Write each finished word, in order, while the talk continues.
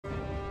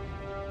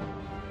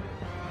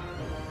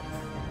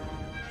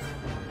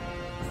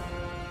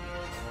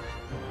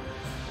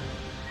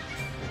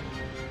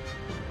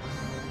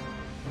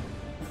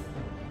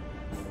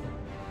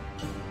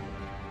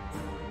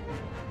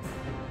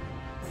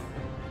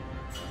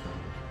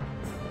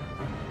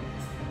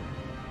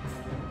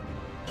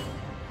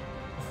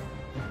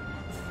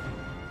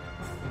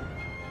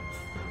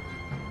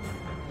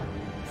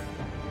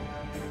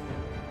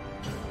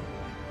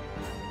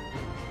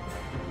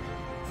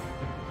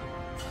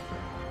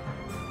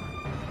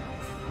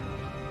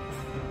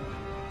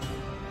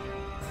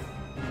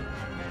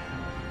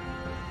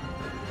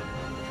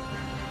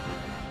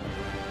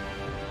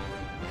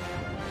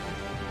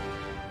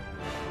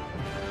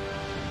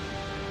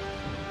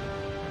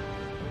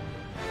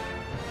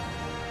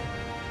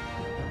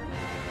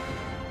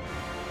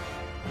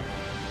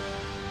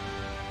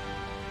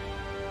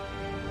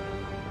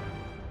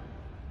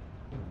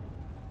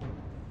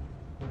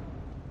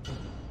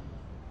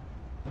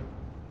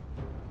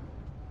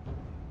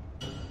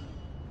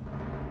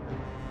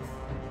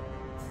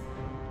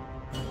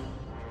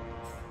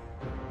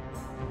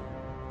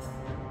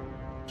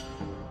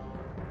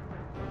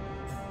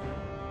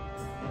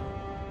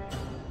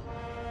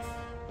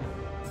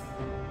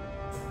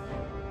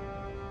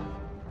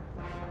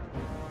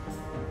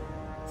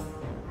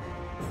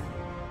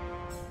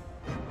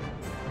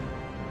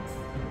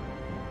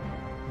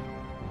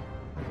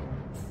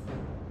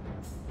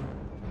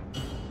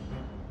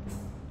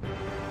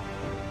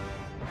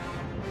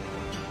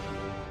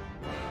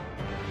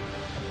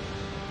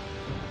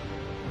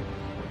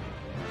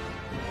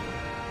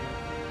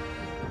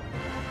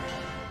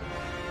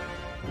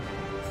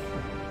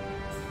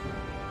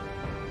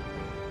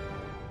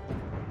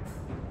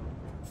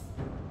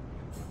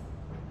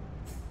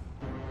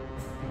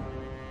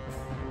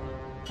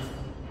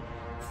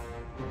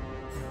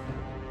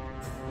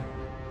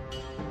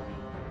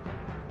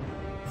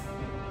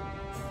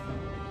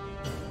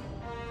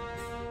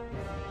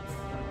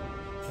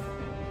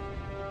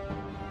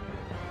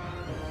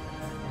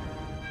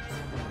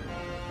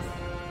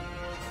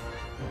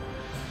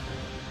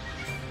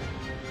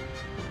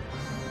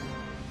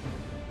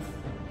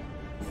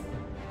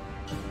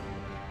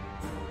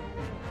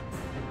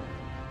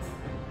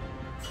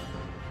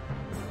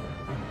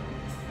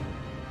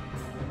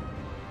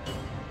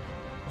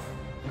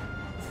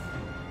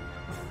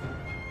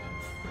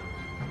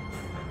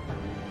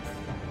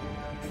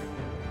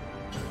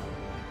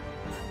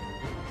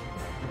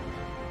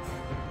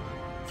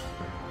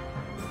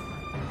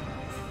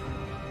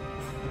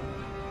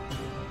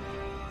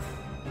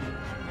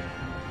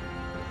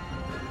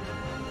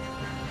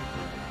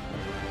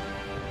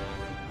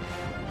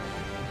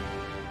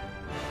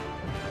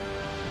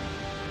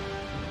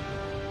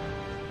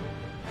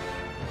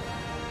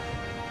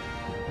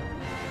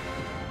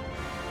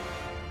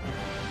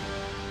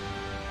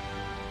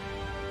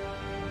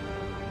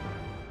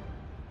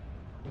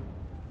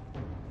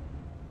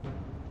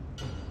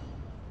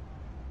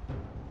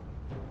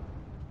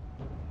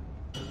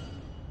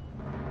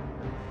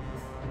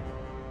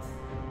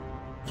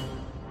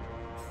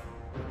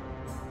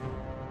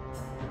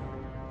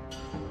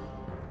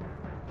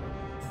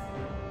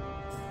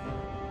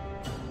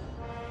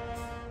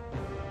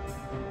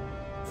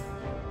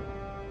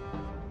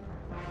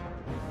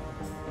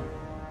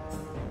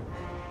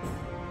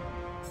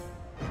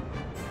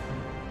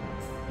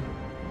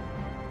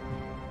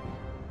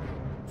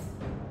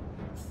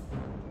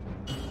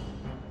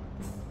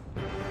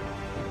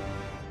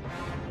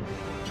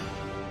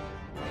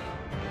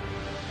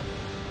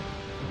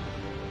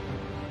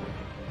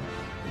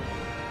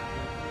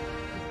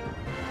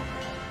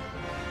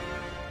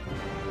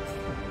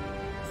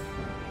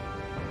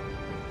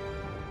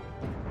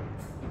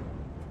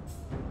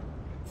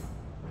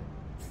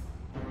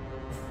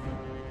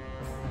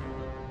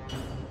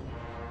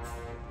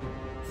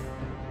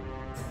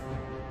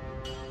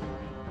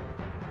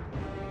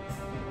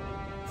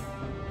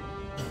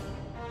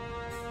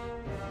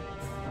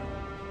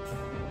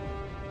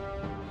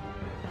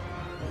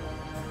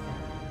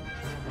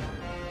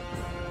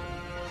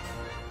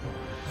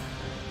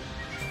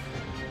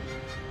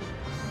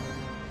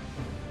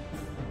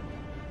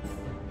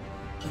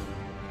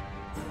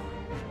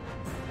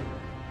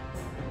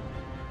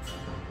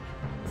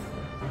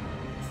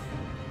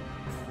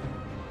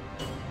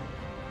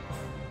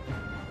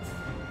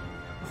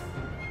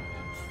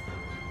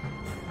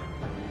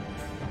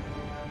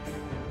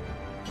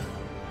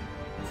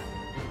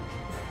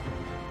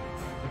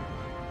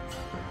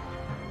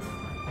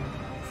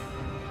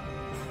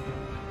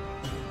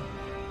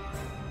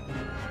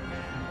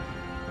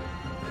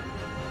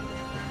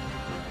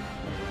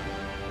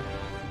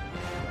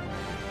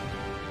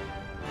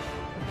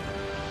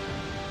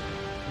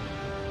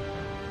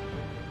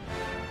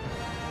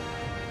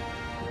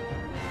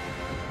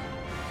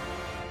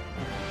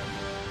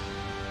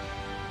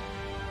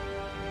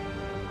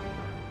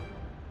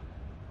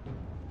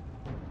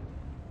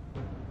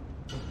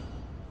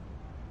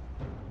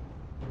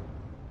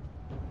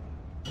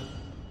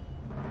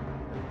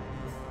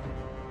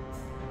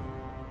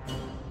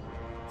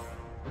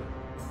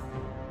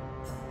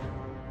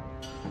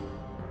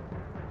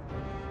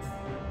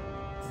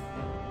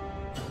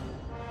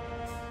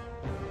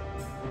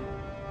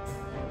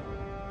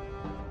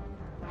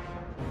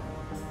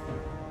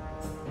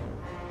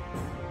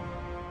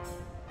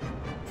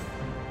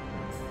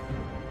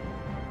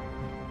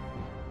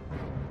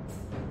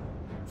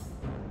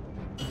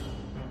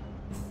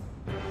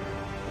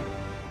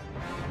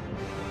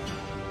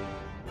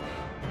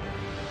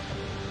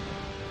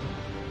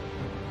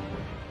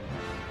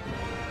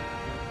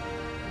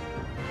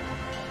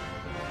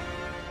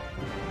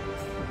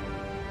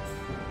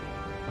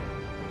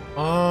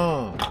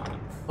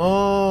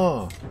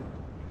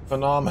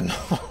Phenomenon.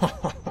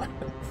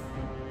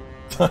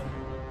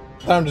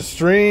 Time to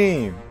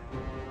stream.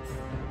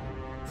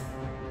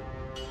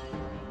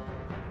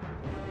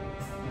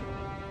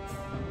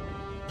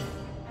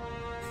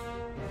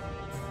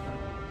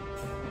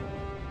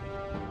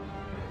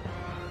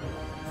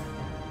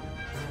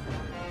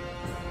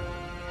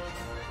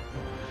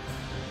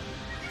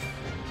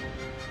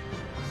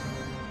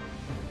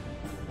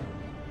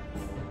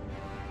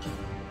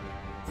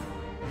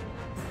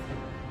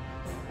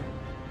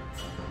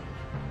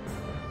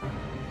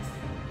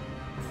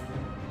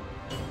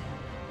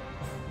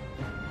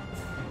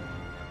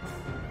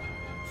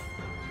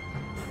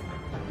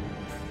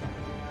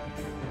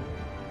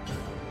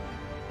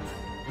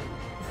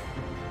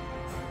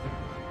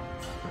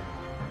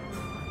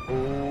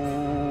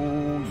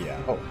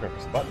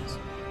 Buttons.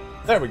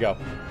 There we go.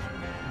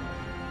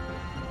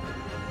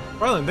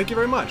 Rylan, thank you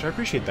very much. I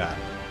appreciate that.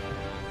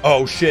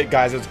 Oh shit,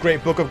 guys, it's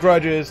Great Book of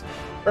Grudges.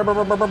 Bad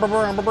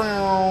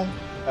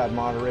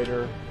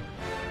moderator.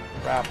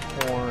 Rap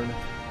porn.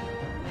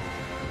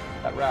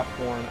 That rap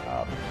porn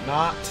up.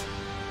 Not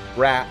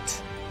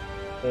rat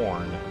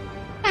porn.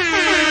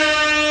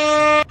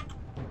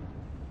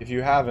 If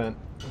you haven't,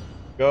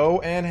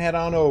 go and head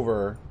on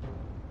over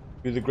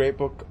to the Great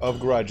Book of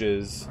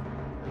Grudges.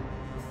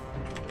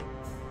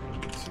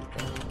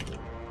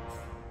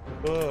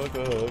 Book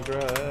of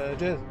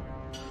Grudges.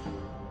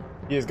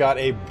 He has got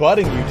a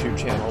budding YouTube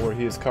channel where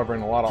he is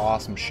covering a lot of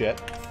awesome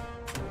shit.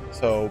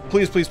 So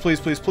please, please, please,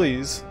 please,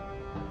 please,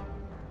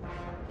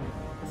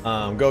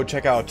 go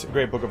check out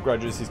Great Book of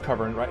Grudges. He's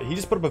covering, right? He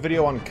just put up a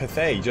video on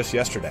Cathay just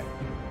yesterday.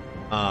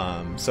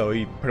 So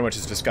he pretty much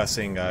is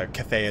discussing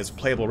Cathay as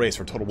playable race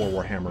for Total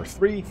War Warhammer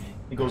 3.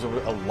 He goes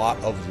over a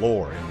lot of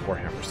lore in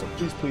Warhammer. So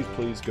please, please,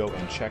 please go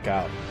and check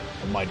out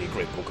the mighty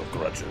Great Book of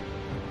Grudges.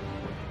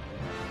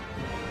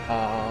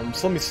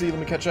 So let me see, let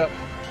me catch up.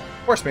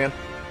 Of course, man.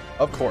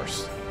 Of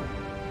course.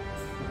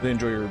 Really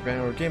enjoy your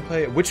Bannerlord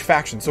gameplay. Which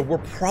faction? So we're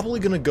probably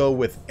going to go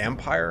with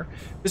Empire.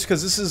 Just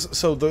because this is...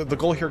 So the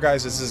goal here,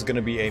 guys, this is going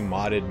to be a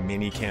modded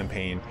mini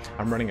campaign.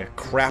 I'm running a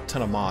crap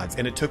ton of mods.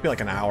 And it took me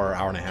like an hour,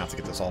 hour and a half to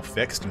get this all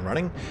fixed and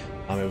running.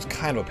 It was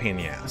kind of a pain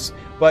in the ass.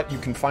 But you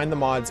can find the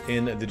mods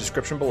in the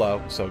description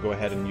below. So go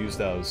ahead and use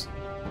those.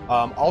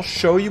 I'll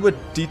show you what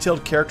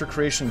detailed character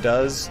creation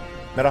does,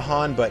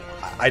 Metahan, but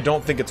I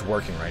don't think it's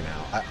working right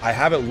now. I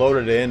have it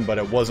loaded in, but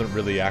it wasn't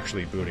really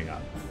actually booting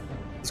up.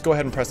 Let's go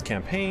ahead and press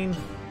campaign.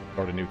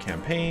 Start a new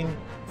campaign.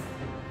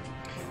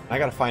 I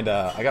gotta find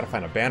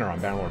a banner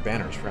on Bannerlord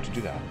banners. Forgot to do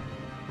that.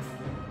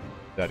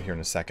 Do that here in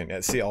a second.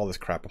 Yeah, see all this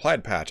crap.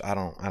 Applied patch. I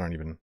don't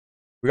even.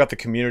 We got the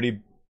community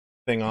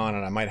thing on,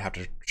 and I might have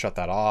to shut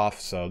that off.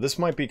 So this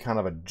might be kind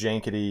of a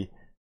jankety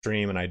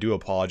stream, and I do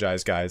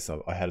apologize, guys,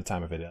 ahead of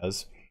time if it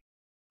is.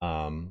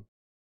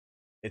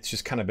 It's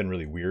just kind of been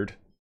really weird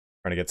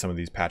trying to get some of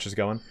these patches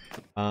going.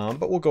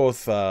 But we'll go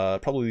with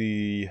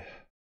probably...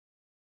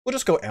 We'll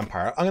just go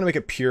Empire. I'm going to make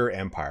it pure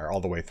Empire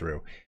all the way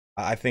through.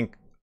 I think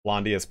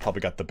Blondie has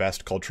probably got the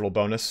best cultural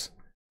bonus,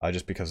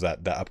 just because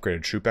of that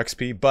upgraded Troop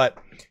XP. But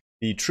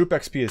the Troop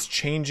XP is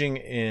changing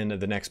in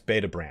the next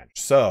beta branch,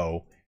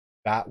 so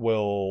that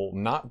will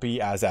not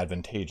be as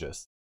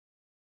advantageous.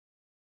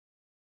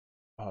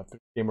 The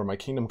game where my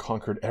kingdom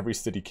conquered every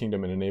city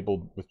kingdom and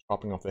enabled with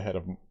chopping off the head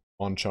of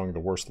Onchung, the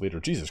worst leader.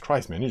 Jesus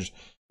Christ, man, you're just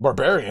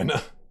barbarian.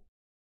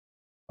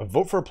 A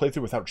vote for a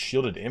playthrough without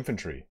shielded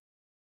infantry.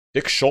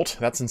 Dick Schult,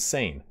 that's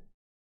insane. Did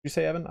you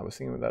say, Evan? I was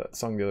singing that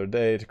song the other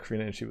day to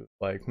Karina, and she was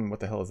like,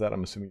 what the hell is that?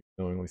 I'm assuming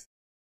you knowingly.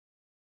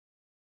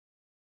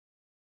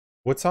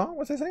 What song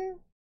was I saying?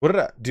 What did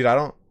I... Dude, I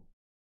don't...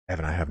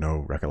 Evan, I have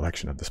no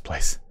recollection of this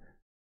place.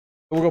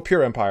 We'll go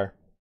pure Empire.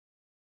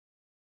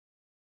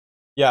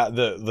 Yeah,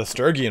 the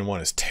Sturgian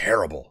one is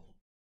terrible.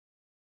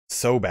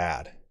 So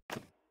bad.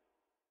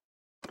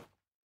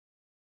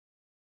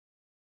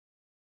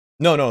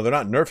 No, they're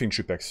not nerfing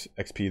Troop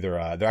XP. They're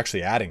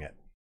actually adding it.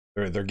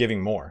 They're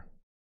giving more.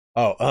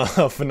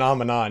 Oh,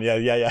 phenomenon.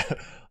 Yeah.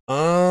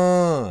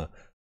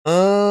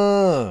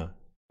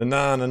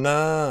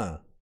 Na.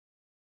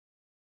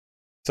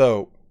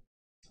 So,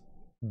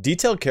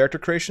 detailed character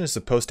creation is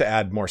supposed to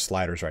add more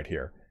sliders right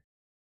here.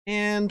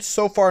 And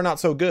so far, not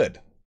so good.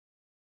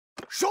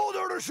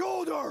 Shoulder to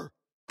shoulder!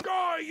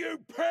 Die, you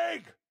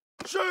pig!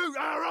 Shoot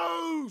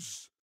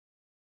arrows!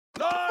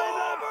 Fall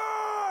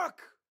back!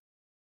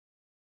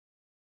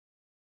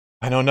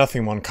 I know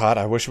nothing, one caught.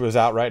 I wish it was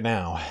out right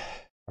now.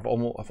 I've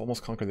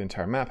almost conquered the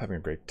entire map, having a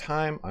great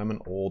time. I have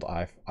an old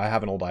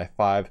i5.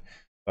 I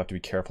have to be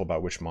careful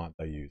about which mod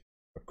I use.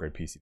 Upgrade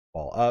PC.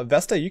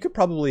 Vesta, you could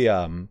probably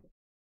or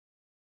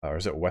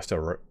is it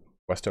Westo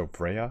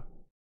Freya?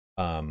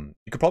 You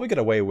could probably get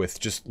away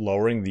with just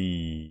lowering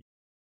the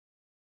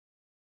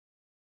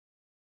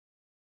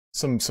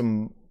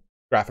some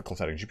graphical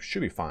settings. You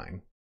should be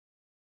fine.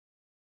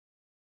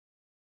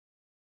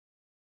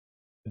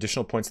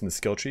 Additional points in the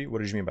skill tree. What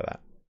did you mean by that?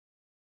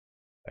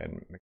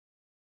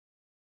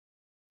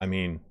 I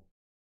mean,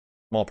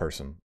 small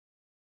person.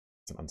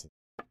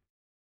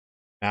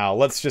 Now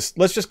let's just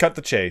cut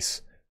the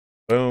chase.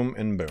 Boom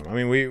and boom. I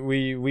mean,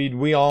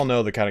 we all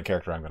know the kind of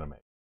character I'm gonna make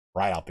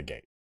right out the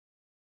gate.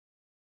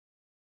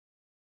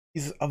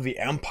 He's of the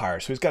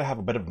Empire, so he's got to have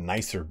a bit of a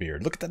nicer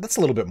beard. Look at that. That's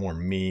a little bit more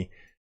me,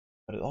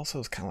 but it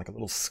also is kind of like a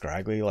little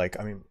scraggly. Like,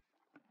 I mean,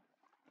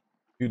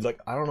 dude, like,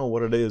 I don't know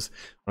what it is.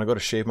 When I go to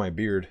shave my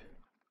beard,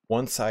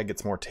 one side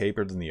gets more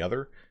tapered than the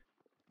other.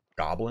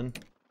 Goblin.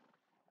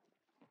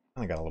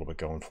 I got a little bit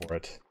going for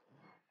it.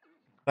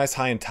 Nice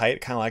high and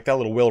tight, kind of like that.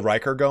 Little Will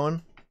Riker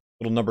going.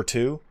 Little number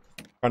 2.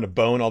 Trying to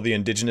bone all the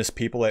indigenous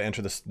people that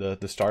enter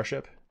the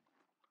starship.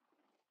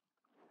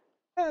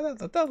 Yeah,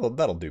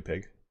 that'll do,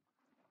 pig.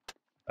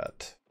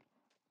 But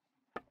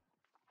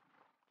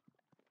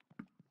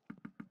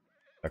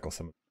tackle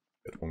some of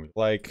it when we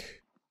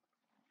like.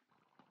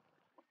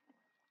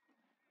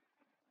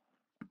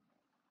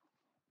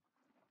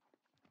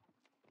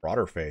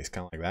 Broader face,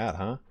 kind of like that,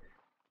 huh?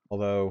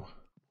 Although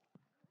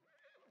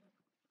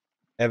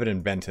Evan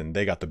and Benton,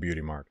 they got the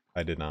beauty mark.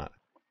 I did not.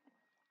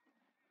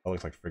 That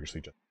looks like freakishly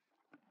just.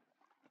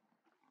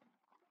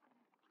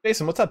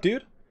 Jason, what's up,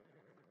 dude?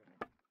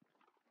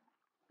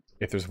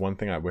 If there's one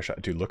thing I wish I...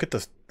 Dude, look at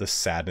the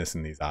sadness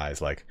in these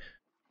eyes. Like,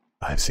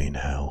 I've seen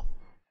hell.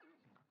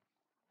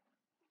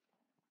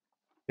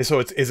 So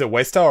is it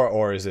Westa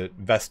or is it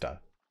Vesta?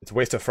 It's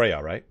Westa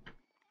Freya, right?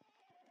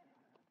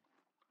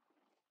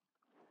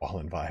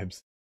 Fallen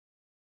vibes.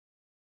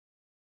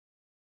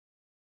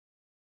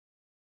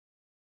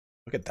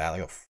 Look at that.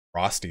 Like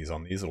frosties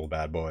on these little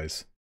bad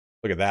boys.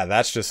 Look at that.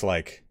 That's just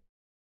like...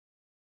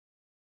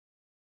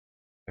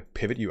 I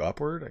pivot you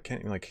upward? I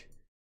can't even like...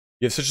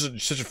 You have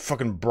such a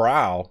fucking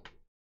brow.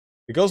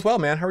 It goes well,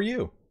 man. How are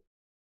you?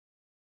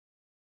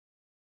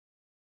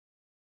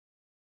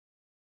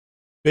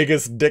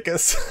 Biggest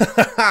dickus.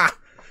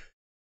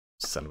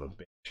 Son of a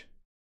bitch.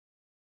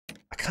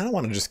 I kind of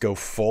want to just go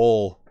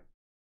full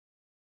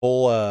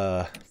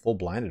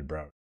blinded,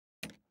 bro.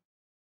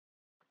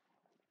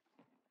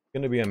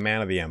 Gonna be a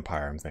man of the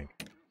Empire, I'm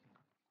thinking.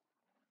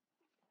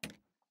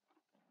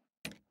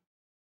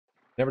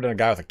 Never done a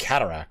guy with a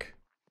cataract.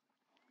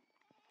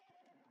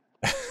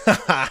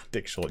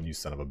 Dick Schultz, you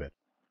son of a bitch.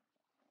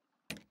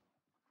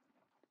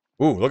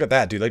 Ooh, look at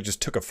that, dude. They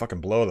just took a fucking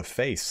blow to the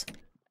face.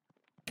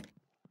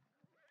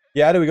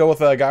 Yeah, do we go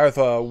with a guy with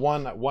a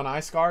one eye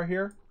scar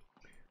here?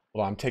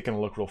 Well, I'm taking a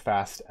look real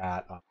fast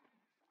at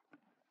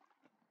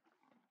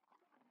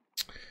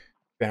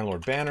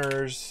Bannerlord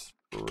banners,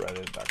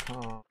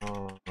 reddit.com,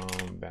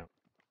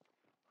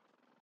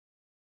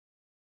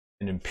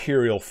 an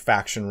Imperial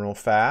faction real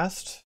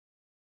fast.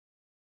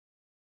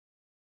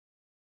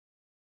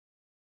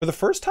 For the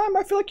first time,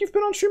 I feel like you've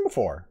been on stream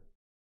before.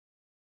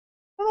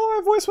 I don't know why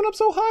my voice went up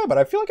so high, but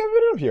I feel like I've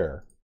been up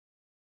here.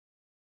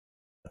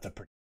 That's a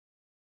pretty...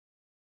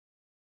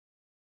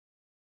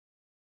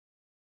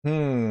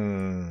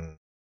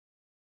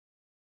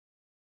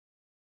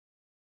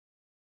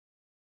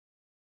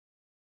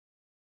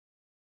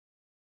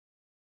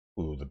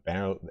 Ooh,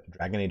 the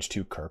Dragon Age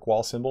 2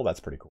 Kirkwall symbol. That's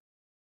pretty cool.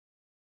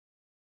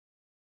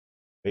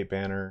 8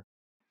 banner.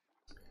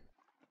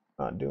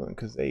 Not doing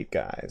because 8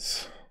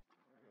 guys.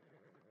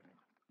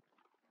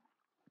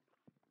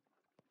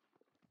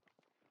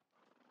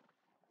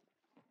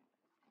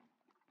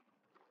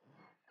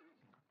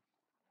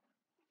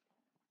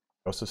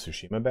 Ghost of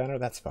Tsushima banner?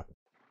 That's fucking...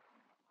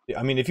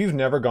 I mean, if you've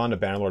never gone to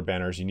Bannerlord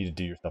banners, you need to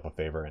do yourself a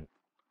favor. And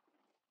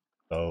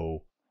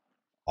so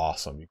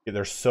awesome.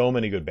 There's so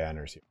many good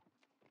banners here.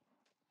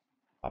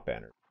 Top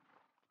banners.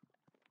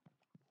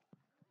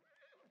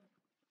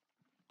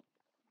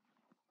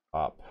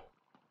 Top.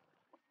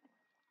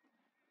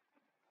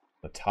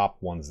 The top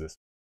one's this.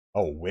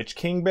 Oh, Witch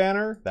King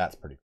banner? That's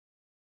pretty cool.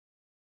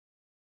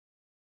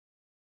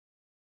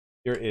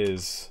 Here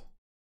is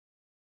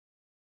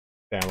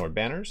Bannerlord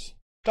banners.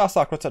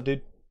 Dossock, what's up,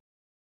 dude?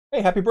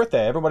 Hey, happy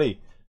birthday,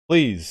 everybody.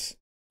 Please,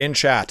 in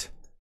chat,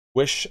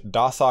 wish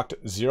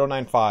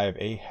Dossocked095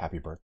 a happy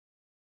birthday.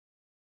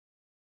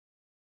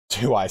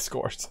 2 eye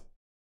scores.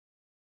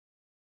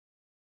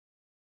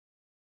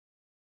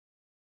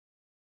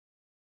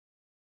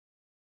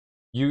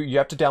 You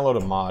have to download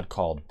a mod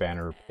called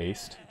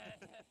BannerPaste.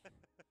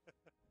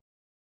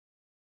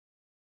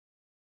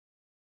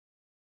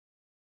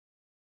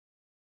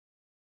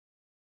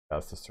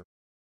 That's the...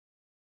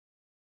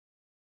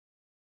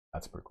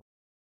 That's pretty cool.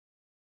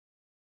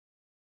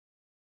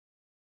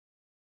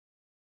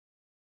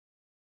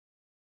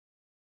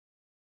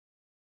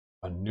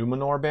 A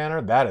Numenor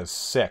banner? That is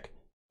sick.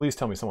 Please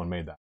tell me someone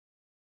made that.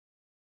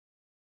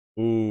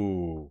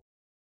 Ooh.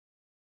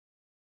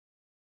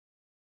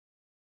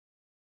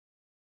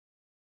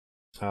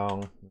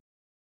 Oh.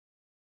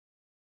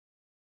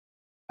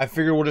 I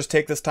figure we'll just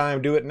take this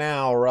time, do it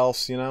now, or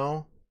else, you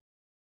know?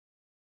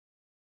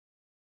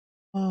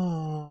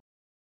 Oh.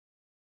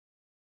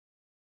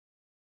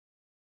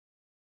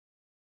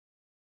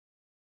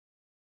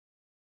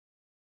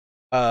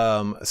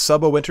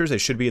 Subo Winters, they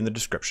should be in the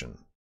description.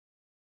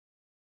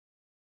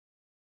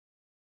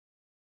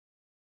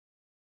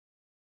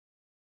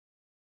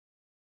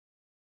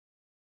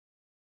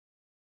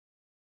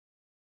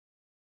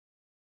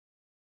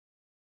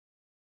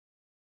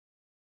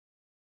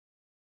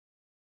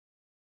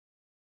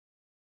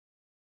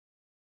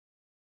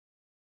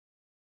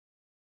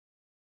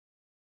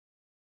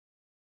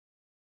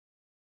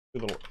 Do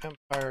a little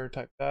Empire,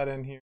 type that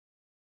in here.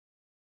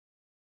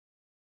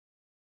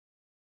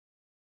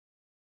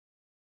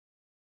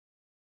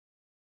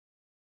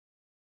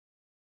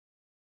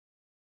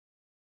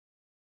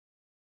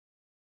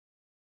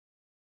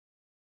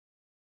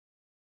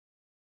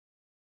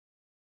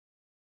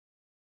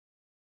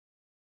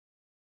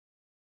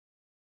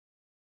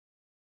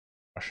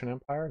 Russian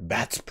Empire?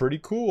 That's pretty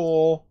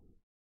cool.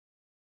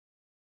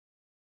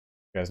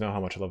 You guys know how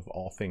much I love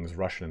all things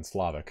Russian and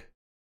Slavic.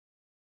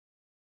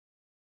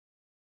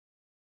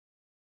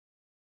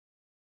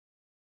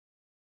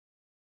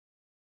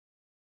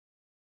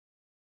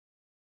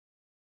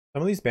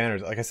 Some of these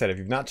banners, like I said, if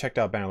you've not checked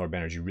out Bannerlord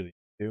banners, you really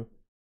do.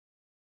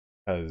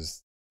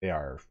 Because they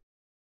are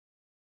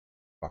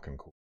fucking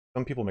cool.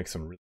 Some people make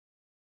some really...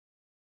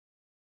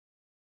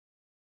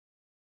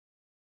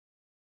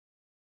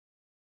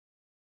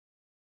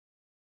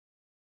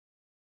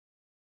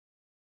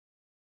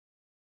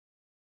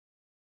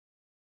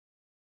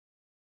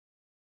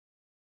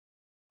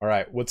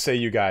 Alright, what say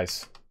you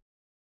guys?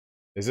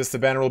 Is this the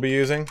banner we'll be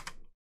using?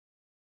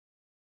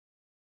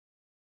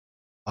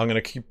 I'm going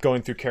to keep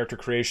going through character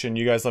creation.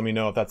 You guys let me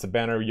know if that's a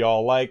banner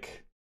y'all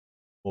like.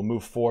 We'll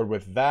move forward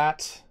with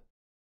that.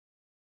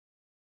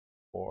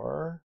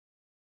 Or...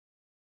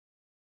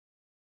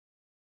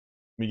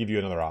 let me give you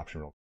another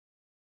option real quick.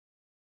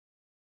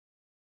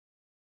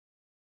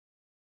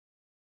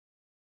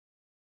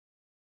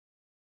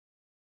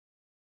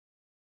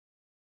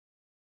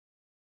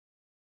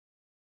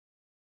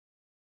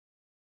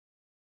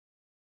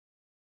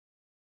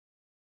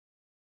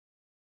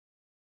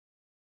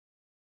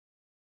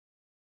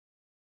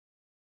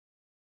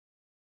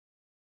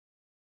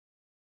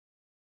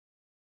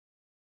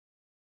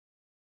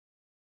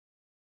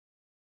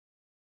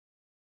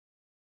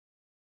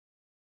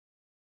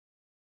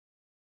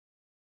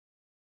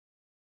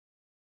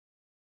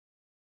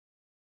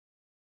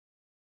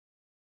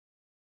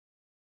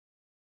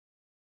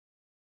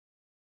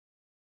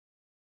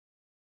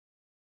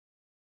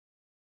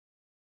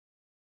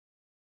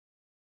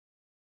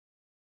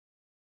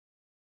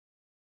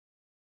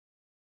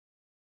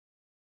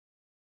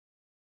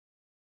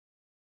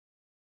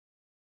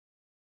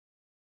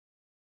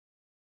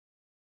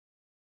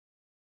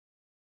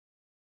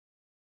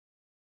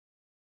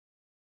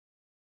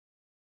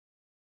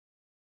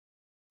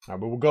 All right,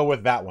 but we'll go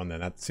with that one then.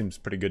 That seems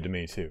pretty good to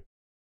me too.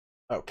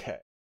 Okay.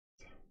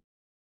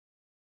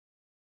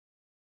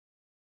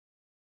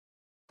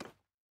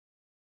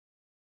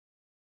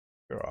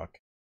 Rock.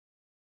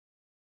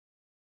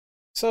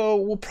 So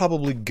we'll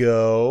probably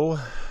go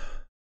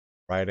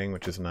writing,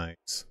 which is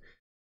nice.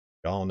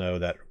 Y'all know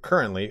that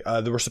currently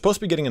we're supposed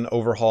to be getting an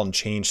overhaul and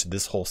change to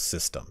this whole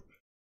system.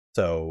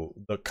 So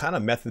the kind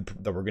of method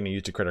that we're going to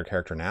use to create our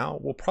character now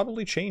will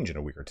probably change in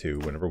a week or two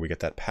whenever we get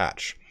that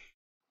patch.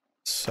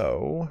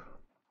 So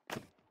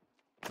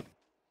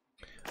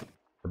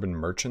urban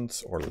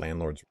merchants or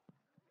landlords,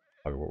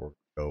 probably what we're going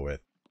to go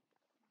with.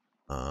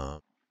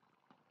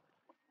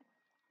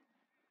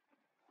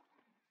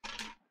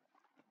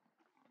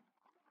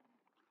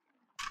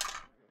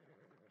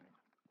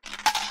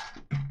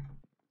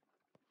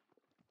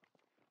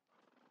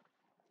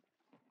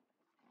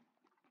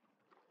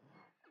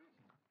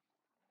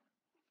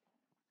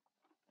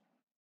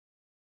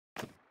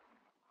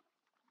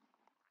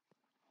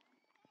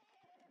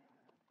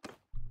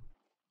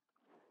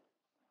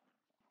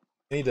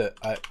 I need to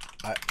I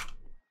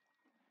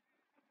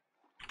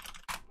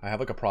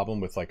have like a problem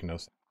with like no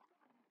so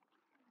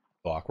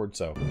awkward,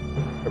 so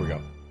here we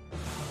go.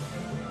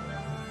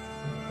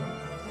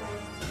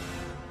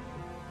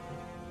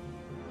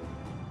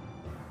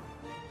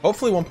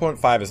 Hopefully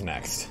 1.5 is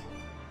next.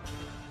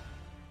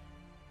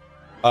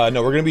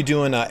 No, we're gonna be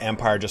doing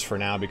Empire just for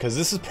now because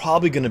this is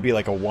probably gonna be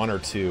like a 1 or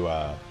 2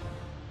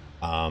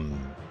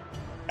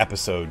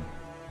 episode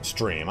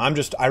stream.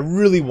 I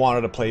really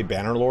wanted to play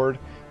Bannerlord.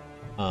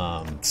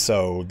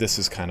 So this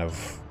is kind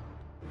of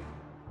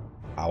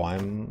how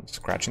I'm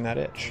scratching that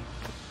itch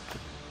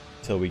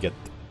until we get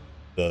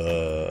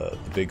the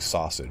big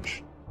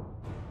sausage.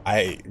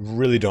 I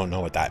really don't know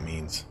what that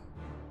means.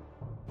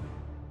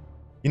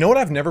 You know what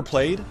I've never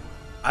played?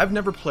 I've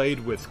never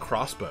played with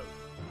crossbow.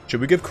 Should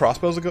we give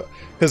crossbows a go?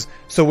 Because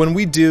so when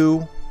we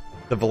do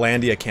the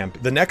Valandia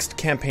camp, the next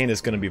campaign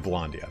is going to be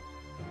Valandia,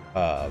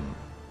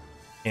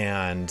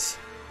 and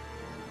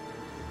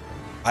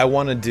I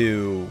want to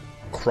do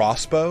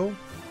crossbow,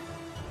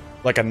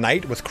 like a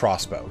knight with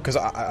crossbow, because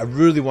I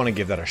really want to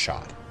give that a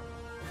shot.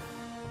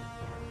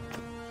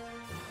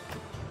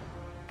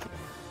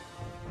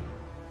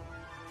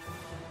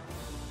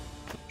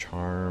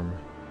 Charm.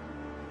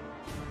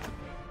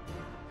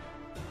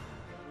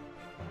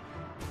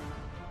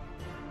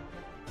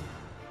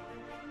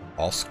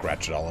 I'll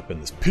scratch it all up in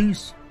this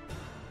piece.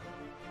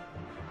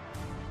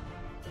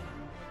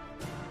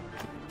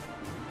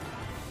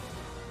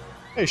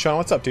 Hey Sean,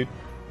 what's up, dude?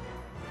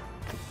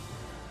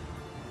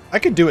 I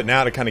could do it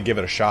now to kind of give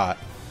it a shot.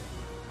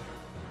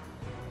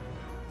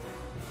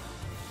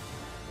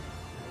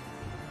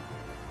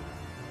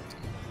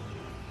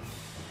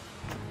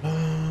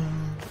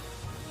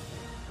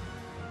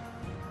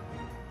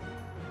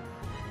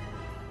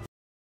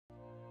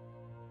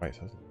 Right.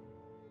 So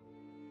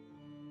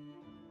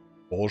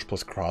Bulge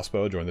plus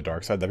crossbow, join the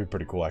dark side. That'd be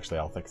pretty cool, actually,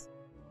 Althix.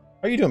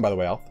 How are you doing, by the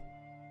way, Alth?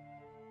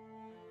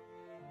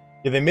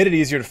 Yeah, they made it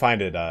easier to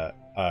find it,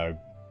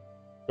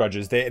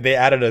 Grudges. They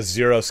added a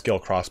 0 skill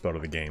crossbow to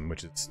the game,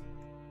 which is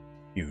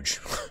huge.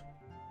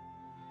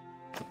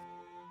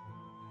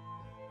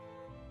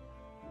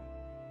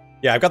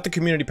 Yeah, I've got the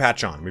community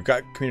patch on. We've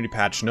got community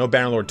patch. No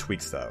Bannerlord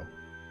tweaks, though.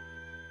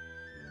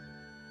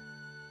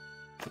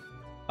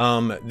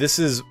 This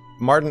is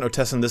Martin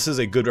Otesson. This is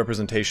a good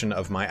representation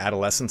of my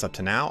adolescence up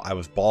to now. I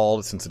was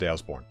bald since the day I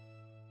was born.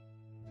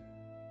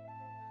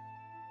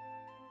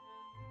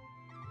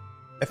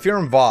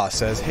 Ephraim Voss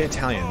says, hey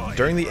Italian,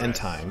 during the end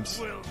times,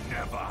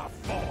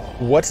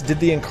 what did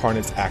the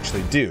incarnates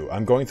actually do?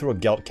 I'm going through a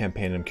Gelt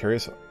campaign and I'm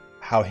curious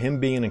how him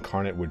being an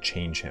incarnate would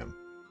change him.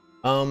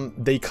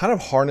 They kind of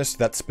harnessed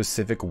that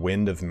specific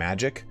wind of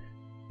magic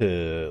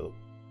to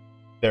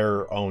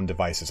their own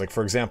devices. Like,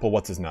 for example,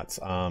 what's his nuts?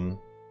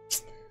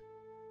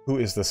 Who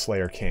is the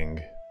Slayer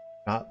King?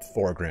 Not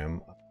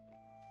Thorgrim.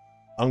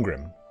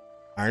 Ungrim.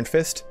 Iron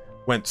Fist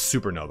went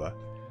supernova.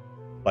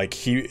 Like,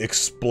 he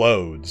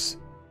explodes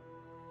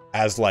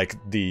as, like,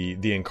 the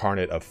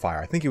incarnate of fire.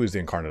 I think he was the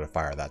incarnate of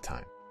fire at that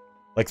time.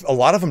 Like, a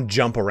lot of them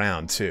jump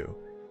around, too.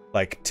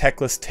 Like,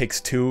 Teclis takes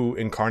 2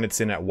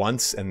 incarnates in at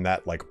once, and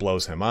that, like,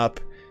 blows him up.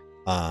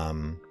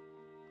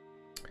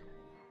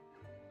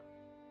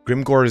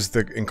 Grimgor is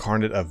the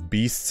incarnate of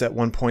beasts at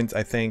one point,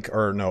 I think.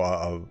 Or,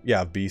 no,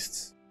 yeah,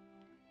 beasts.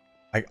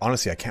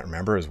 Honestly, I can't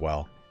remember as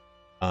well.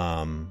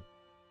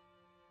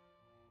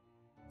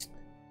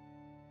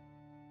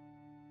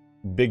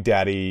 Big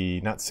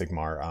Daddy, not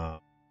Sigmar.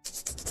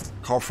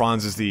 Karl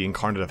Franz is the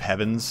incarnate of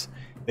heavens.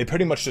 They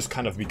pretty much just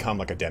kind of become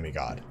like a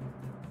demigod.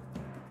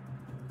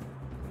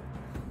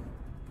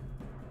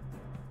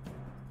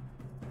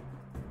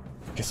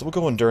 Okay, so we'll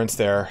go endurance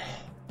there.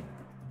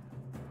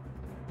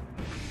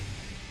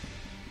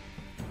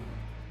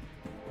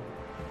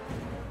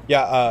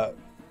 Yeah,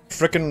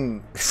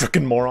 frickin'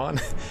 moron.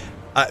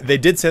 They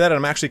did say that, and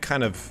I'm actually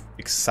kind of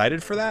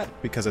excited for that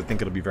because I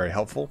think it'll be very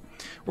helpful.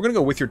 We're going to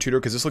go with your tutor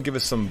because this will give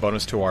us some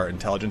bonus to our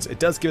intelligence. It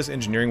does give us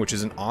engineering, which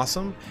isn't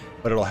awesome,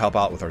 but it'll help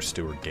out with our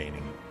steward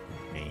gaining.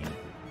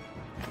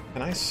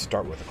 Can I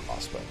start with a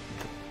crossbow?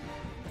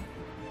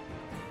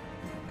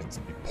 It's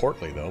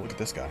portly, though. Look at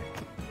this guy.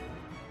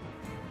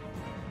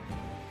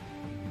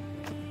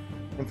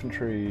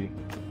 Infantry.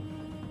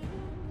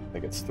 I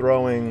think it's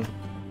throwing.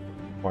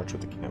 March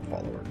with the camp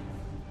follower.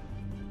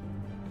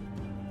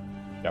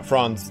 Yeah,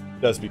 Franz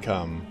does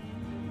become,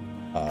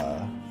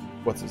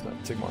 what's his name?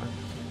 Sigmar.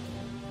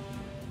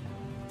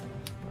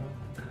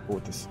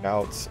 With the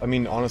scouts. I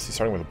mean, honestly,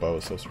 starting with a bow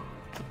is so...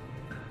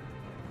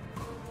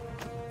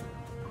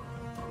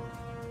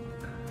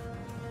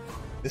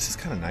 This is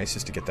kind of nice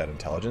just to get that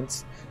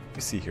intelligence. Let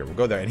me see here. We'll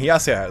go there. And he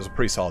also has a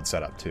pretty solid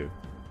setup, too.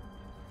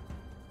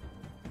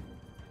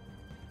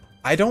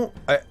 Ephraim,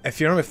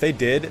 if they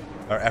did,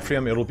 or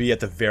Ephraim, it'll be at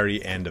the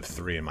very end of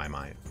 3 in my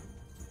mind.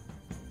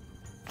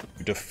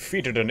 You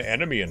defeated an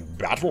enemy in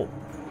battle.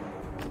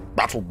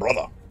 Battle,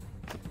 brother.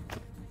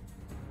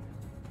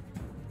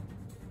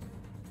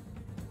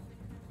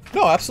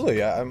 No, absolutely.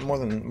 Yeah, I'm more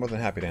than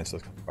happy to answer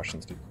those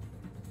questions, dude.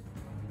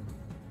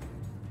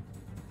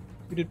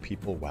 You did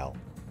people well.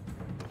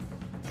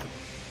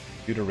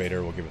 Computer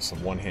Raider will give us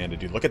some one-handed,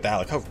 dude. Look at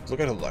that. Look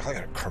at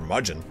a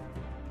curmudgeon.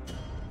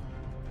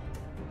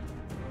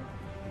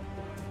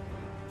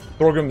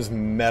 Thorgrim is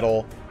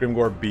metal.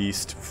 Grimgor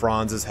beast.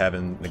 Franz is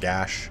heaven.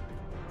 Nagash,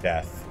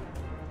 death.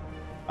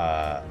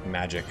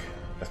 Magic.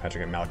 That's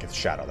magic and Malekith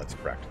shadow. That's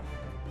correct.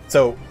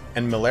 So,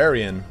 and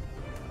Malarian,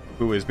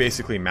 who is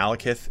basically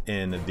Malekith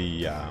in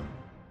the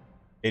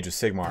Age of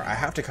Sigmar, I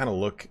have to kind of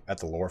look at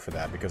the lore for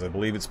that because I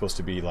believe it's supposed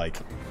to be like,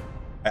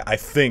 I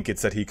think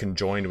it's that he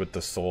conjoined with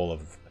the soul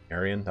of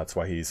Anarian. That's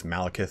why he's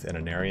Malekith and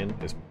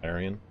Anarian is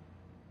Malarian.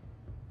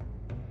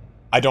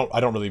 I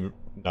don't really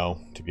know,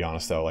 to be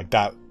honest, though. Like,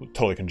 that,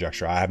 totally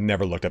conjecture. I have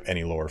never looked up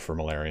any lore for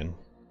Malarian.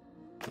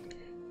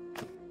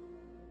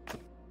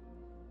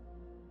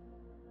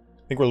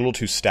 I think we're a little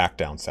too stacked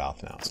down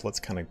south now, so let's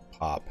kind of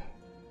pop.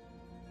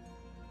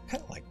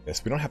 Kind of like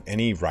this. We don't have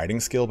any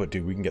riding skill, but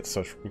dude, we can get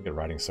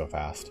riding so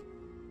fast.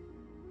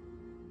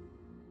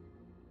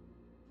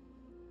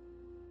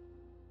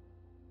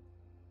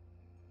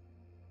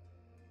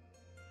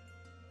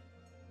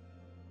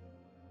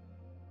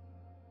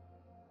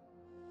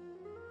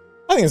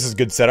 I think this is a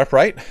good setup,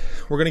 right?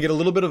 We're going to get a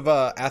little bit of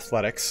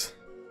athletics.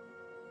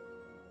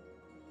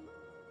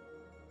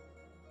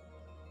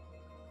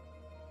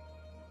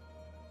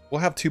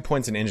 We'll have 2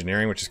 points in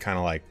engineering, which is kind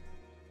of like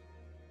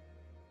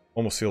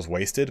almost feels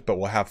wasted, but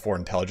we'll have 4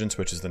 intelligence,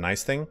 which is the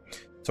nice thing.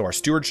 So our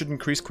steward should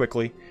increase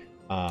quickly.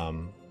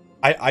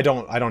 I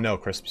don't know,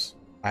 Crisps.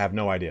 I have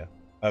no idea.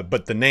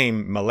 But the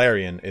name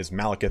Malarian is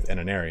Malekith and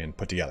Anarian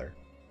put together.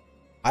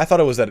 I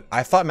thought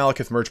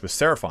Malekith merged with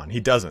Seraphon.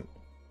 He doesn't.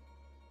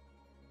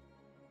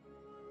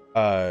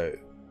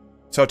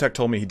 Sotek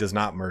told me he does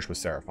not merge with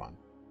Seraphon.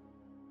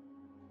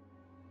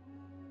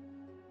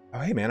 Oh,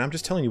 hey man, I'm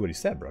just telling you what he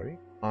said, Brody.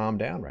 I'm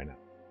down right now.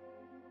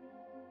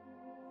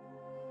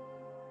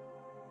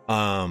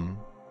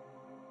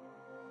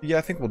 Yeah,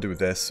 I think we'll do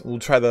this. We'll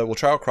try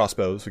out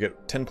crossbows. We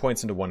get 10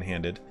 points into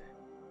one-handed.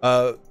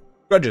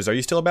 Grudges, are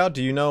you still about?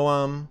 Do you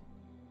know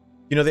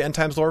the End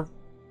Times lore?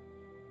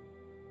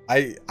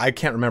 I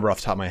can't remember off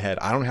the top of my head.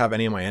 I don't have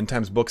any of my End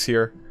Times books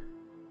here.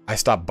 I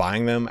stopped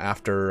buying them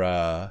after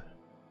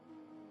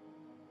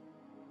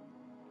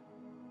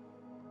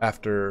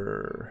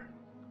the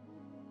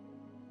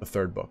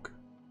third book.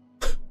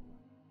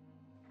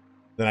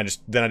 then I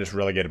just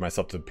relegated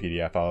myself to the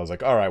PDF. I was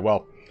like, all right,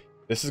 well,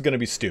 this is gonna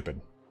be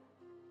stupid.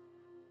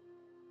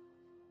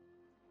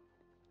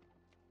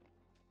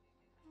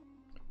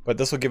 But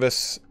this will give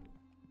us...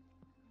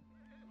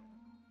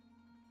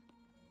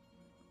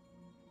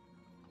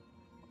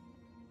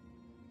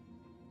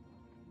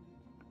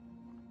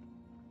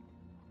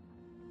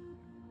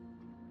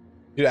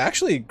 Dude,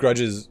 actually,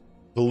 Grudges,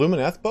 the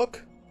Lumineth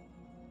book?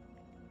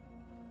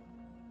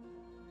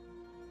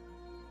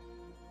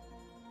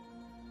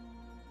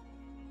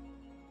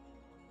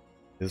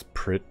 Is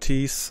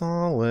pretty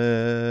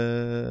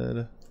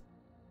solid.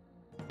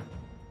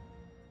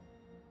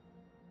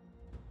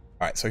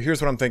 Alright, so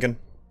here's what I'm thinking.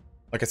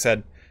 Like I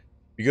said,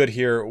 be good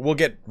here. We'll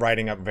get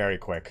writing up very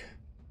quick.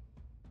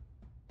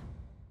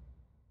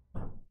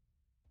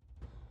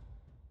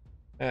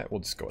 We'll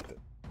just go with it.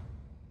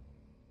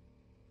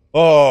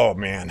 Oh,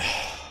 man.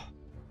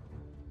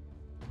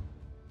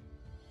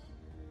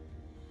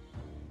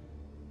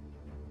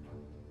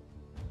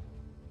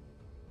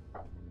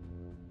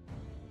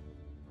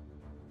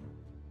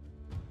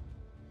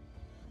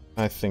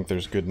 I think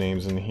there's good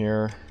names in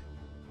here.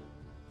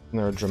 And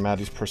there are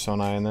dramatis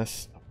personae in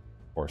this.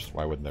 Of course,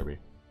 why wouldn't there be?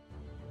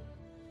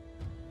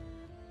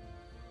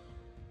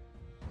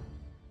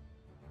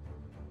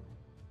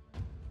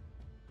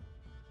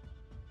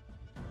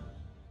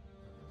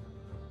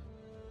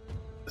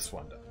 This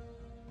one does.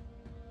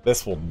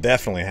 This will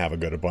definitely have a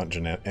good bunch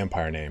of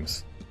Empire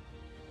names.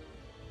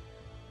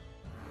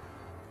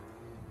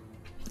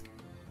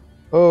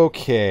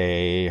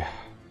 Okay.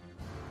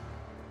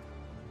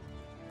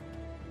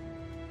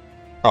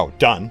 Oh,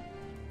 done.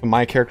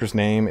 My character's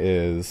name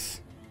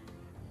is...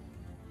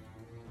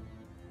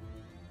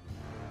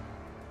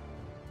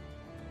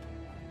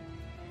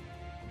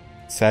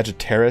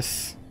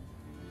 Sagittarius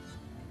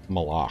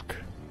Malak.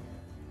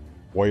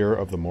 Warrior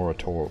of the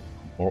Moratoi.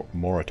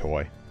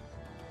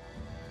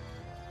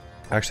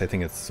 Actually, I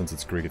think it's, since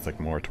it's Greek, it's like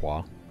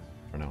Moratois.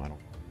 Or no, I don't.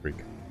 Greek.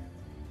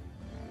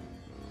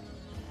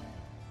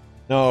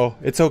 No,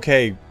 it's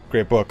okay,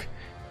 great book.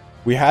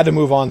 We had to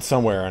move on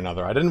somewhere or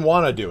another. I didn't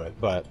want to do it,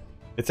 but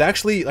it's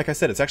actually, like I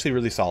said, it's actually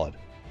really solid.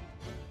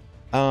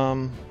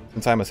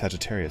 Since I'm a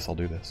Sagittarius, I'll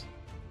do this.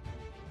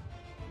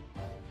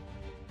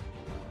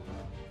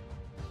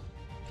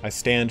 I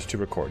stand to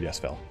record. Yes,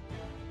 Phil.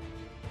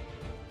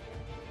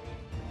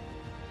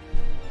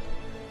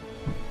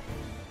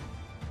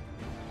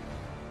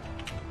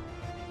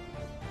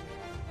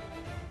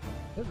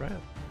 Right.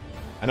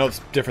 I know it's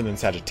different than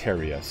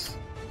Sagittarius.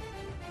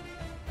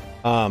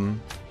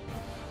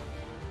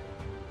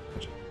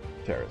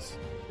 Sagittarius.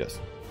 Yes.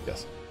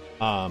 Yes.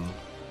 I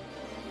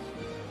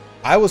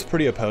was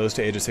pretty opposed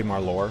to Age of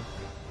Sigmar lore,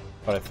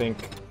 but I think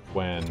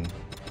when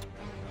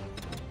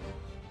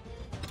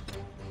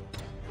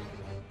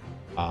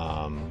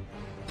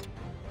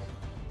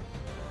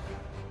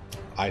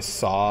I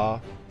saw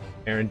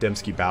Aaron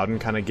Dembski-Bowden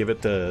kind of give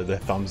it the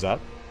thumbs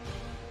up.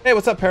 Hey,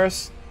 what's up,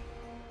 Paris?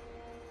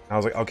 I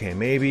was like, okay,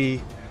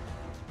 maybe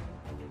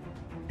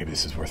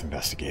this is worth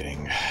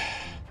investigating.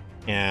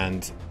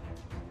 And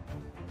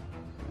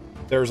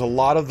there's a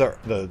lot of the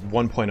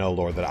 1.0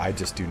 lore that I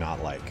just do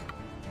not like.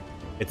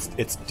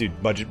 It's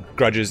dude, budget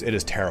grudges, it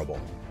is terrible.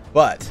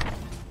 But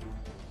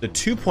the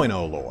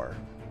 2.0 lore,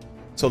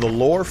 so the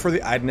lore for the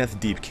Idoneth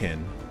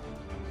Deepkin,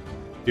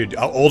 dude,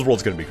 Old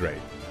World's gonna be great.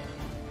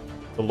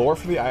 The lore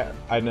for the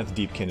Idoneth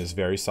Deepkin is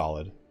very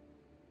solid.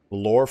 The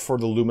lore for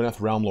the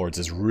Lumineth Realm Lords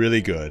is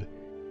really good.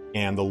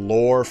 And the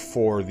lore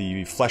for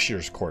the Flesh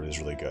Eater's Court is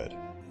really good.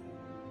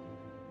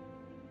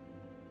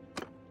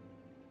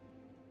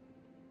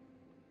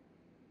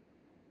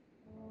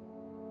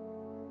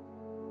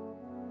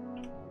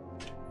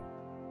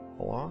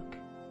 Block.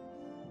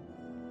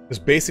 Because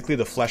basically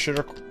the Flesh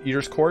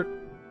Eater's Court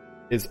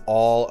is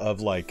all of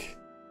like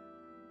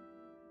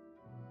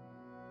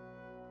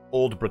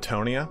old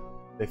Bretonia.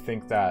 They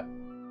think they're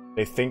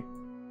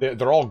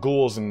all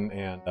ghouls and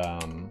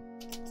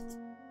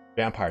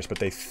vampires, but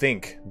they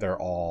think they're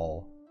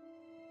all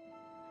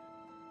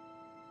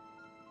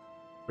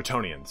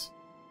Bretonians.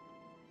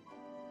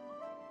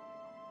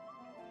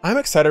 I'm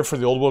excited for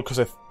the old world because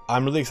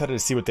I'm really excited to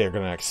see what they're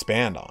going to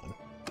expand on.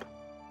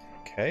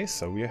 Okay,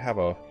 so we have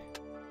a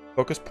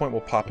focus point. We'll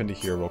pop into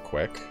here real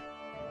quick.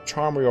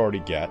 Charm we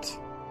already get.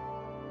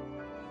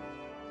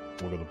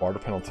 We'll go to the barter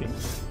penalty.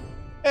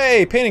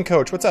 Hey, painting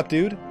coach, what's up,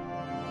 dude?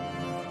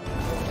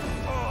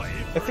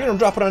 After I'm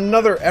dropping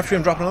another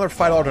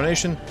 $5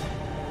 donation.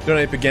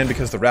 Donate again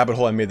because the rabbit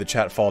hole I made the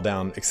chat fall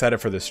down. Excited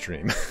for this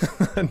stream.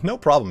 No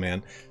problem,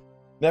 man.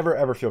 Never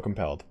ever feel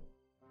compelled.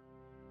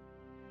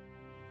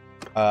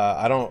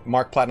 I don't...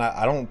 Mark Platin,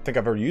 I don't think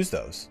I've ever used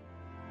those.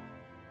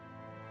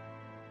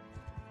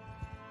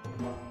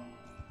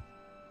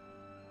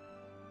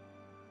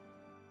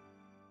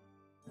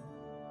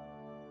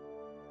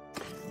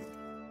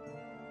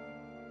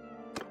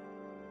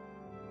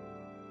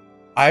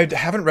 I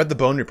haven't read the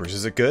Bone Reapers.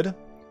 Is it good?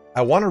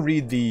 I want to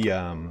read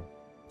the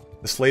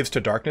Slaves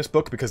to Darkness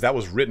book because that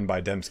was written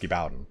by Dembski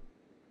Bowden.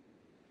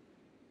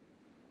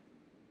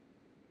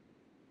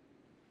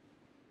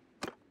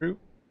 Troop.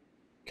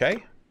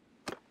 Okay.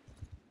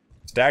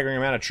 Staggering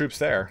amount of troops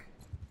there.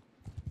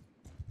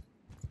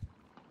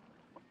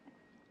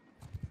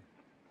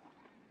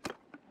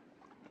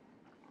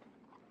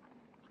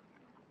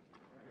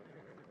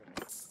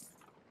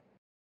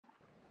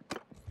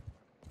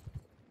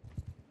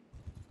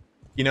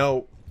 You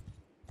know,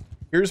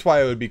 here's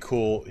why it would be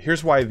cool.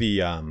 Here's why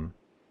the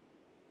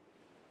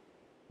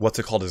what's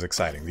it called is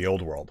exciting, the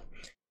old world.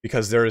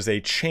 Because there is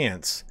a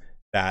chance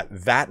that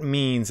that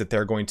means that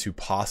they're going to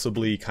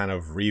possibly kind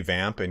of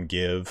revamp and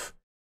give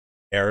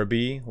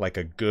Araby like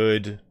a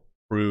good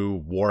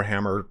true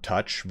Warhammer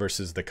touch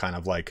versus the kind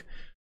of like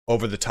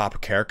over the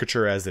top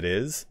caricature as it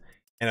is.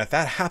 And if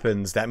that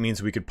happens, that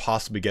means we could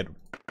possibly get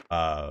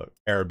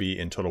Araby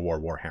in Total War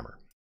Warhammer.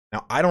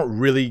 Now, I don't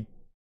really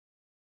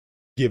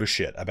give a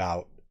shit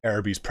about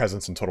Araby's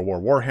presence in Total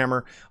War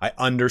Warhammer. I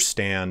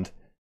understand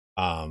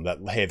that,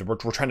 hey, we're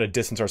trying to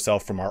distance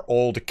ourselves from our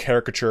old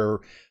caricature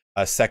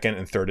second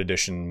and third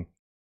edition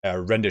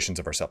renditions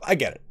of ourselves. I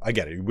get it. I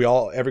get it.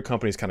 Every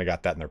company's kind of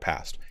got that in their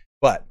past.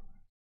 But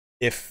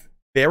if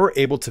they were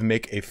able to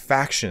make a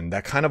faction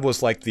that kind of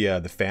was like the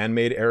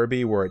fan-made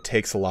Araby, where it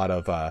takes a lot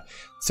of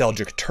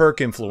Seljuk Turk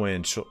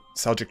influence,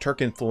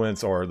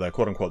 or the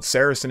quote-unquote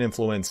Saracen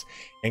influence,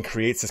 and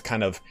creates this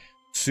kind of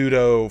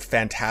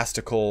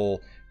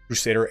pseudo-fantastical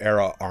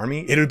Crusader-era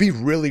army, it would be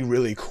really,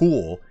 really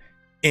cool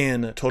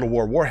in Total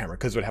War Warhammer,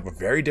 because it would have a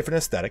very different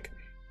aesthetic.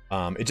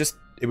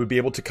 It would be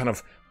able to kind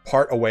of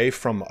part away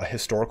from a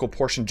historical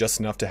portion just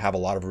enough to have a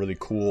lot of really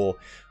cool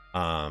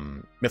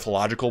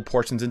mythological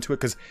portions into it,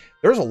 because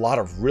there's a lot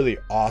of really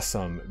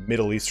awesome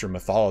Middle Eastern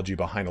mythology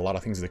behind a lot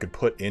of things they could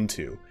put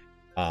into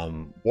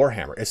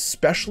Warhammer,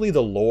 especially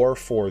the lore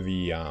for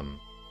the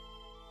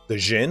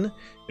Jinn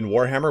in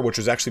Warhammer, which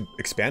was actually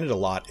expanded a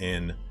lot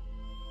in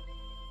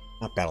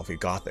not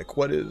Battlefield Gothic,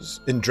 what is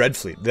in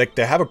Dreadfleet. Like,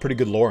 they have a pretty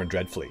good lore in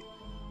Dreadfleet,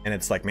 and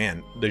it's like,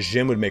 man, the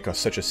Jinn would make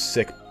such a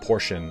sick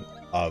portion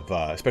of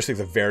especially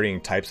the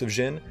varying types of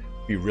Jinn,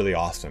 be really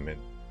awesome.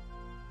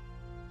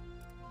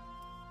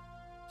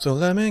 So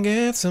let me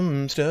get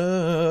some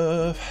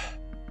stuff.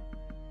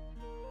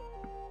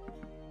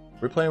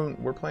 We're playing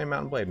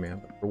Mountain Blade,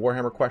 man. For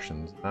Warhammer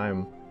questions,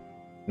 I'm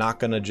not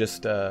gonna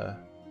just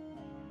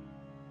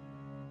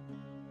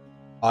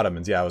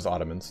Ottomans. Yeah, it was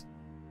Ottomans.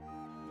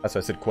 That's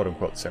why I said quote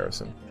unquote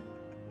Saracen.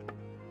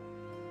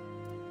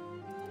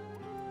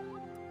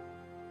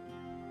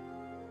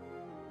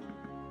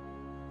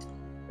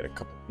 Get a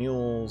couple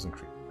mules and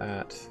create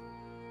that.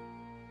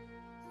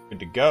 Good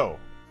to go.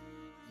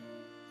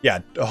 Yeah,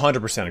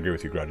 100% agree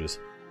with you, Grudges.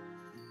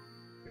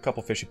 A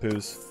couple fishy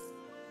poos.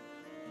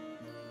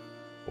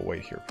 We'll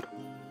wait here.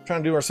 We're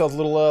trying to do ourselves a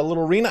little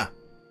arena.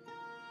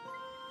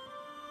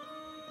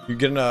 You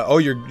getting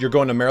you're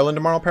going to Maryland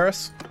tomorrow,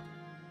 Paris?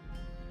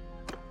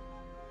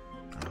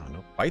 Oh,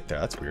 no fight there.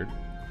 That's weird.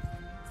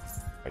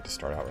 Fight to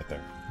start out right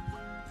there.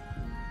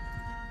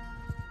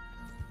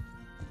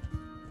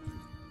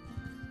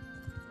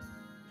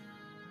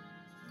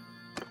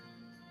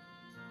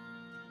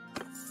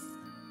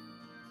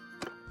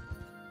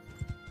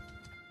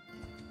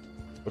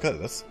 Look at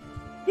this.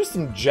 Just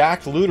some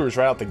jacked looters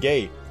right out the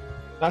gate.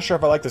 Not sure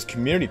if I like this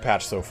community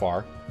patch so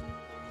far.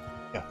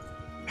 Yeah.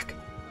 Back.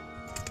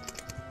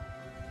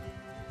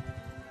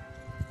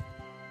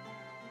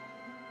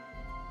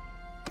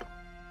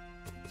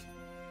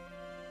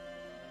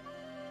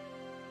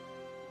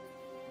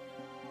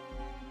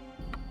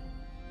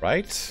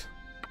 Right.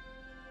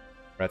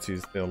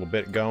 Retsy's a little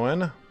bit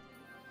going.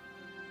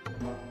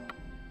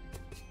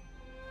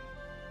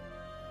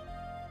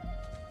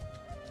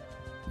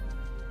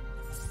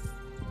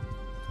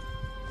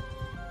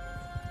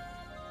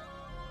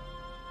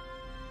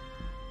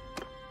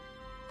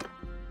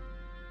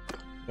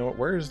 You know what?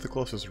 Where is the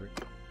closest arena?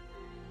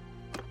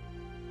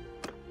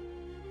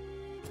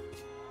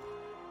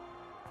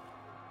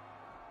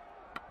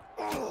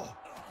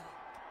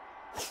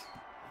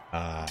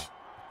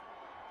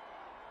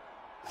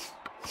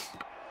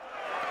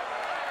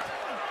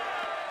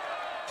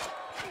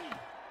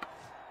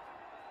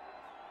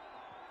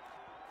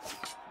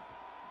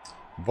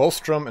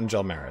 Volstrom and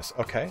Gelmaris.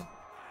 Okay.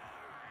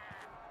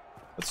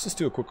 Let's just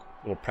do a quick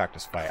little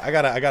practice fight. I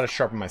gotta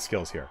sharpen my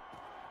skills here.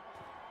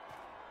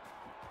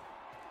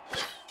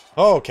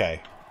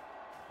 Okay.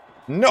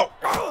 No!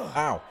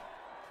 Ow.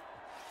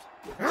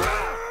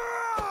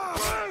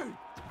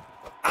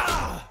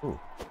 Ooh.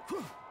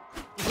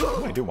 What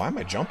do I do? Why am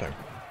I jumping?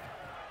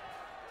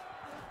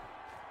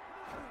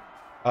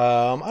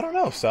 I don't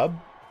know, sub.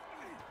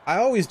 I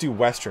always do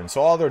Western,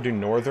 so I'll either do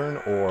Northern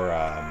or,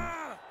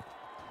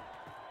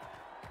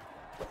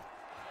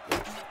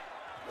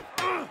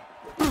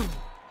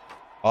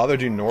 I'll either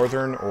do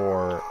northern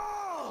or...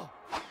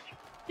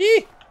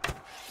 Eee!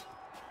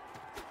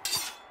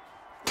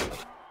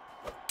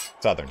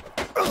 Southern.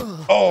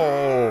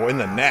 Oh, in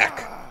the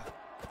neck.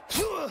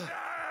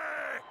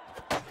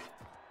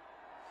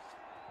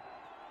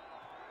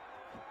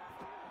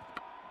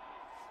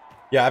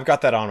 Yeah, I've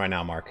got that on right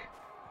now, Mark.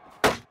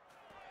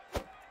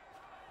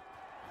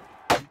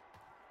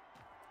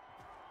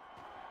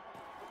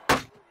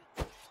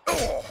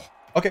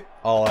 Okay,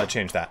 I'll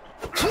change that.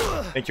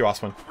 Thank you,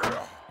 Osman.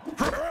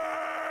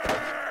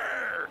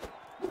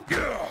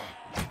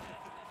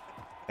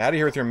 Out of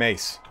here with your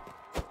mace.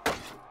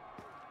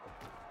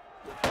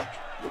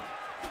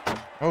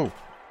 Oh.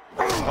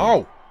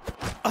 Oh.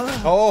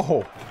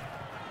 Oh.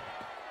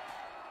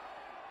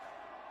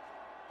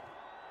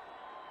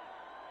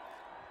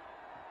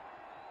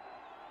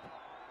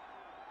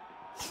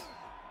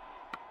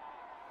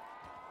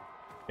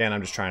 Again,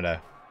 I'm just trying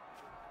to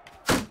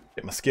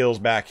get my skills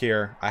back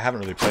here. I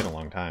haven't really played in a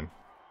long time.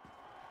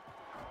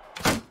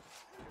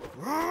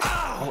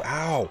 Oh,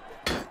 ow.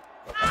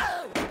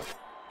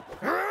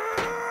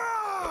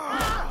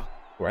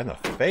 Right in the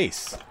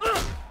face.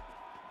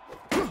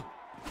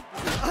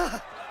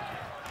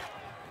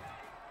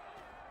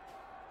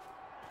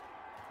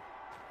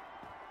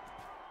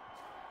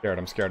 Scared,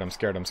 I'm scared, I'm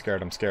scared, I'm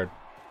scared, I'm scared.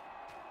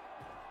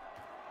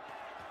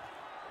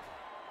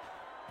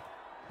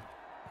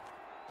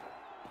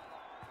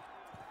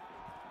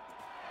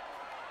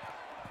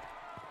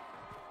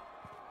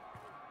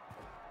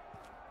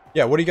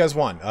 Yeah, what do you guys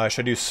want?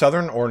 Should I do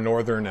Southern or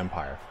Northern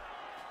Empire?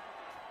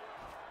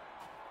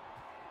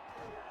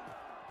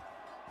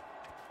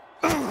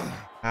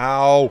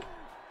 Ow!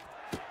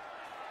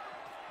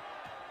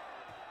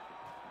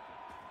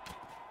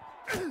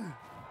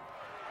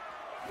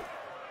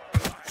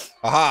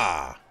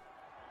 Aha!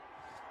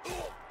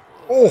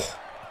 Oh!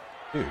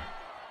 Dude.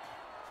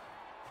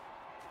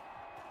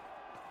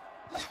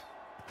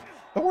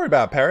 Don't worry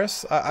about it,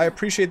 Paris. I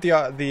appreciate the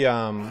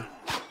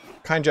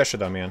kind gesture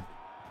though, man.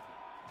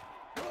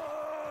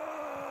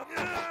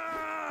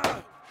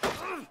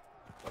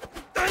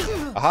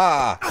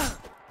 Aha!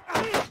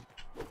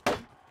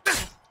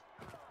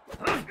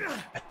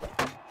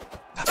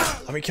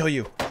 Let me kill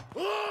you.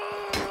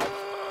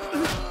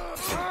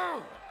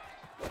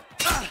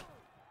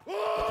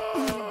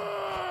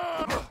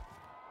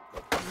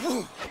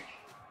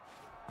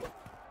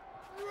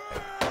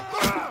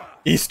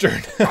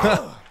 Eastern.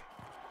 Oh!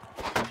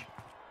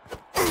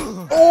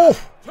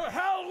 To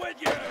hell with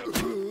you!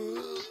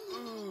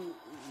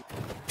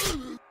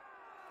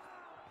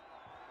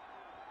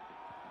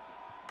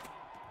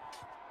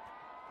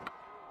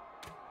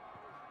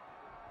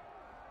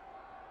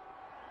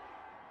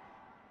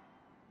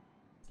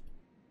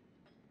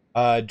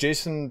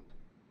 Jason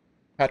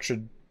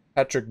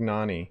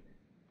Patrignani,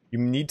 you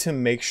need to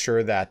make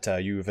sure that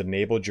you've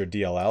enabled your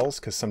DLLs,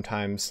 because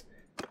sometimes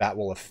that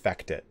will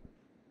affect it.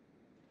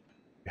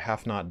 You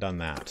have not done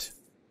that.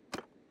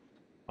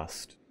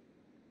 Must.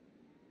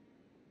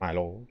 My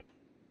lord.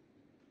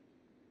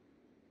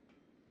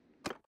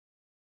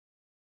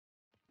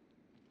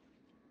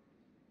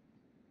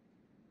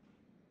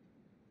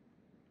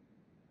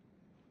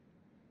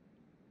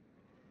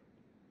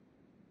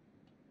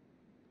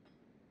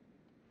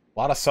 A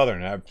lot of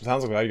Southern. It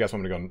sounds like you guys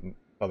want me to go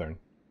Southern.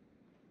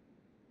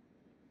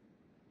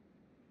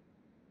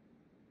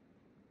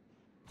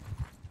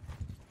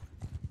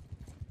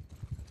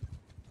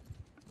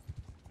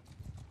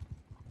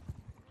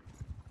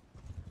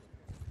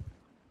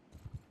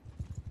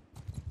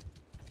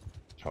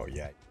 Oh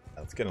yeah,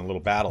 let's get in a little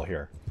battle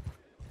here.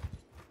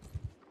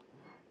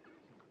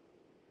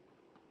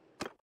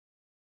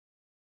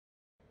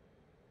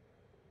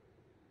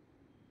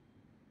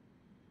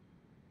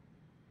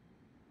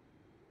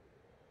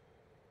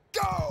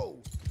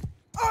 Go!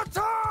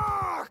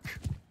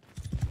 Attack!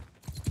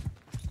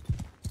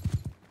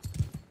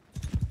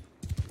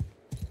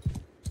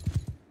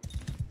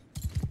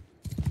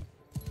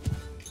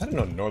 I didn't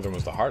know Northern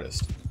was the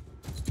hardest.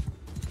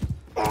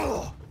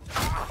 Oh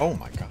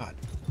my god.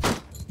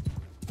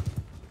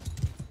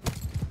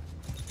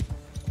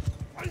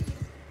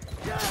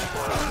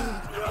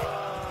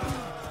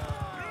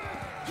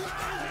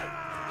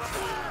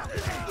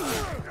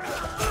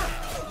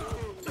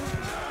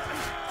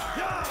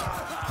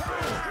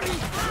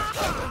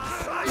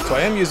 So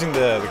I am using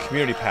the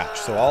community patch,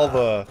 so all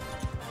the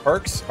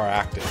perks are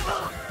active.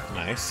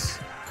 Nice.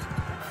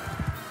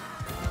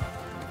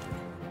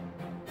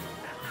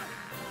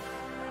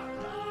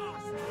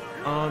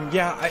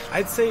 Yeah,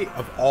 I'd say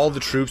of all the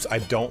troops, I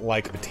don't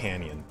like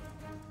Battanian.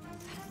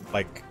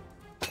 Like,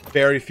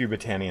 very few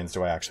Battanians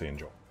do I actually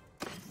enjoy.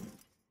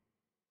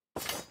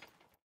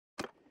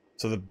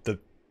 So the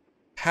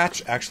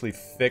patch actually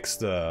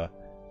fixed the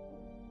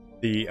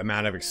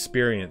amount of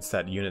experience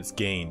that units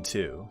gain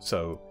too.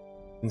 So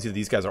you can see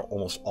these guys are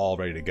almost all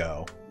ready to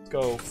go. Let's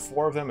go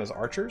 4 of them as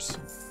archers.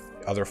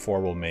 The other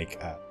 4 will make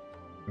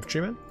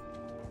infantrymen.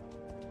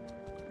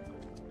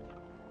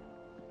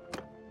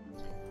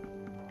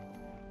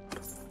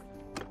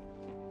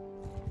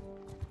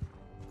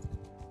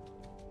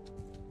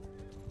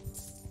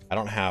 I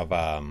don't have,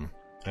 I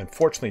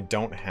unfortunately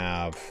don't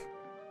have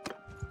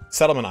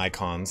settlement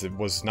icons. It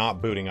was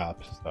not booting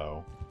up,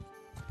 so.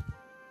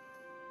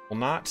 Will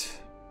not.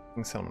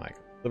 Settlement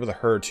icon. Deliver the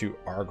herd to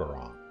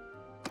Argoron.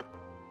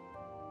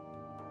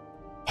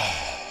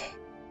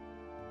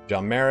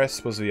 John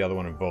Maris was the other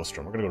one in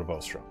Vostrom. We're gonna go to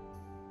Vostrom.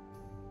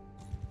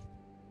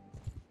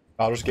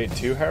 Baldur's Gate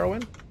 2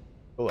 heroine?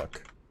 Oh,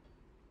 look.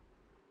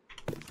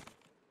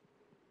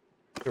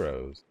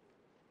 Heroes.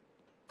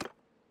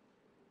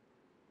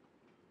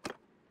 Let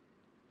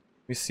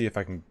me see if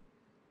I can...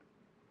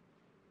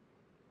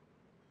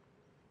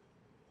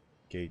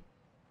 Gate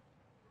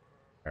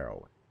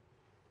heroine.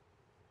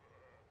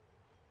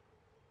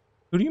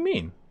 Who do you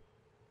mean?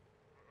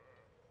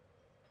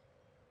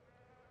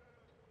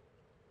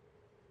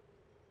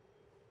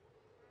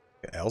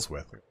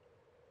 Ellsworth.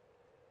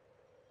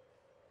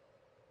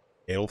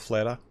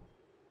 Adelfleda.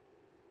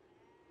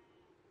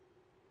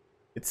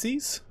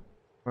 Itzies?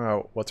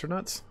 What's her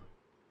nuts?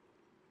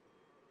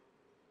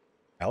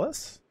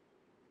 Ellis?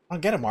 I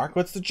don't get it, Mark.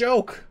 What's the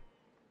joke?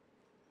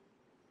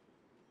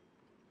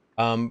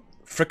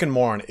 Frickin'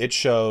 moron. It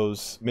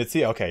shows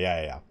Mitzi. Okay,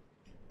 yeah.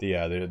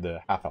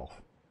 The half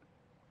elf.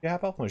 Yeah,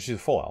 half elf? No, she's a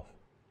full elf.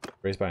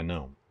 Raised by a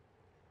gnome.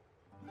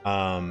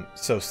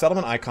 So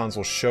settlement icons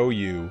will show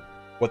you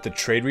what the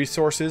trade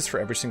resource is for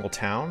every single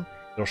town.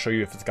 It'll show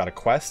you if it's got a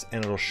quest,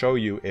 and it'll show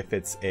you if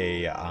it's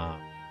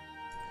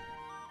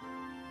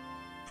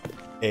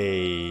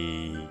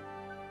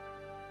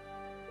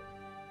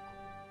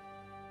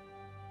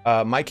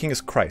My King is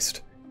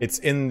Christ. It's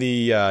in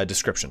the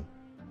description.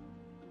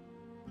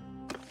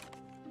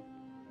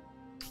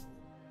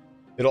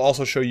 It'll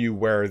also show you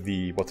where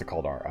the what's it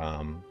called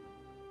are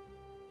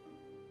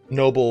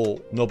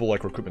noble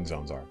like recruitment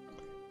zones are.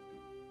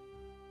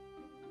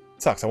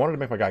 It sucks. I wanted to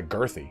make my guy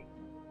girthy.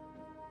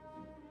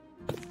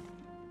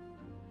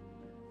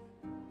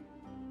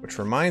 Which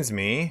reminds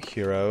me,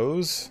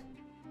 heroes,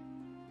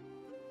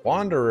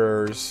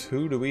 wanderers.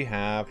 Who do we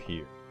have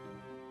here?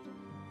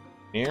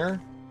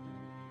 Here.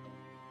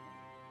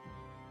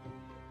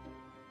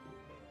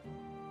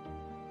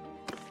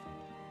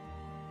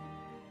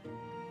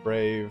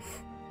 Brave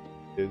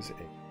is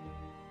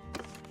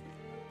a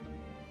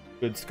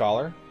good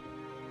scholar.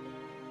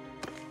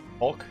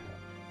 Hulk,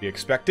 be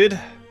expected.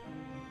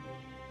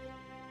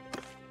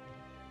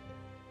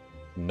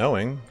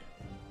 Knowing.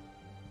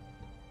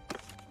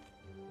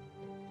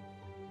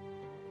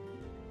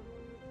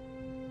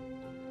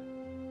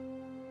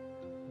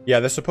 Yeah,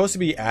 they're supposed to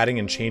be adding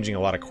and changing a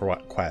lot of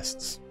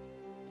quests.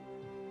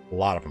 A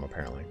lot of them,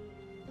 apparently.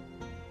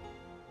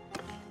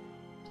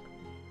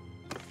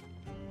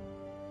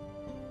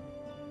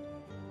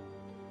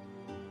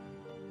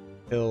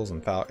 Hills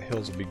and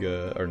Hills would be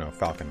good. Or no,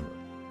 Falcon.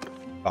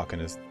 Falcon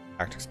is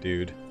tactics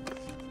dude.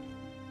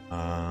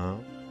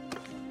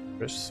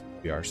 Chris,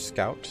 be our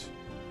scout.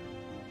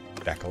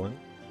 Declan.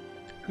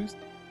 Who's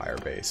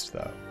fire-based,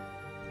 though?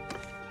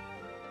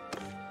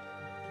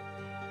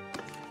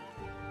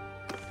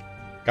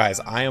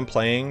 Guys, I am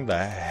playing the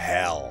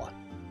hell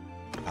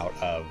out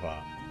of,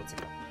 what's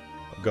it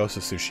called? Ghost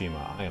of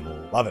Tsushima. I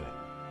am loving it.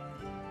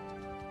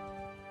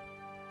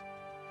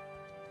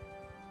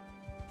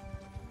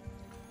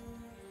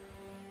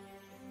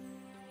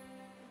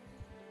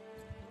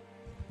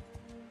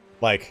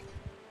 Like,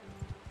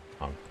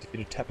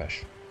 defeated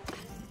Tepesh.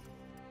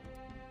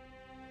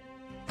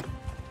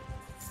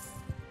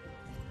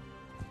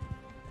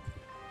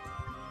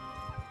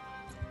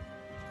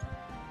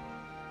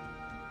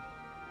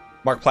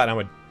 Mark Platinum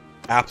would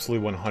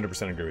absolutely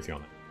 100% agree with you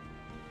on that.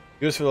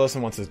 Do this for the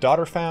listen wants his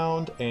daughter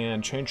found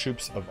and train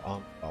troops of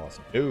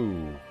Awesome.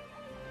 Ooh.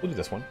 We'll do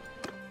this one.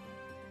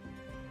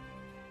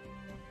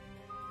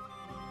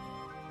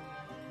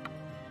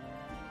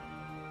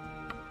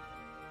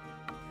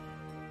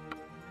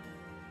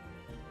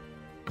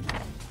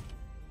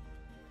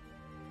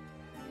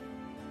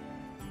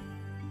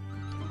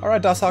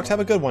 Alright, Dossox, have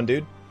a good one,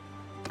 dude.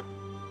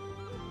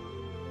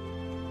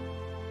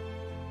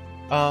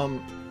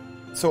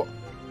 So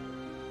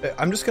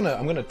I'm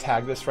gonna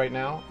tag this right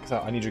now because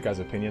I need your guys'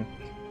 opinion.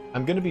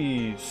 I'm gonna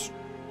be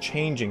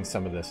changing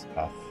some of this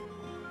stuff,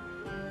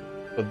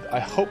 but I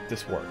hope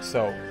this works.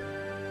 So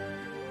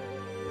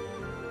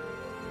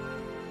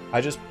I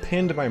just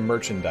pinned my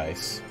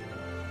merchandise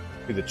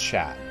to the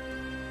chat.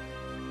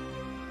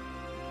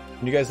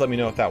 Can you guys let me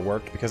know if that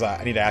worked? Because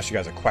I need to ask you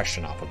guys a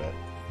question off of it.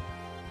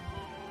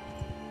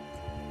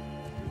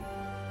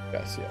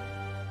 Yes, yeah.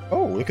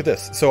 Oh, look at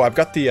this. So I've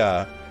got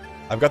the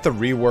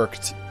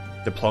reworked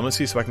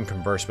diplomacy so I can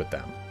converse with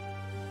them.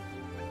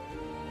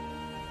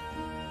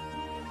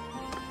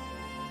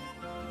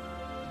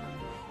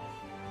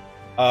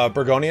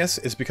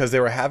 Burgonius is because they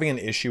were having an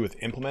issue with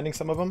implementing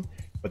some of them,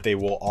 but they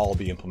will all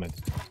be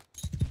implemented.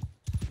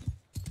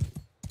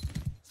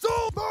 So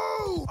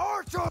move!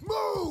 Archer,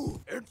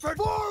 move! Infant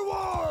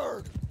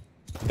forward!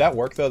 Did that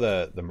work though,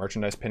 the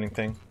merchandise pinning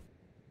thing?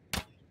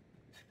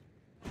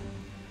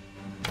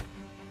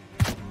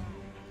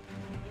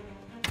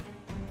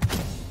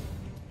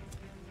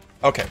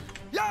 Okay.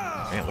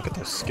 Man, look at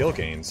those skill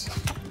gains.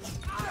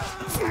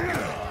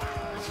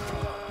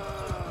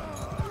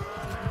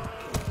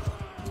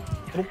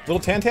 Little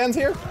Tantan's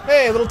here?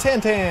 Hey, little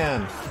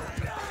Tantan!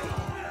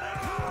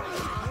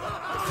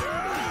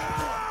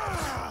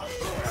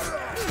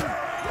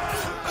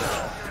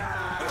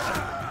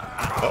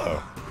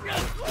 Uh-oh.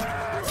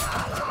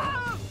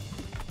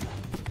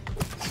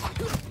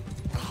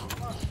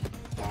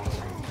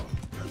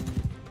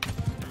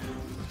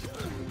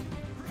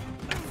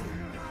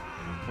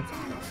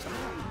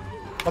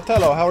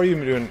 Othello, how are you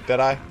doing,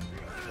 Deadeye?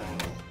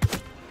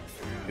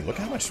 Dude, look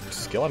at how much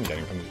skill I'm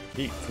getting from the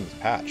heat, from this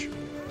patch.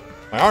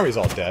 My army's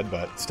all dead,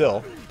 but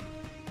still.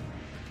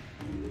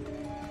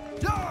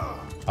 I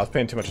was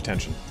paying too much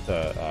attention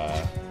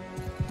to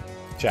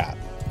chat.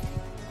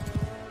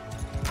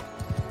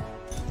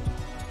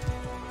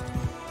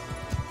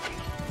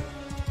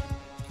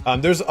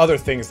 There's other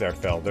things there,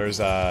 Phil.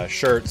 There's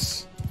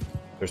shirts,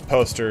 there's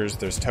posters,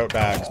 there's tote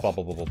bags, blah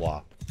blah blah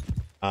blah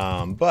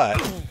blah.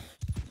 But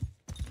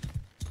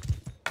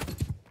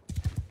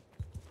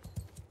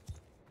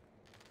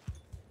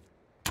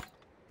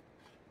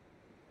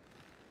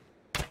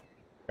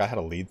I had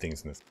to lead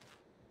things in this.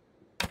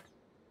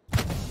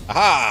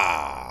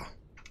 Aha!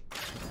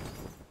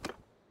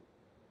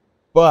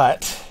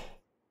 But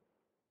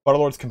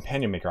Bannerlord's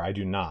Companion Maker, I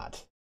do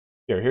not.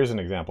 Here's an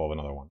example of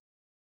another one.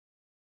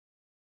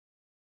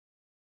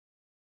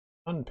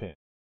 Unpin.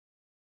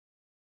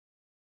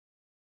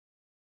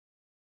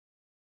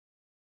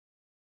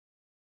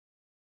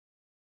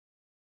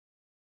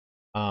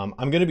 I'm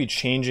going to be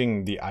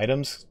changing the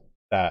items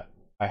that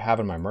I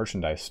have in my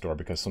merchandise store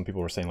because some people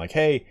were saying like,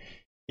 hey,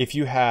 if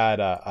you had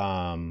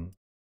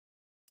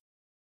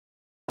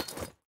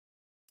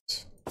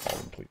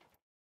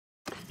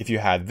if you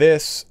had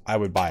this, I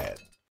would buy it.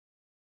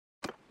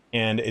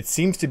 And it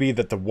seems to be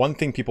that the one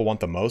thing people want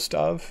the most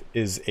of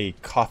is a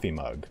coffee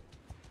mug.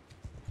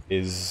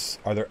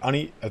 Are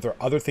there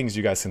other things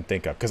you guys can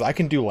think of? Because I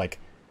can do like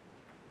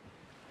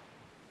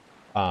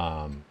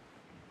phone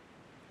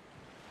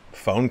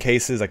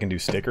cases, I can do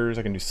stickers,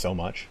 I can do so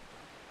much.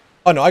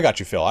 Oh no, I got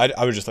you, Phil.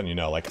 I was just letting you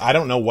know. Like, I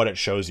don't know what it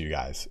shows you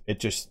guys.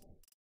 It's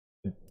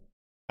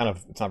not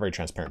very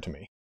transparent to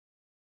me.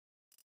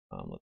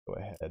 Let's go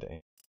ahead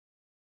and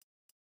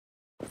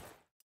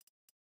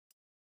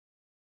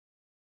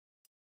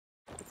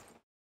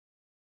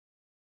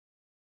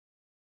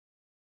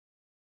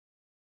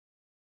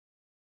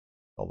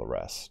all the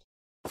rest.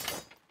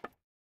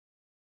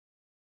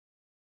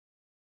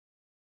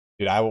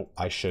 Dude,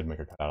 I should make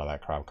a cut out of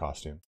that crab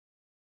costume.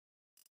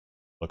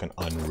 Looking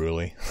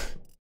unruly.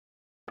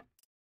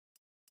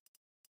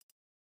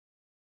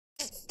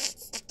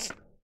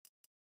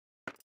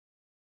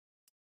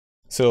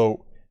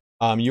 So,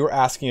 you were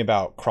asking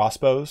about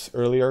crossbows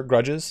earlier,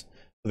 Grudges.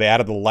 They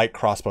added the light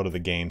crossbow to the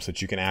game so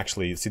that you can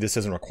actually see this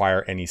doesn't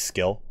require any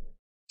skill,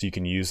 so you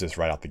can use this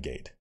right out the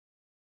gate.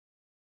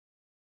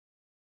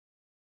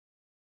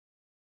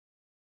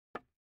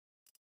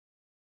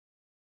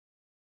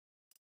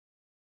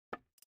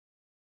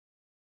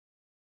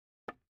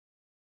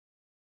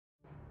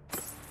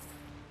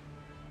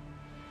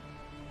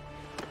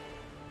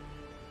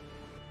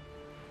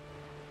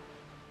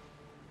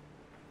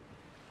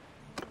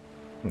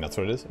 And that's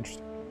what it is.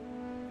 Interesting.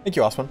 Thank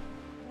you, Osman.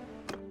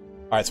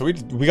 Alright, so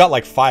we got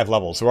like 5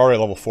 levels. So we're already at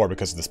level 4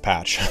 because of this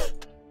patch.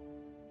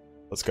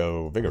 Let's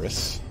go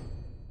Vigorous.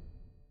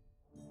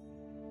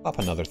 Pop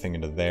another thing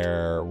into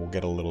there. We'll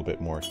get a little bit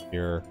more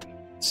here.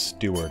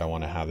 Steward, I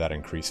want to have that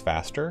increase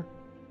faster.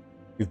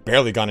 We've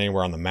barely gone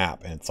anywhere on the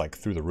map, and it's like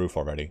through the roof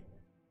already.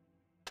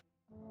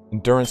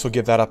 Endurance will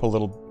give that up a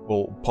little.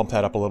 We'll pump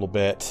that up a little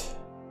bit.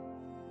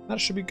 That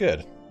should be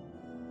good.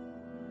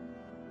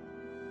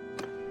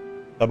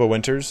 Bubba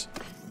Winters,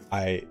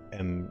 I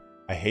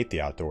hate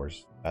the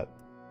outdoors. That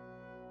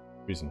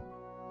reason.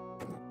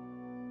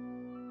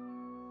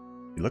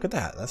 Look at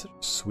that. That's a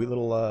sweet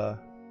little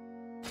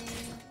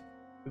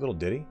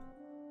ditty.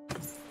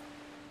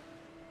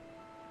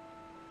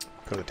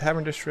 Go to the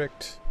Tavern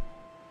District.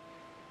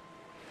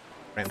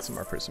 Ransom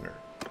our prisoner.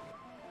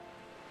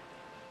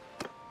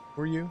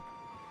 Who are you?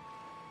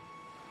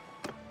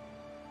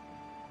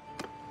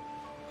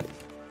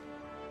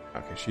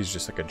 Okay, she's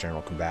just like a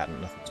general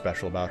combatant, nothing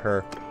special about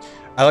her.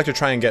 I like to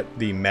try and get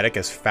the medic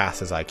as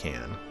fast as I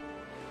can.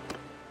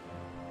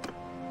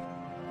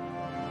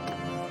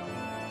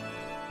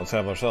 Let's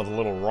have ourselves a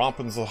little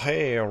rompins of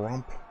hay,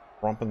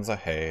 rompins of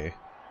hay.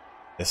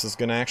 This is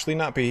gonna actually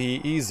not be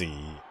easy.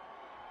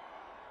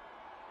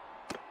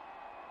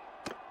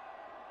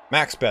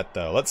 Max bet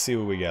though, let's see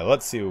what we get,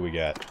 let's see what we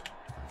get.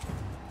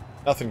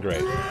 Nothing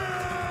great.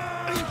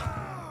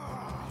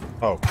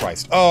 Oh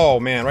Christ, oh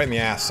man, right in the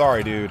ass,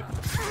 sorry dude.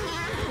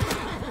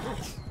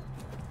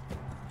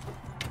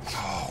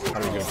 How are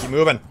we gonna keep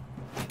moving?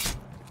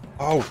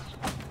 Oh.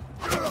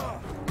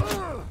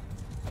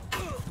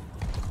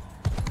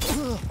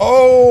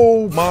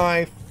 Oh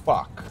my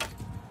fuck.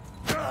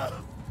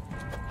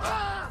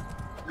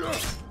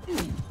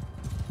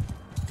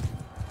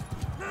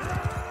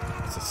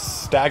 It's a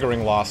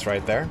staggering loss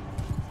right there.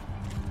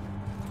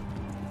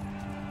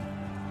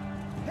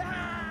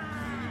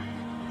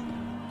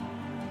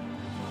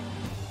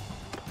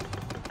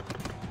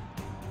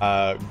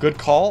 Good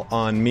call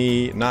on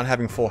me not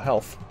having full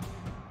health.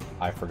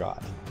 I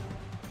forgot.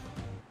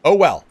 Oh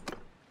well.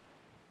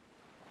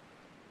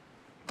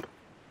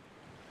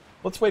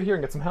 Let's wait here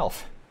and get some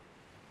health.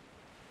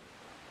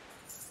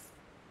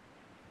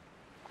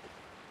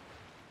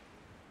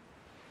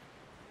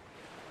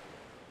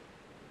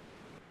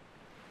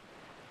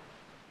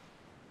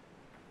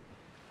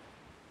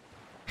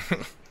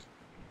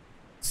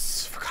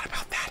 Forgot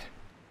about that.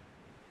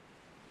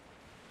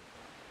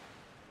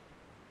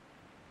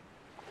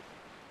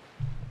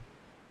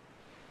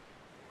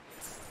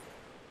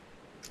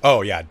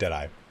 Oh yeah,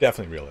 Deadeye.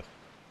 Definitely realistic.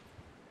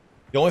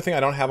 The only thing I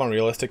don't have on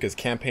realistic is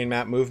campaign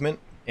map movement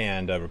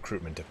and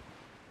recruitment.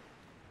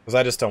 Because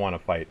I just don't want to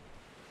fight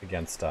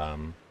against...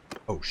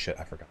 Oh shit,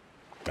 I forgot.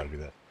 Gotta do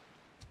that.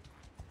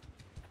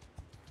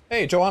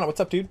 Hey, Joanna, what's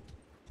up, dude?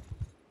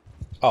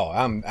 Oh,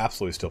 I'm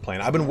absolutely still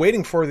playing. I've been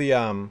waiting for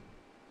the...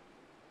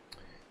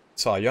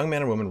 Saw a young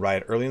man and woman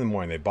riot early in the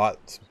morning. They bought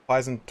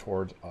supplies and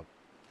toward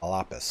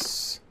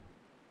Alapis.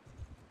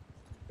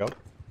 Go.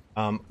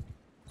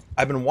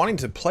 I've been wanting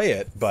to play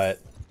it,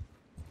 but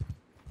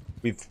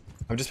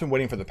I've just been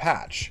waiting for the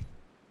patch.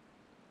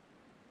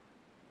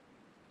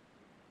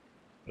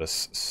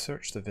 Let's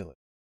search the village.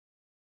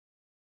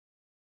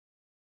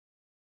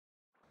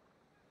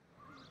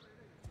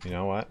 You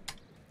know what?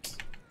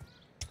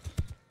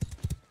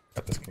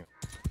 Got this king.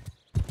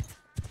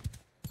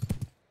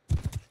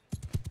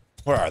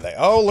 Where are they?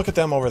 Oh, look at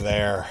them over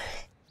there.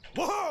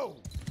 Whoa!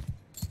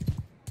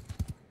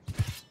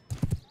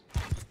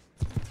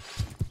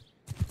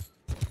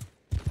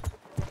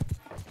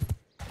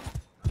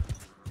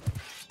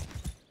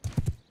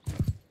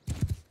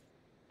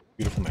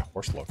 Beautiful my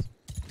horse looks. Is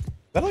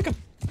that like a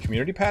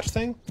community patch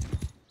thing?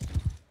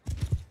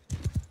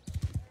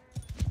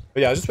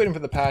 But yeah, I was just waiting for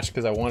the patch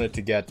because I wanted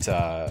to get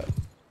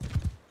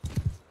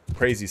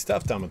crazy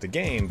stuff done with the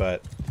game,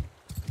 but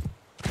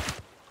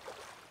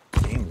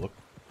the game looked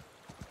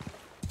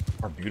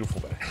more beautiful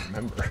than I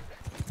remember.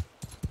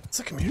 It's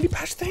a community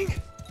patch thing?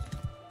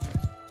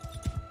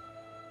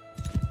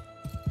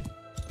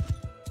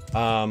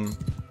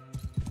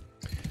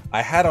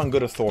 I had on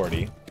good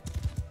authority,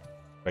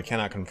 but I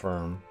cannot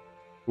confirm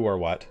who or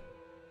what.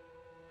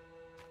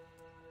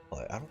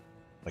 I don't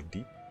like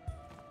deep.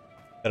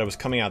 That it was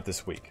coming out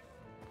this week.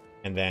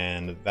 And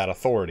then that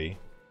authority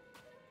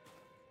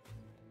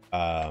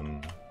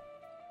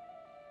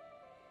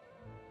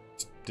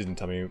didn't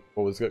tell me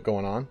what was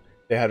going on.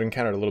 They had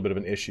encountered a little bit of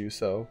an issue,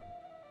 so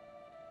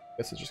I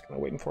guess it's just kind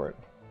of waiting for it.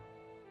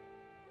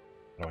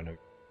 How do I know?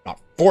 Not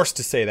forced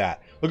to say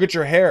that. Look at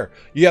your hair.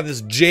 You have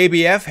this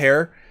JBF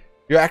hair.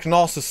 You're acting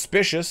all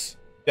suspicious.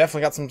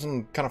 Definitely got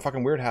some kind of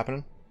fucking weird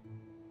happening.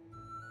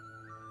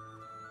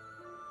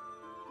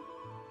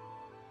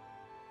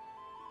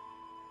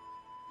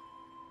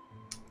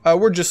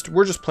 We're just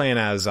playing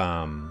as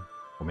oh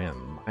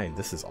man,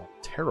 this is all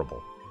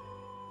terrible.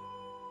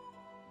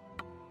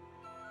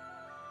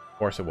 Of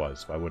course it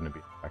was. Why wouldn't it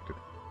be affected?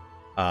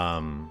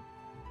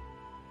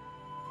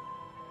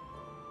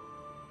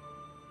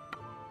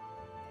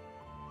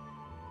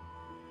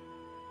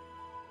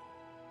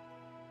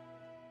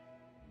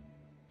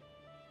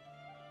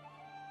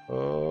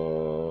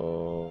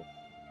 Oh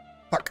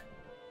fuck.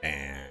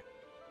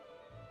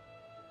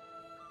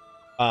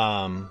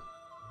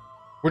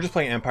 We're just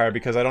playing Empire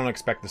because I don't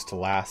expect this to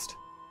last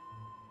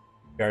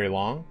very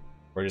long.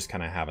 We're just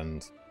kind of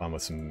having fun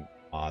with some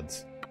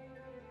mods.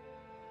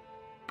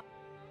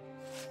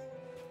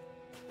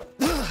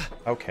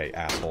 Okay,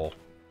 asshole.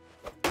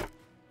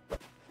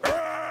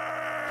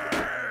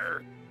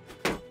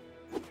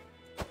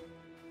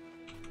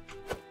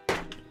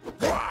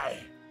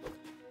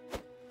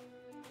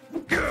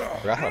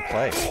 Forgot how to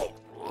play.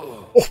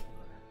 Oh,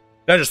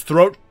 I just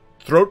throat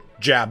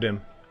jabbed him.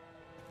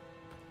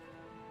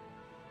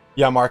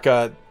 Yeah, Mark,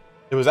 it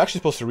was actually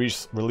supposed to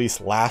release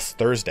last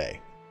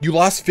Thursday. You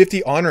lost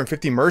 50 honor and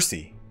 50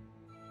 mercy.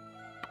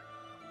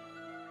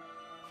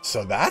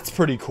 So that's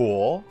pretty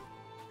cool.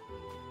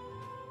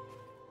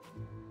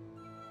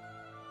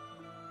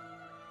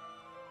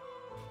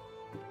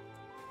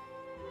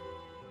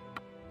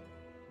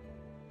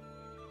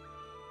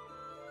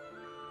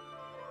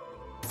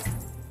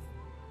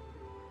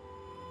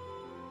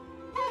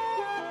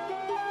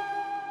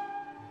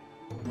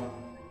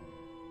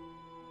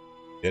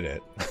 Did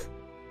it.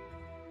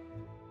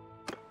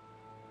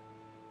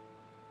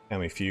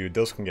 Family Feud,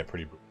 those can get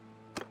pretty brutal.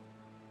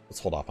 Let's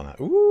hold off on that.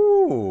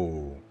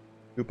 Ooh!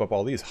 Scoop up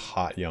all these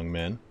hot young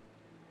men.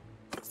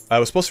 I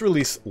was supposed to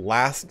release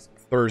last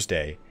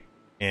Thursday,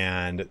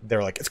 and they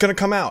were like, it's gonna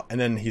come out! And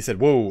then he said,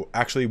 whoa,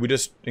 actually, we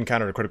just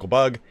encountered a critical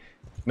bug.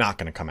 Not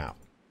gonna come out.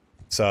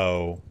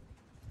 So,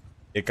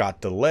 it got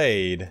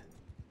delayed,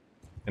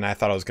 and I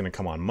thought it was gonna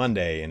come on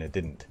Monday, and it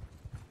didn't.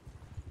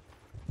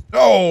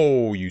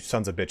 Oh, you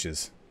sons of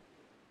bitches.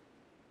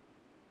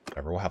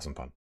 Whatever, we'll have some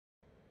fun.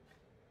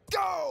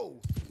 Go!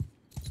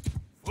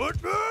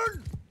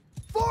 Footman!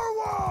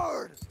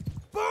 Forward!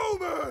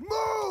 Bowman!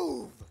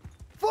 Move!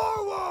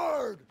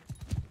 Forward!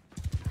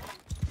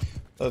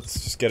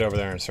 Let's just get over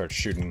there and start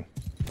shooting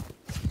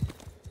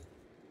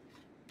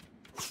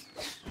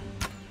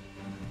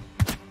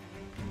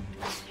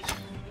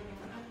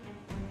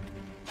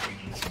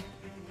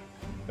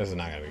This is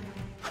not gonna be good.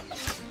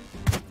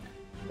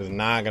 This is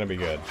not gonna be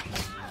good.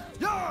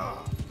 Yeah!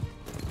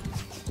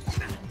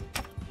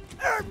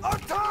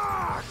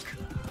 Attack!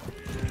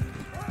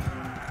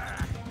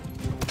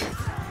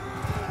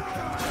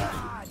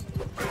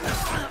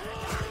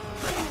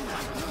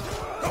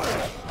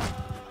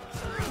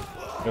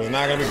 This is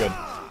not gonna be good.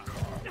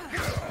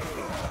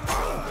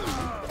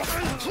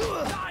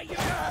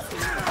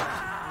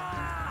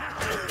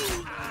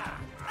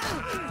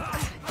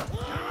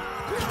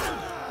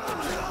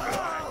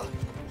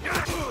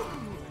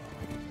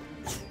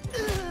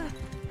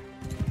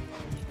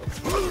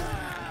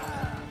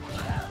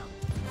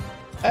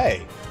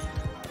 Hey,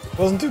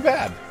 wasn't too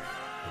bad.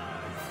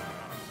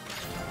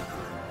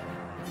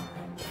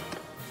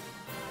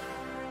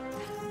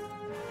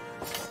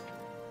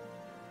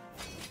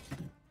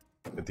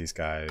 Get these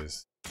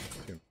guys.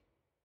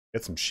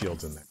 Get some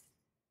shields in there.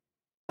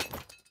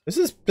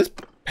 This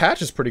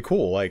patch is pretty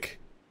cool. Like,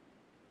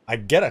 I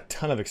get a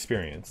ton of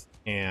experience,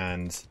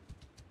 and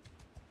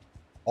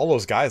all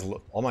those guys,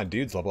 all my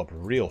dudes level up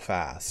real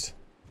fast.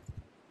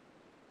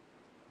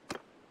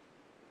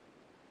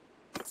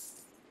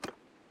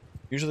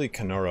 Usually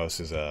Kanoros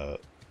is a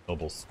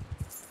nobles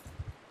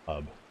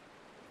hub.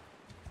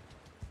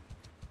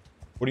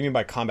 What do you mean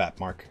by combat,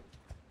 Mark?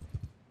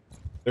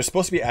 They're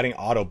supposed to be adding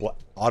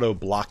auto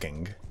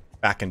blocking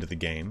back into the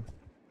game.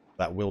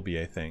 That will be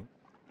a thing.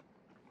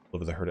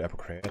 Over the herd of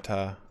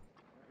Epicreta.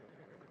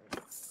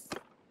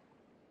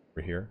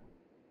 Over here.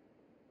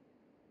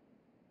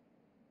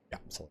 Yeah,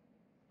 so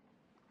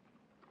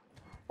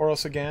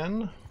Oros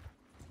again.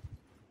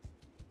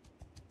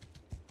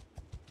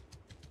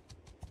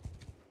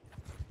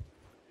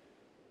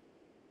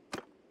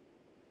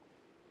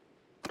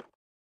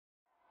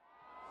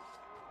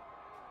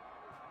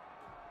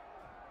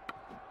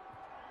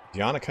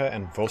 Yannicka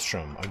and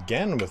Volstrom.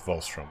 Again with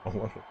Volstrom.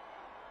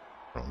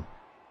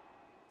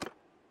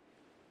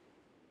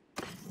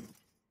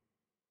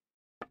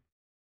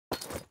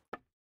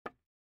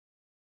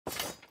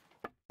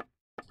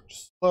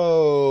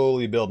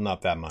 Slowly building up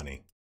that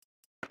money.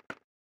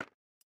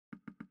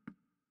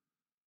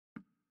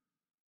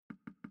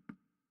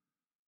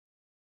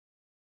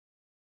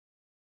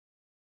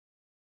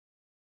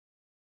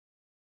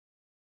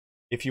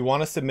 If you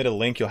want to submit a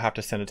link, you'll have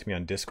to send it to me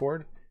on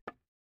Discord.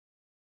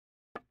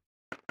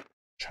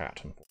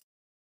 Chat.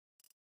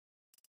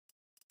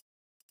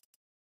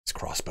 It's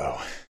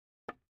crossbow.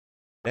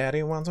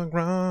 Daddy wants a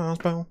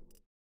crossbow.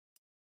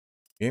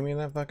 Give me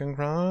that fucking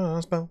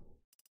crossbow.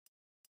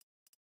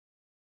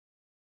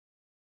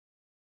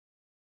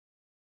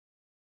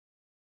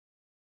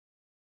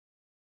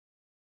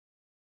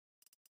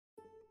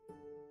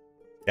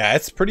 Yeah,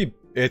 it's pretty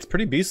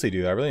beastly,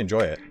 dude. I really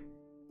enjoy it.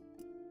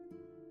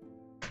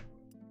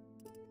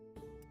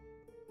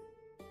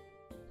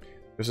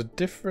 There's a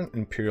different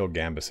Imperial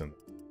Gambus in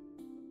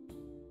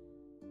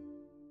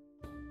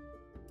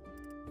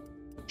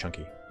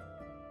chunky.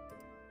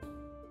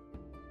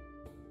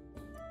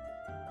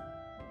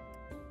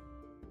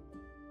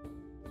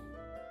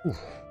 Ooh,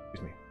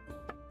 excuse me.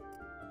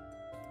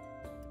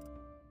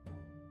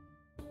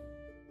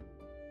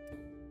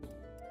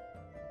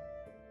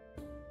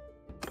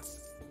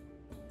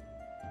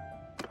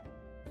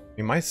 I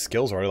mean, my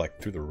skills are already like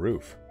through the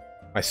roof.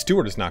 My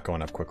steward is not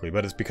going up quickly,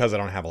 but it's because I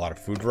don't have a lot of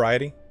food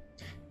variety.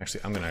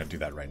 Actually, I'm gonna do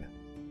that right now.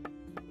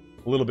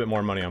 A little bit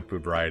more money on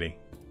food variety.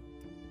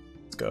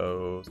 Let's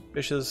go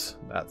fishes.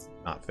 That's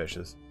not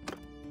fishes.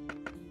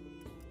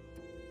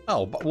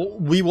 Oh, but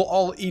we will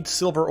all eat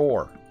silver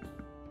ore.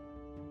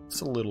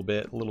 Just a little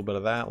bit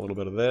of that, a little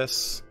bit of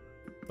this,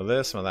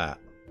 some of that.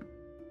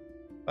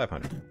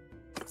 500.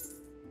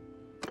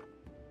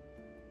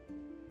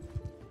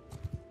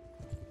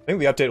 I think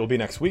the update will be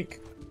next week,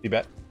 you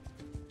bet.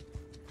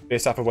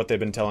 Based off of what they've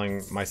been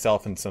telling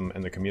myself and some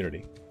in the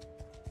community.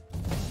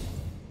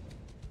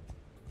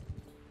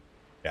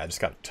 Yeah, I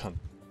just got a ton.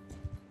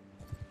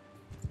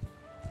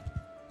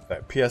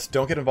 Right, P.S.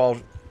 Don't get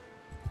involved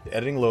in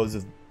editing loads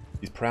of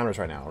these parameters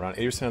right now. Around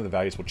 80% of the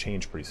values will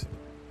change pretty soon.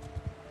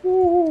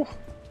 Woo!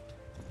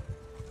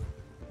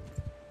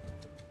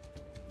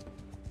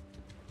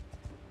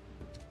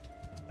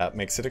 That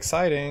makes it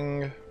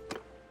exciting.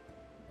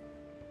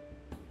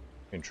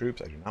 In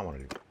troops, I do not want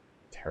to do.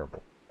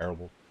 Terrible,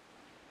 terrible.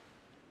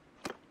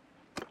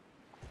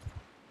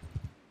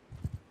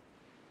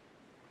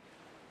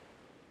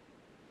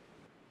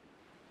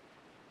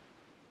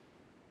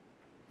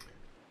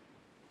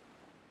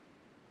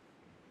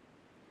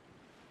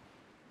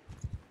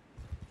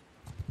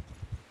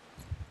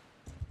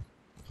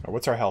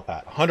 What's our health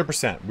at?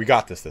 100%. We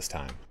got this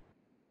time.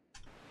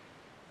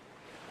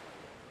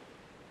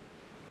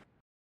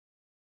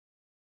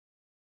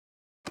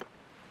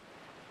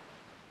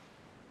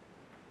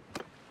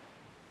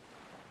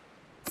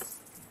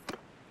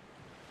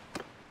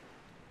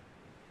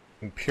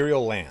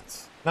 Imperial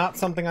Lance. Not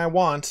something I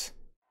want.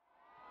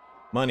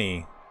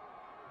 Money.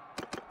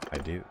 I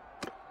do.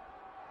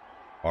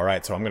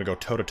 Alright, so I'm going to go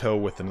toe-to-toe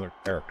with another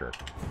character.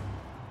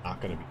 Not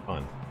going to be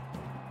fun.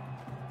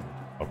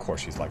 Of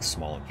course, she's like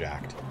small and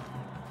jacked.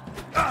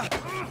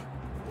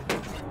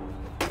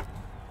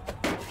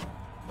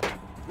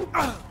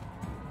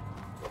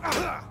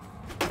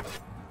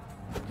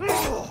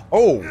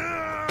 Oh!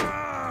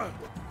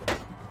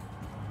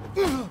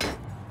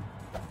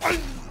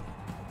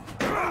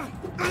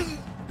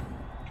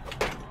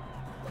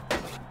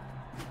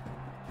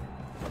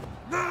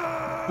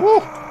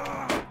 Woo!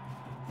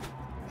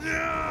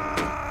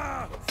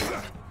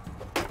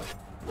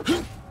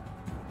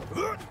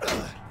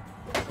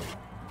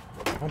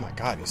 Oh my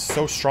god, he's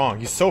so strong.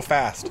 He's so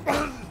fast.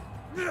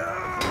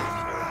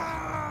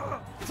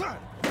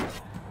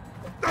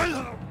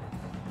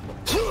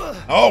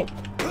 Oh!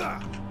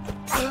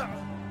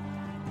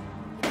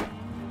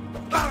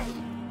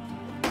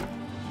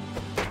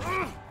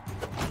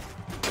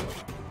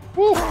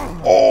 Woo!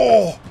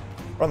 Oh!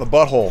 We're on the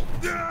butthole.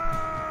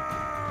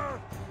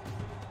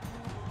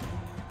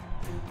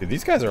 Dude,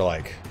 these guys are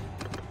like...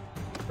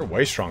 They're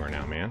way stronger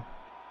now, man.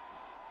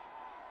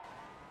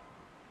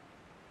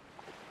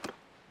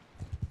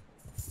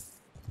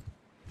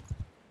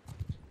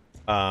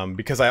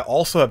 Because I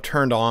also have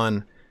turned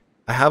on...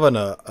 I have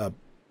a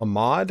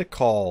mod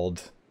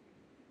called...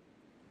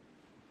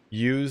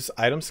 Use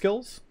Item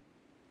Skills?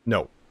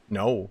 No,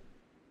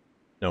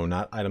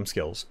 not Item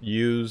Skills.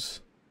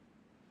 Use...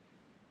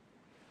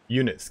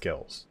 Unit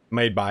Skills.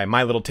 Made by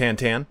My Little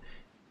Tan,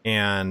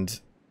 and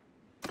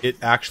it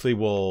actually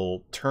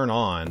will turn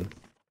on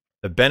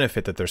the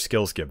benefit that their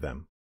skills give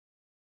them.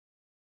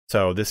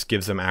 So this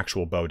gives them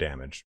actual bow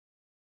damage.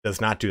 It does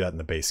not do that in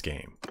the base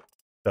game.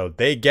 So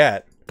they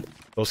get...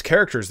 Those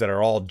characters that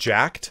are all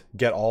jacked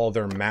get all of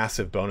their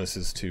massive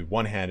bonuses to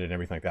one-handed and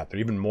everything like that. They're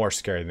even more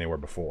scary than they were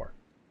before.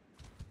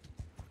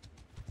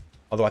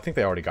 Although I think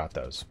they already got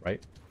those,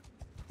 right?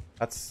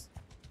 That's...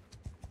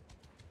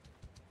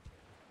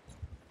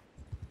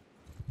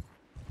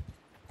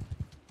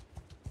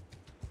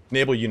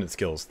 Enable unit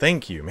skills.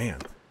 Thank you, man.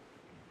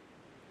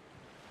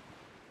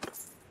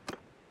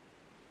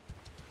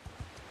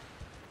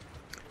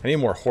 I need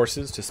more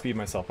horses to speed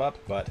myself up,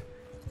 but I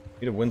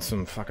need to win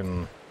some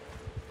fucking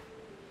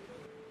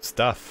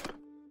stuff.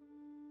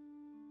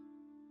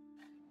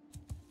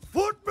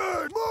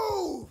 Footman,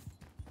 move!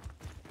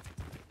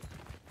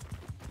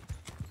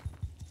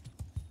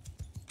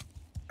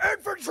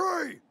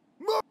 Infantry,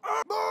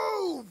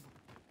 move!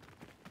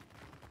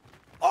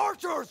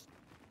 Archers!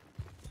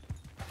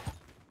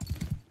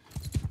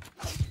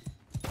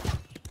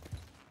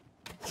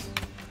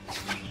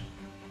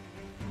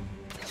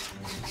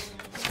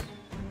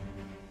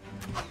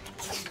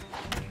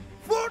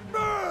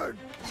 Footman!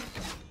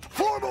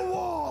 Form a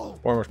wall!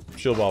 Form a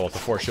shield wall with the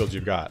 4 shields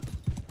you've got.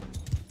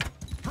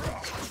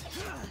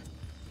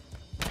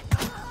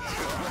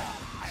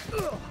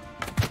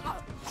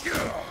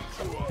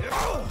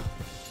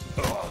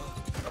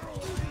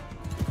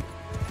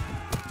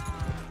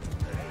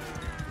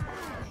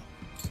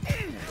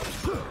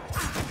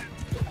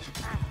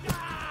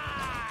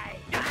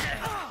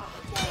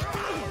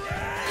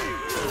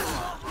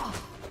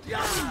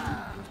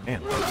 Man.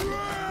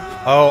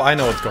 Oh, I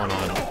know what's going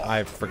on.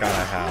 I forgot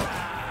I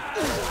have.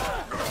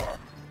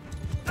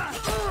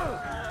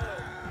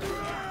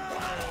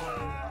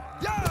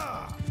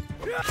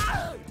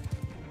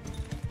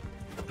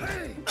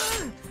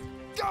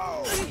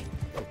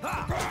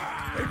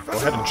 Go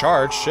ahead and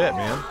charge. Shit,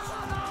 man.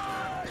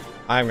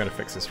 I'm gonna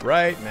fix this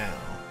right now.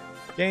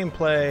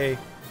 Gameplay.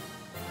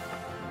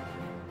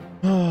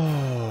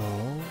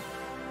 Oh.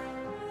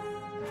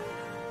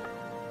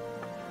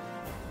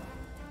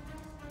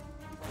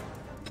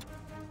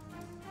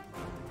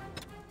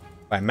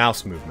 By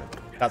mouse movement.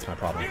 That's my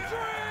problem.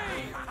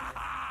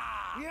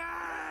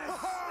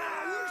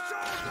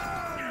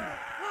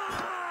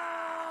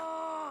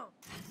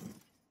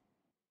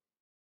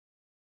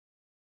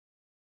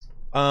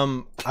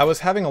 I was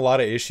having a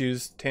lot of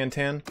issues,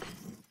 Tan.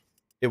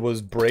 It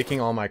was breaking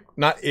all my...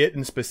 Not it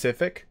in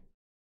specific.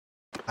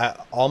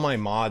 All my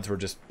mods were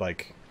just,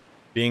 like,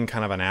 being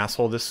kind of an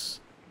asshole this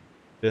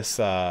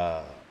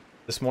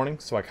morning.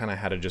 So I kind of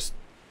had to just...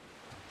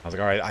 I was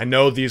like, alright, I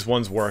know these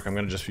ones work. I'm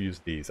going to just use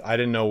these. I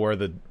didn't know where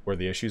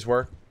the issues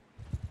were.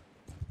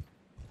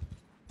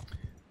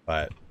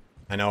 But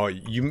I know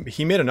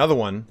he made another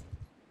one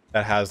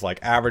that has, like,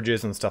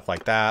 averages and stuff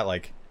like that.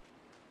 Like,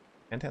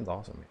 Tan's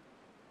awesome, man.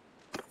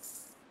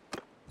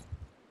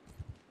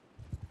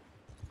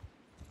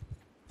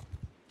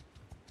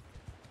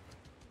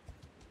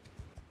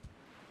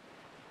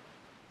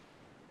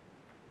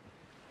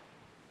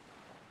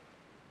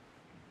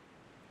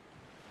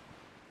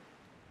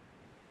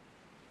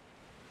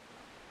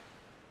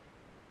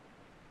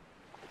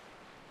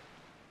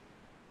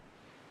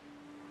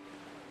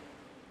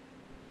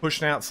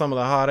 Pushing out some of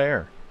the hot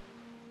air.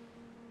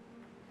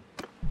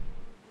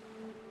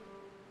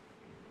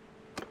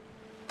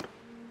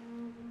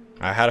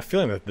 I had a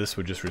feeling that this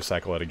would just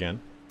recycle it again.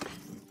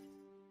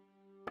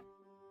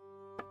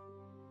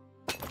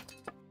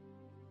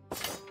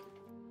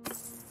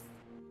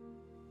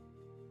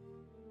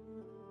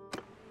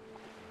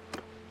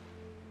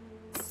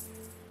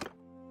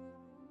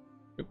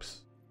 Oops.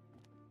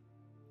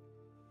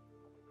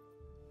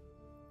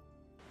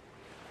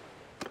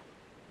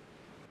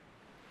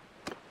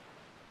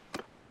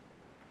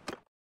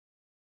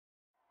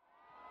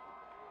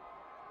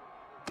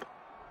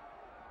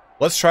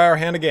 Let's try our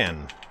hand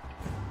again.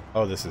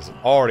 Oh, this is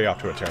already off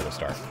to a terrible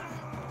start.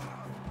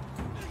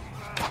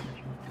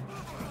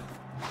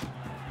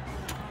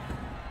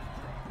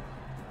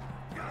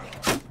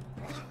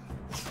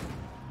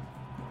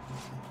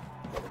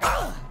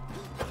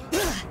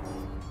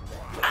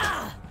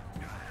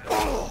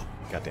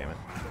 God damn it.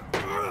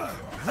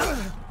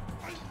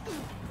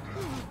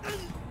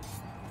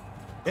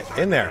 Get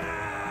in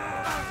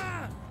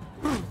there.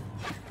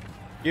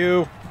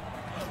 You.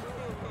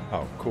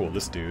 Oh, cool,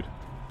 this dude.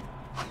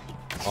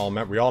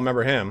 We all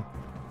remember him.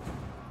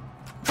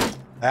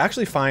 I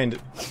actually find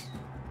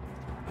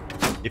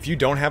if you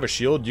don't have a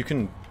shield, you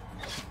can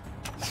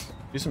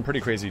do some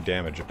pretty crazy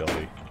damage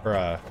ability.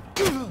 Or,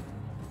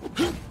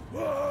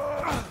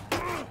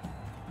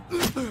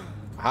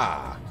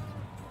 ah.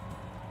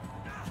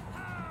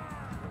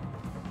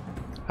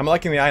 I'm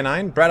liking the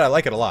i9. Brad, I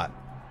like it a lot.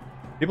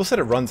 People said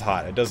it runs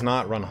hot. It does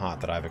not run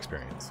hot that I've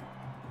experienced.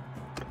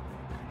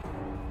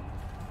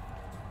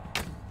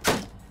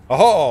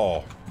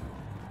 Oh!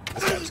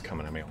 This guy's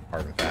coming at me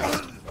hard and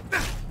fast.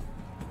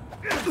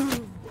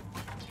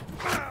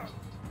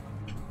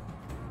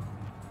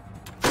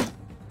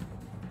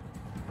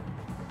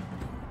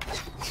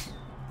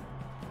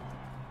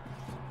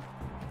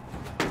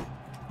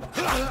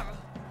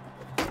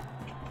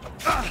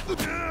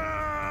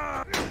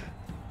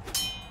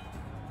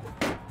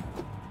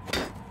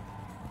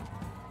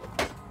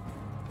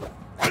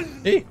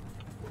 Hey!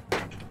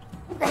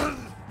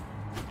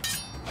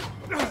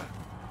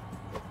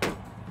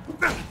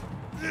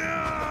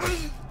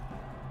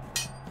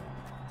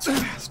 So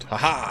fast.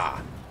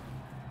 Haha!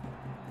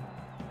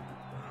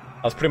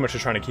 I was pretty much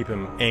just trying to keep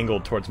him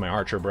angled towards my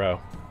archer, bro.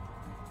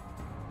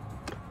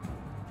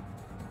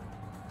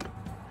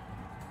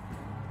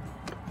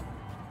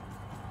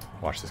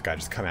 Watch this guy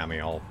just come at me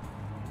all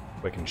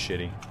quick and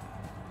shitty.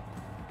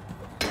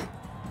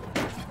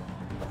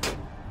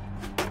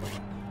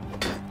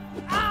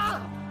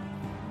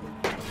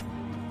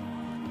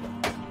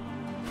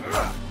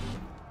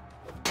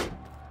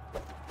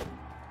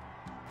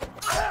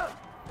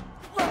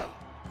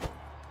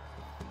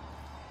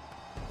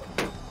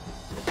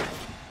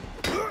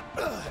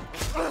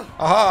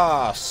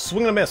 Aha!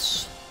 Swing and a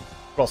miss.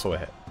 But also a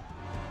hit.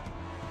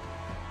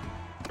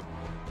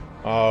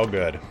 Oh,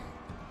 good.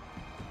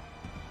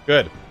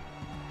 Good.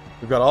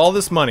 We've got all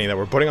this money that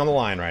we're putting on the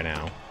line right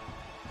now.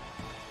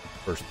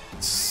 For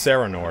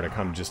Serenor to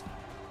come just...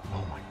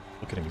 Oh my...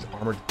 Look at him. He's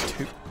armored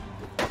too.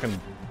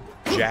 Fucking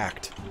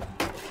jacked.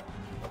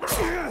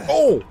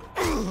 Oh!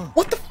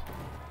 What the...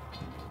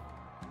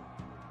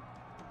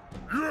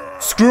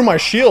 Screw my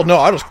shield. No,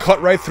 I just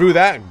cut right through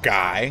that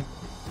guy.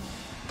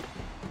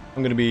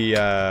 I'm going to be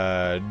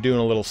doing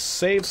a little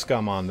save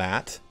scum on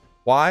that.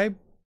 Why?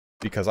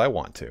 Because I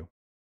want to.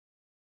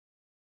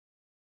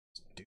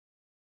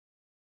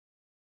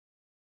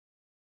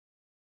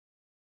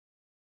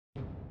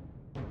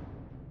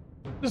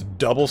 Just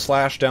double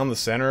slash down the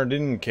center.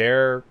 Didn't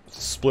care.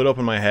 Split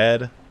open my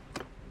head.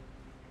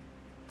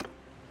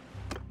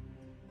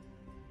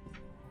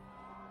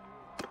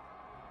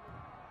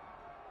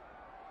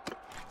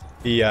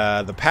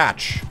 The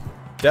patch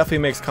definitely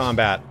makes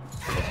combat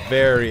a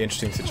very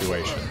interesting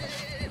situation.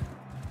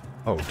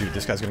 Oh, dude,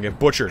 this guy's gonna get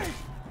butchered.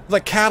 It's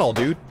like cattle,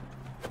 dude.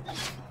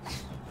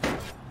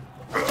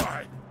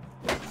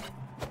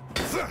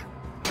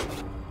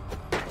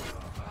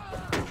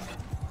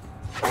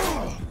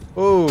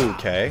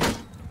 Okay.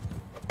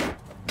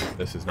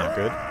 This is not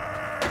good.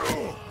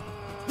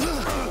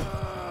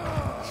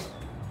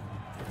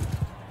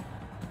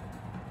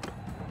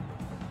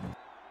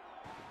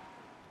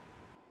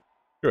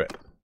 Screw it.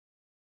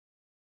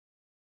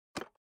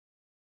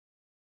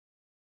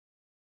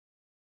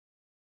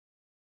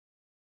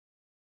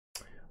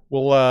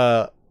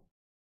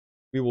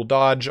 We will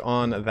dodge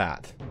on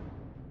that.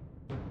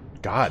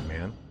 God,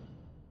 man.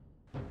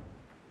 You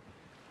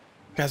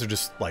guys are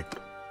just, like...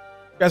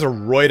 You guys are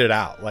roided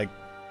out. Like,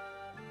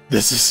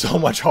 this is so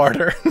much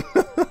harder.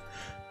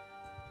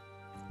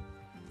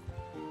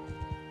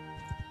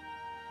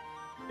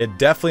 It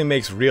definitely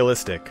makes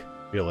realistic.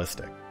 Well,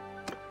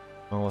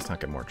 let's not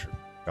get more true.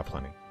 Got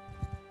plenty.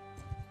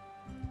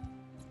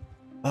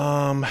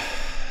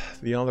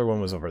 The other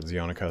one was over at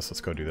Xionicus.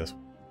 Let's go do this.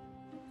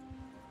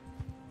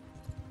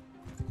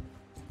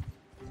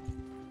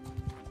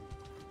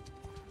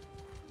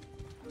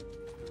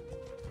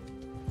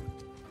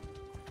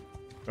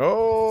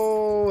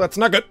 Oh, that's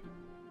not good.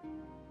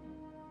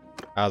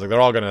 I was like, they're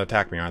all going to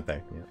attack me, aren't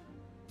they?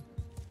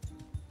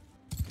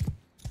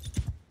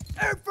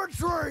 Yeah.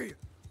 Infantry!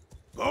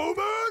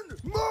 Bowman,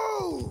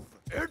 move!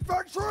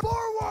 Infantry,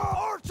 forward!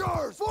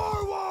 Archers,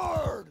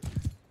 forward!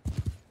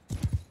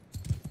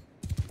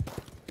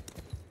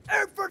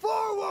 Infantry,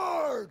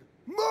 forward!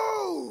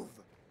 Move!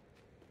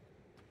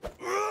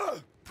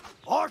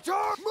 Archer,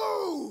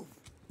 move!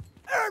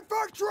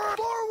 Infantry,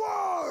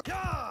 forward!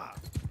 Yeah!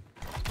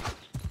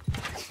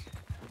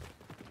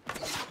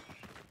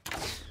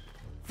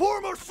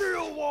 Form a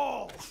shield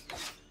wall!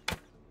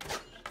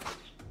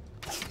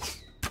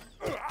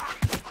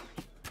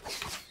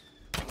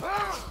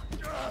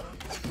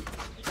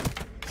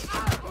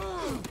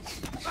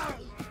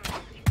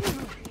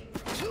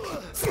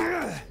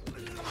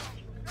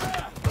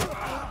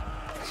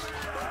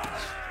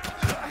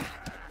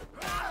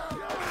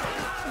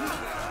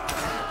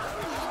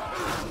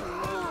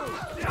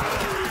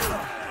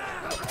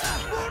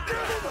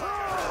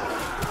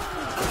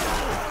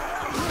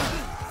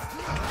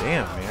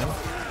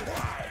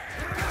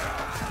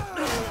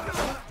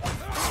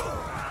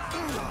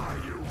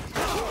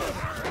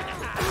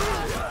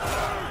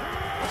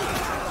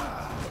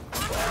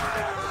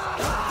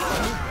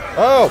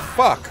 Oh,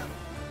 fuck!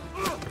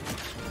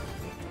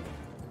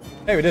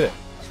 Hey, we did it.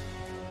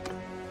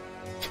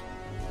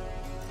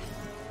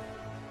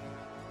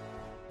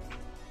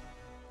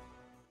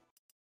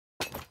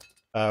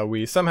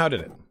 We somehow did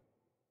it.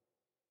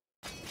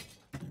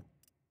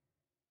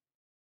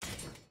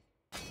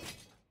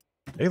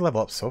 They level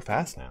up so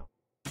fast now.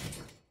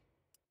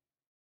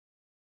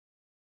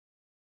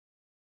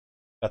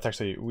 That's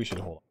actually, we should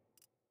hold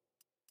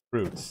on.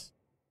 Roots.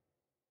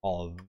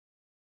 All of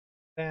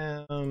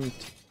them.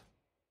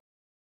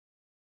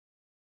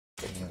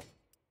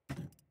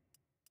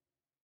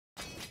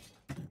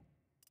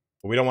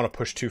 We don't want to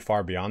push too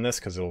far beyond this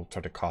because it'll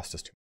start to cost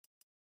us too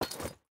much.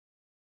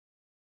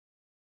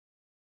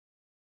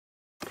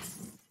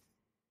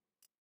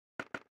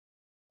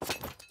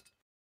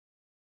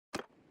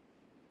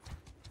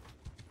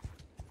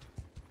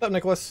 What's up,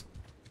 Nicholas?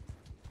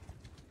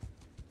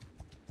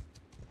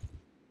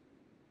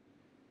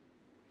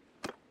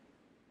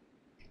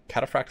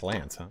 Cataphract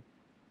Lance, huh?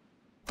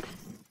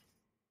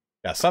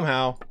 Yeah,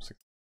 somehow.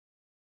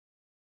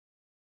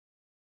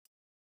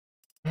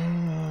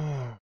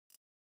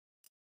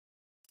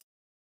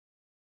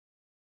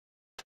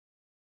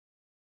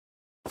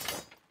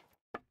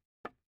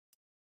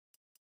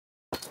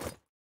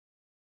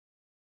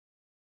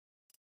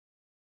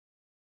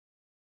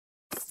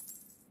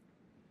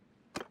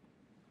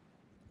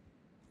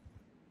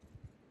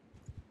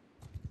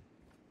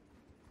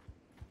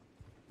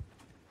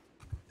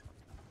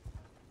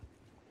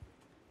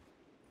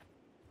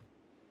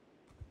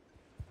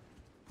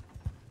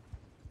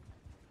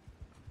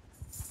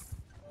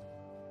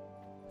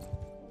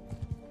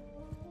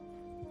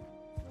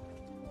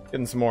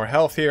 Getting some more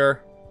health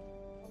here.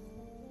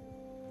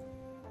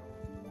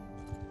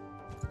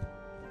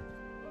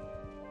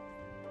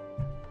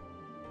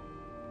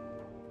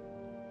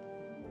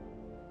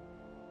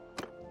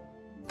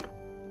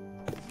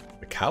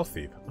 The cow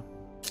thief.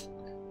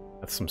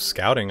 That's some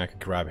scouting. I could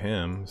grab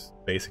him.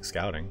 Basic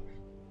scouting.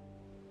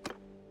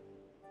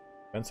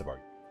 Expensive, are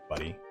you,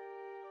 buddy?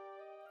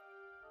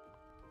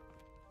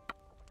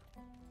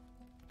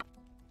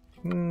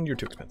 You're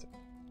too expensive.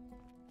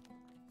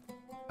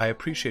 I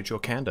appreciate your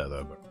candor,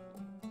 though, bro.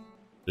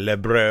 Le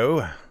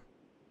bro.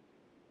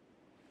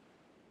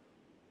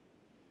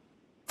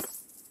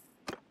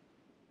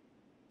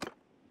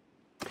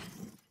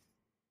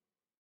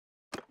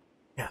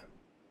 Yeah.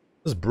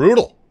 This is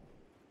brutal.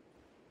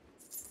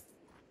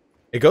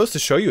 It goes to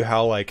show you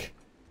how, like,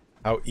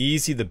 how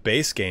easy the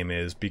base game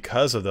is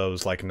because of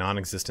those, like,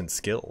 non-existent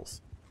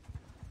skills.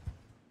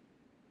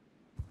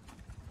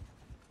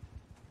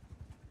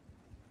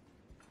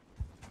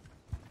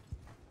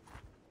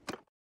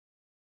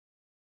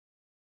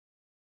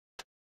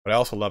 But I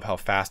also love how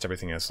fast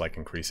everything is, like,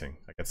 increasing.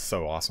 Like, it's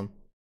so awesome.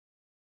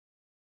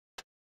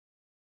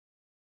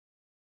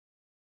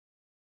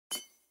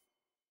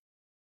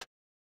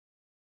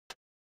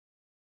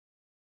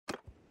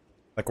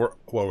 Like, what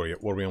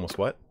were we almost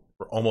what?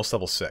 We're almost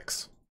level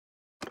 6.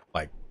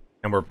 Like,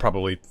 and we're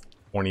probably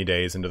 20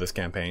 days into this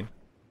campaign.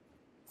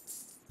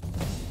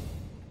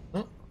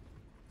 Oh.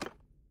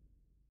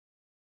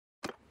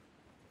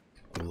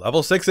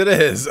 Level 6 it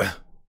is!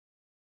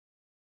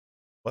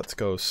 Let's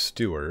go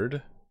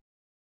steward.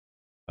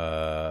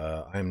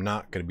 I'm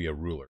not going to be a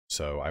ruler,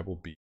 so I will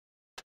be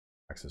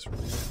access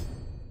ruler.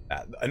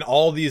 And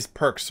all these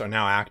perks are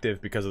now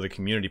active because of the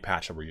community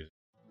patch that we're using.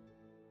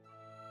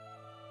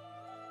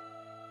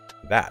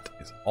 That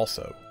is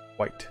also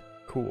quite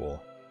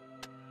cool.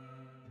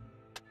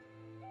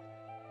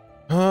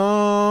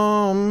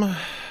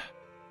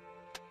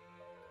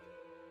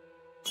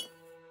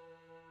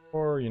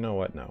 Or you know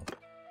what? No.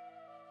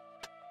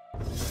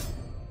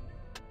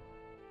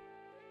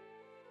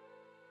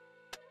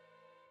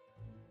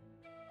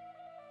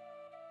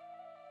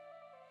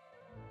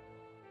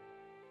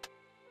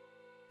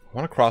 I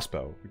want a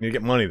crossbow. We need to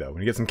get money, though. We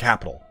need to get some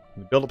capital.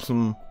 We need to build up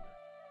some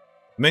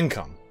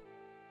income.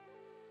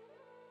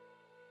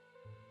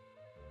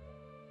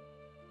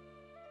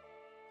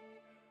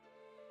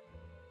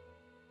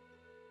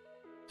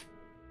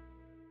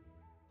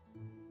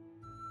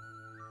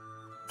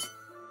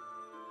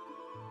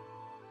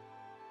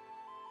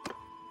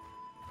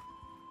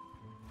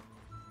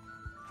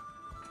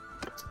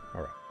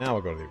 Alright, now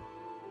we'll go to the...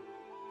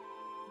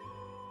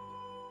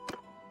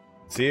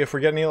 See if we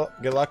get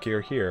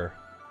luckier here.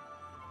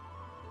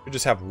 We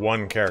just have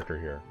one character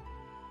here.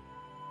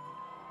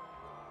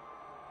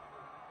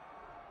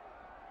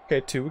 Okay,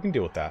 2, we can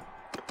deal with that.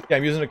 Yeah,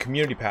 I'm using a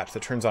community patch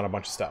that turns on a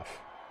bunch of stuff.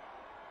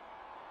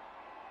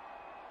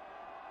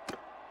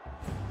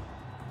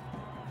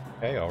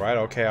 Okay, alright,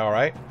 okay,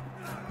 alright.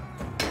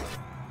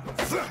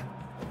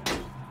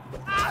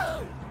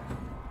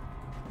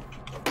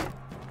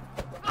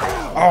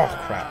 Oh,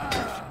 crap.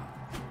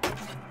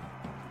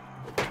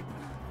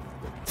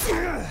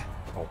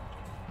 Oh.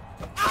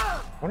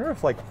 I wonder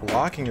if, like,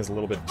 blocking is a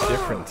little bit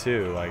different,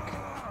 too, like...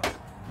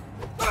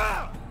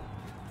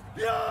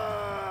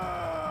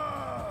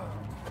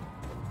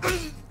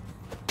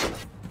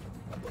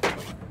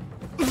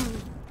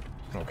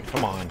 Okay,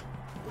 come on.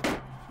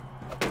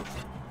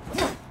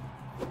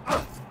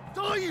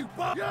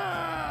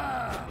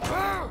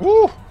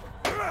 Woo!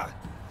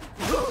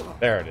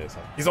 There it is.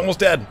 He's almost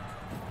dead.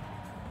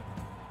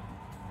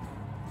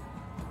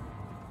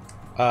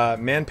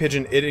 Man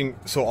Pigeon eating.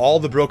 So all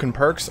the broken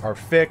perks are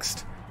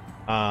fixed.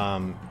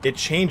 It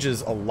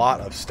changes a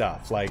lot of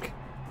stuff, like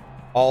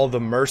all the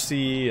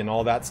mercy and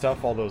all that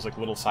stuff, all those like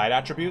little side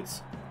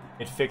attributes.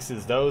 It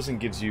fixes those and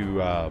gives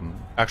you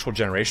actual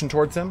generation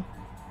towards them.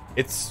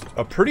 It's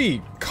a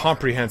pretty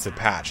comprehensive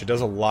patch. It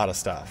does a lot of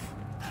stuff.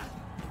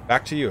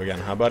 Back to you again,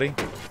 huh, buddy?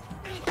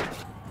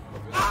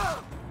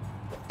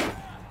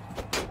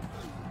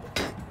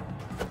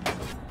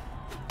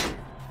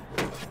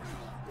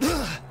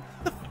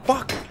 What the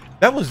fuck?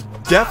 That was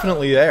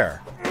definitely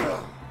there.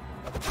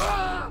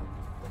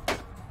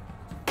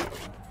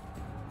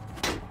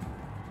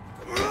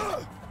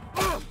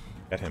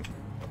 Get him.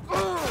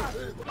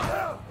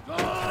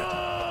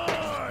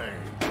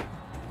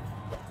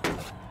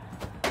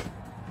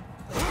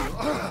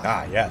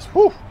 Ah, yes.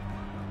 Whew.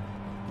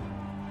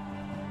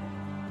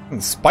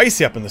 It's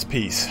spicy up in this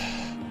piece.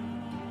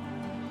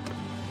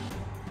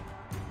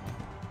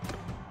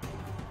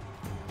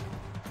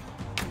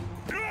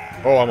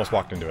 Oh, I almost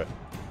walked into it.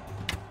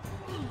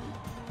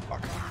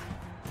 Fuck.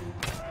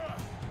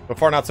 So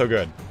far, not so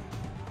good.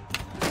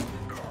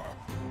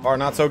 Far,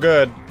 not so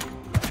good.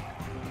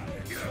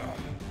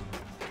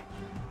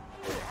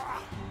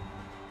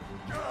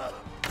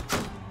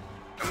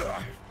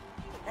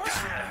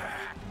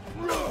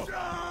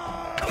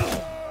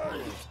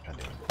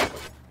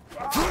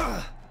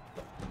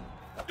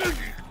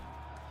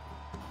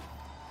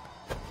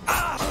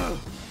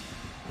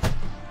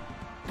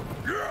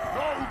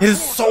 It is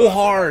so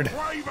hard.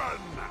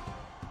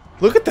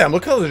 Look at them.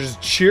 Look how they're just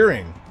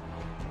cheering.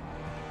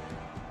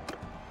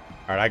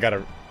 All right, I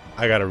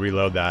gotta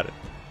reload that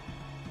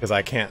because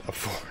I can't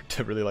afford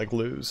to really like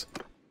lose.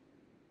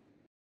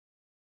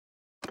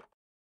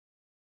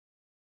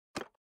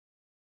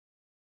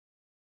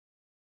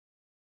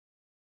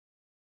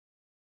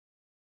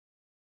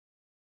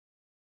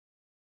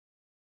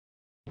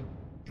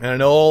 And I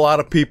know a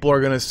lot of people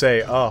are gonna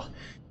say, "Oh,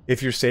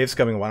 if you're save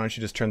scumming, why don't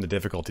you just turn the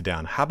difficulty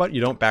down? How about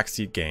you don't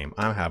backseat game?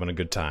 I'm having a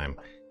good time."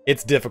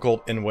 It's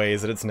difficult in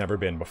ways that it's never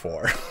been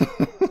before.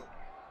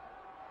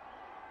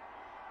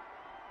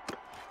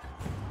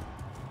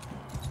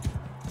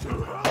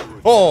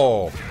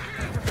 Oh!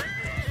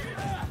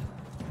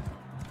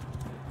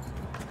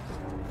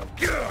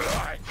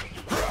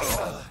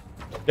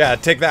 Yeah,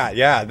 take that.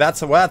 Yeah,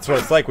 that's what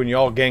it's like when you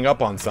all gang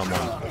up on someone.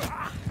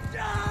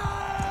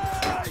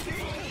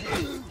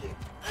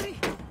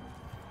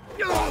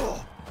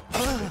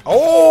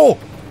 Oh!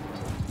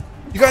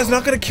 You guys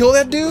not gonna kill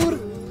that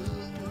dude?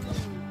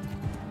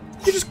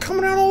 You're just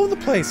coming out all over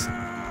the place.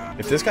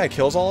 If this guy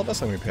kills all of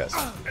us, I'm gonna be pissed.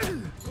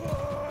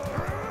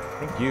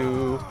 Thank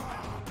you.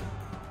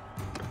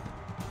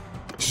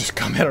 Just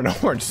come out of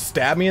nowhere and just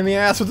stab me in the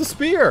ass with a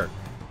spear.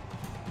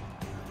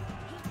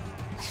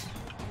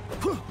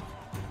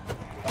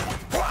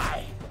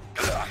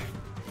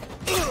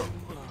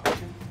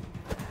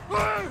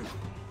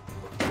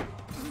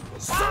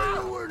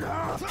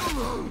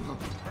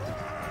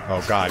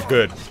 Oh god,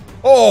 good.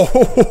 Oh!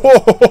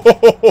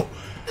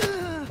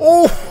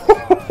 Oh!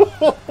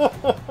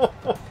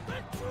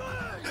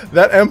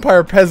 That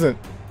Empire peasant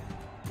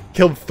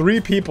killed 3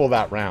 people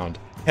that round,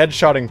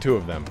 headshotting 2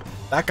 of them.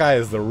 That guy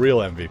is the real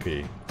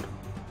MVP.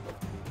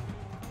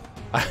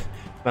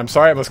 I'm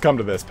sorry I must come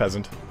to this,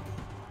 peasant.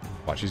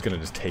 Watch, he's gonna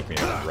just take me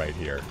out right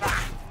here.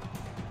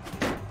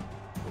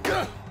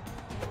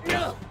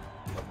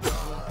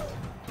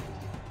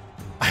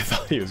 I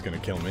thought he was gonna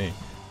kill me.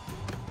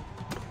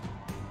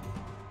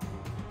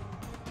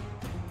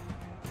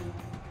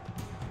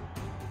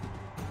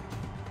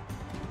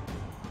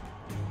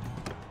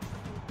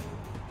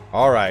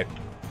 Alright.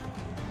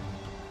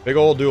 Big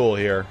old duel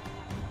here.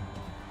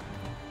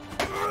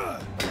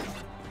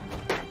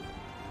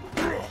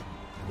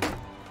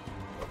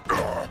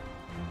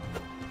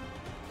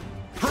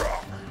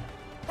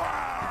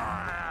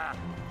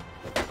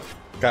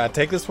 Gotta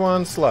take this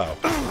one slow.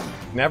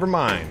 Never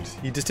mind.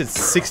 He just did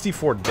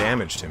 64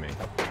 damage to me.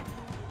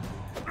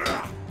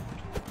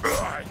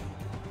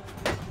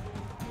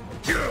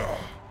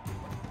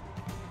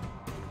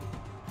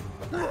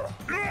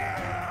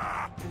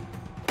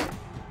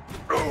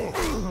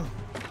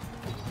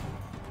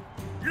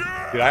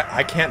 Dude,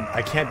 I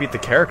can't beat the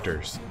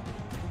characters.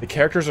 The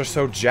characters are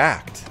so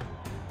jacked.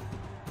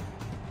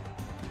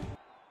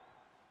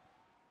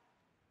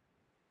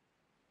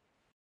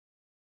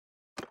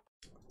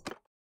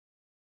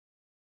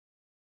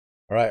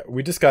 Alright,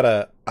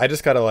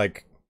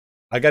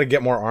 I gotta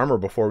get more armor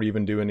before we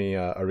even do any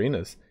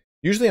arenas.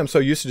 Usually I'm so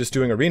used to just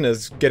doing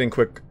arenas, getting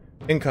quick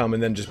income,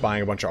 and then just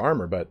buying a bunch of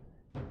armor, but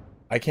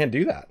I can't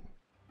do that.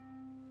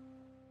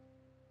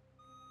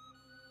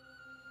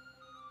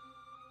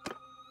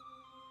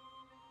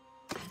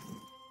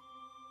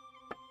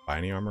 Buy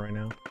any armor right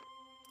now?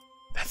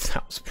 That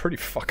sounds pretty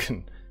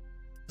fucking...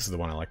 This is the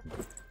one I like.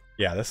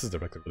 Yeah, this is the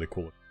really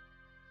cool.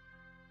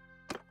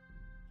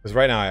 Because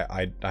right now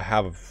I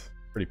have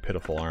pretty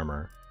pitiful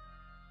armor.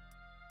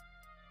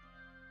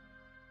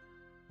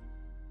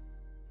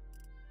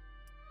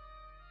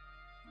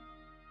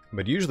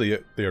 But usually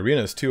the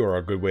arenas too are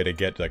a good way to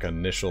get like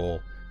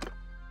initial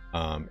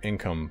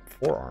income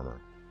for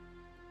armor.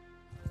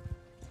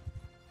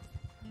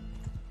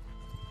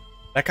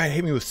 That guy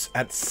hit me with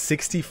at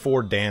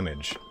 64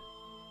 damage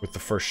with the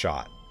first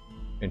shot.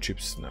 And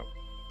troops, no.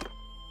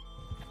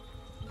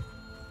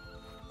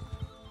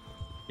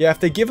 Yeah, if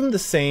they give them the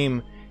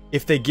same,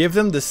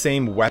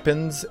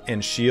 weapons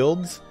and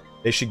shields,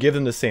 they should give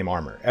them the same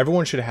armor.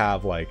 Everyone should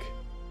have like,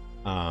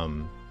 I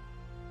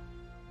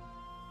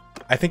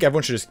think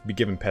everyone should just be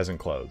given peasant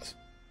clothes,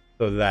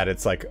 so that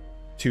it's like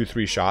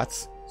 2-3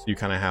 shots. So you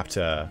kind of have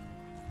to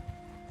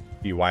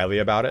be wily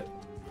about it.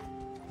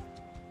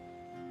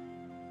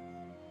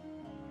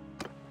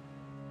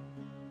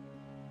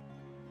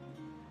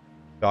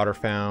 Daughter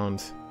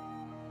found.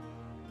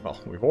 Well,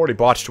 we've already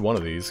botched one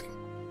of these.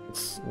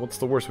 What's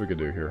the worst we could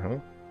do here, huh?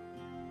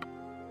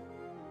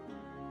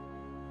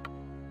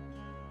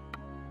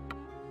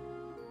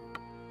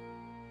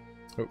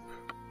 Oh.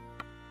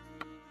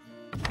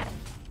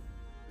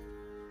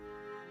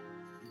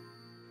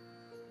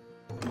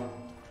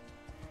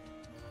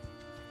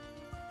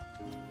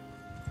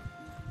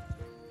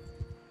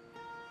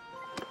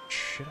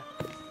 Shit.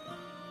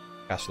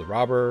 Cast the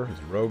robber,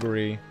 his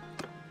roguery.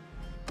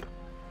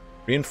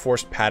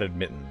 Reinforced padded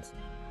mittens.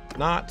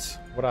 Not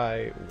what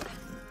I...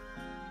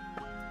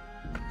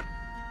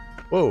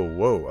 Whoa,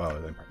 whoa.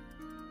 Oh,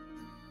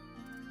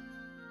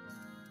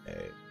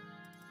 okay.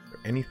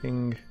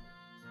 Anything...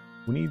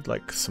 We need,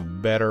 like,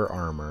 some better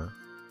armor.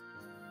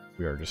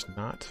 We are just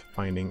not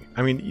finding...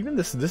 I mean, even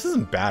this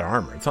isn't bad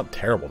armor. It's not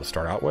terrible to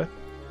start out with.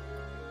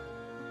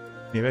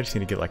 Maybe I just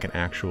need to get, like, an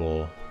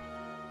actual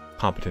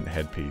competent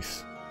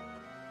headpiece.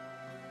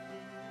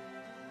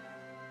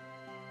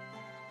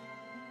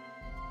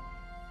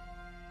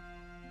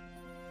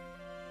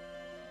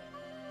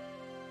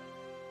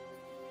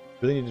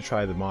 Really need to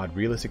try the mod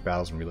Realistic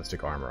Battles and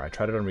Realistic Armor. I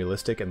tried it on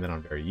Realistic and then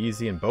on Very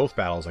Easy. In both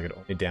battles, I could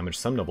only damage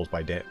some nobles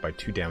by 2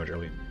 damage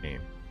early in the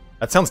game.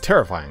 That sounds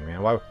terrifying,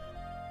 man. Why?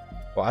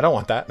 Well, I don't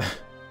want that.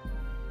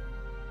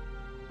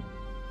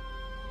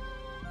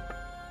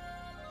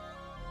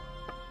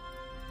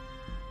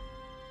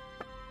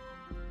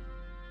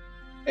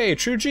 Hey,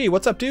 True G,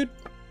 what's up, dude?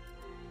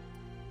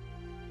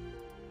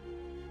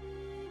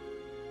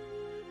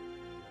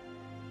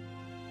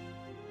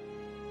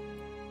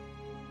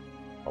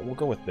 We'll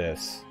go with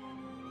this.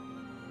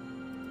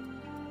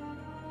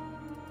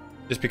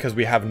 Just because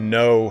we have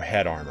no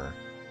head armor.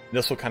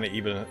 This will kind of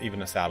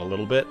even us out a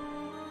little bit.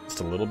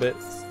 Just a little bit.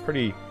 It's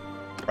pretty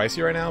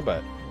pricey right now,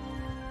 but...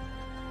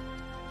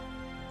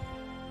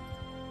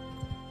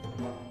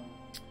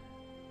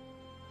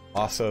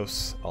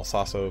 Asus,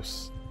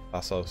 Asus,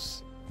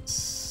 Asus.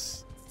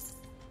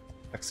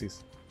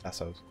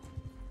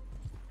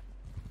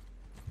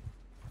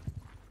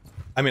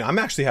 I mean, I'm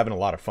actually having a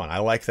lot of fun. I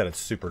like that it's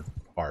super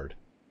hard.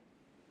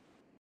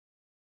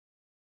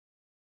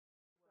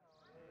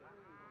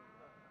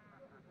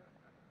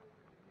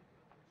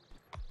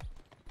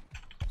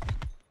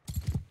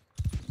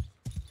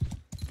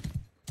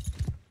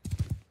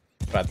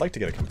 But I'd like to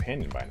get a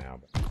companion by now.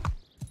 But...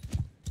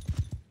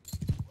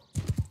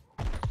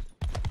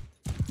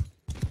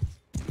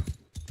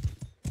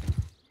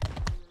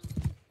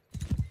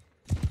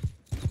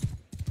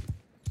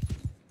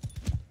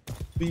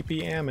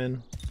 Sleepy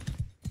Ammon.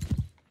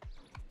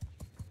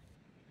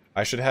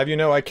 I should have you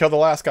know I killed the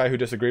last guy who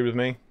disagreed with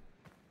me.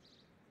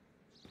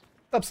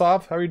 What's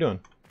up, Sav? How are you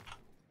doing?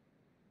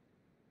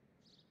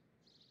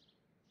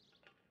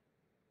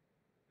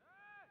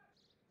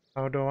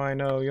 How do I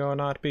know you're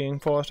not being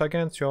forced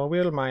against your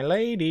will, my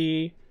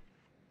lady?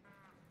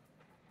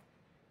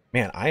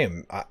 Man,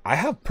 I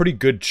have pretty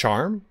good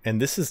charm, and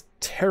this is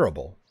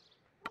terrible.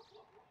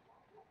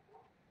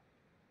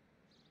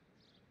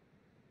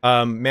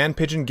 Man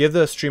Pigeon, give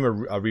the stream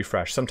a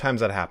refresh.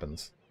 Sometimes that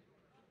happens.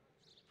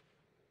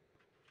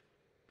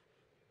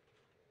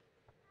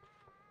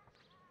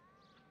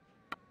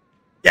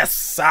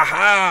 Yes!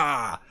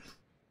 Aha!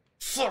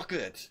 Suck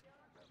it!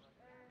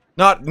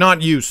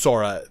 Not you,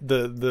 Sora.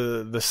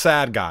 The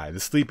sad guy, the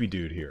sleepy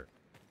dude here.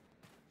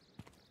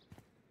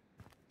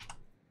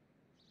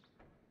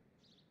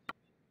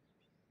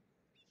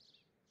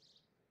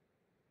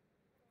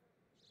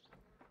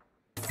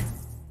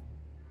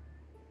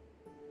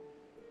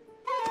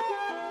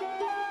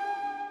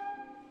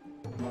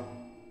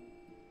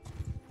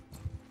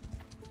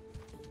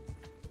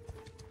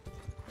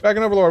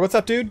 Dragon Overlord, what's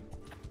up, dude?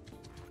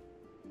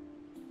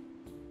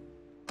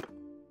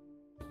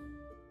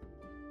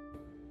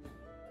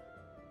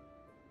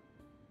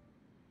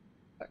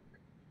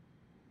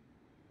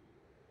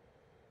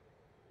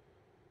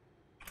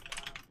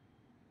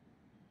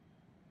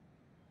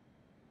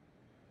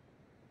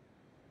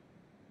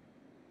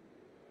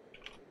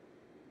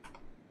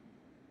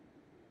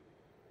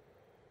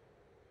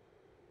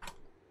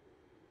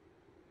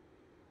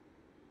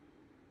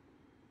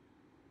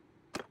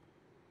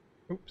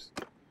 Oops.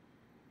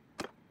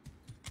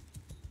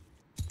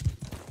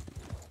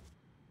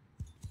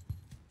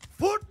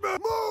 Footman,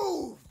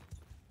 move!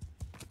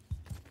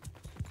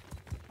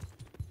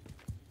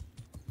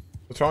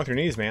 wrong with your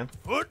knees, man?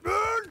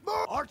 Footman,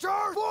 archer,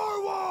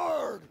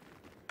 forward!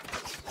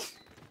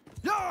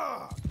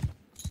 Yeah!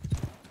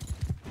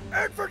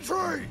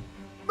 Infantry,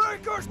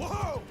 make us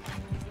whoa!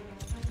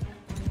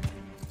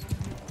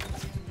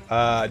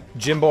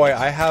 Jim Boy,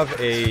 I have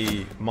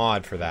a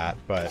mod for that,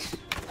 but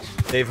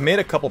they've made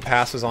a couple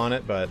passes on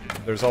it, but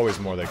there's always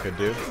more they could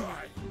do.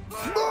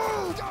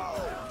 Move!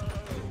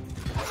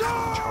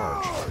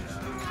 Charge.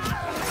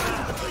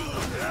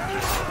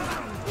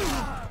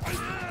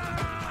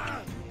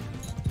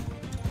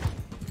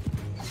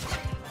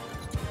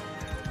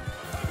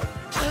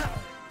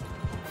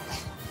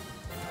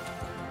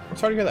 I'm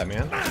sorry to hear that,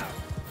 man.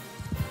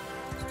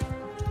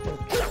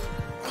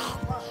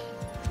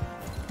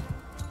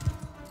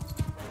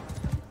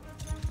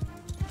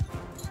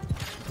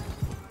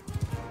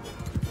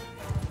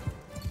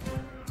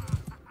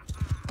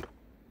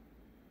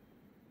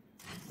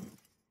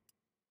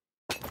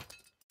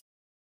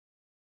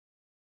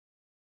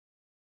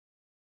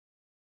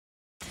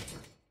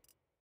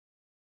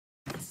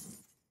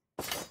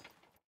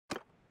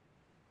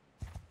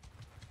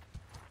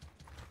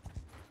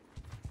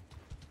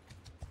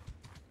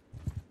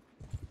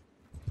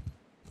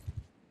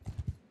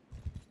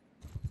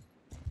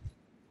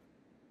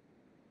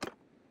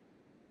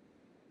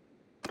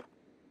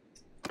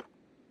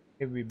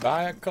 Maybe we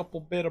buy a couple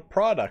bit of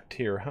product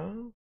here, huh?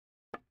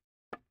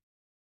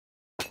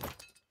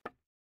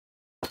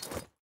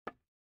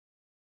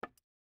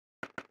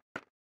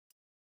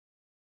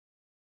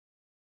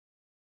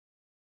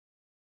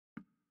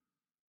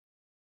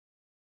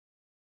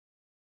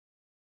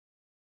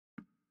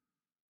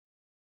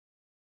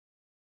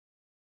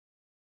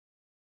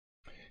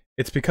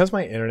 It's because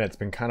my internet's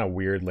been kind of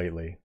weird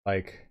lately.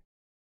 Like,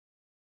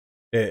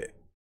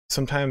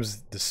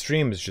 sometimes the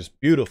stream is just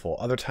beautiful.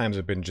 Other times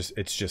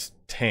it's just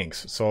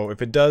tanks. So if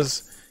it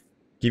does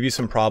give you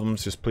some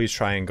problems, just please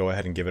try and go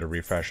ahead and give it a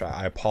refresh.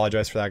 I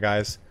apologize for that,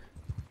 guys.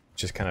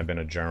 It's just kind of been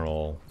a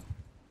general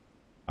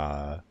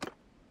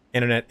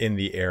internet in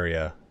the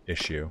area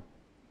issue.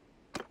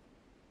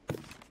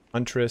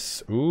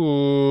 Huntress.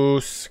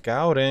 Ooh,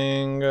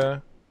 scouting.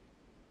 Might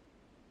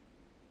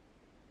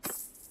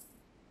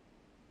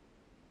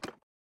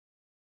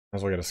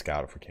as well get a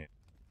scout if we can.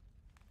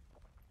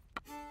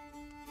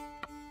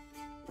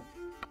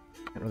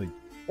 Can't really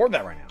afford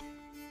that right now.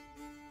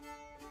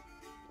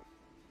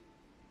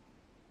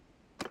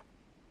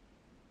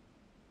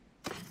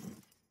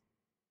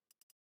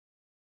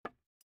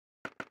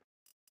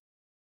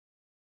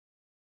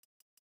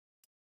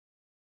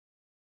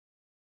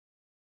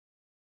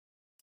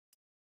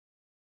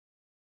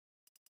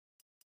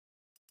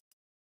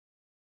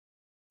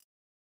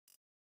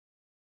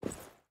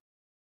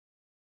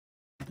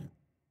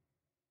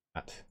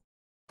 That.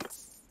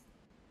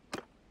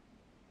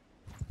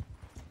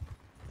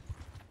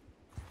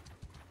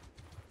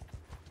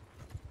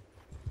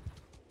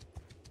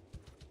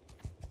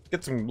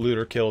 Get some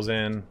looter kills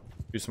in,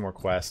 do some more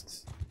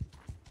quests,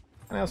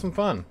 and have some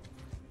fun.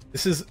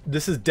 This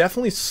is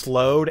definitely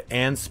slowed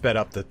and sped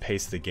up the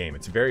pace of the game.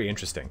 It's very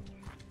interesting.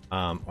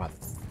 Wow,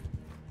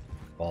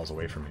 balls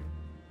away from me.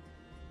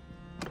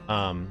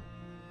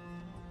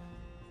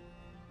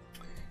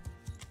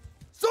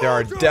 There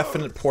are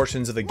definite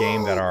portions of the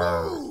game that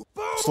are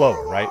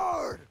slower,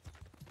 right?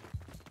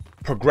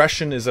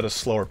 Progression is at a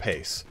slower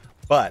pace,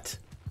 but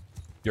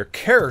your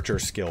character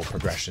skill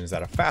progression is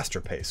at a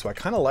faster pace, so I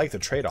kind of like the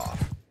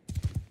trade-off.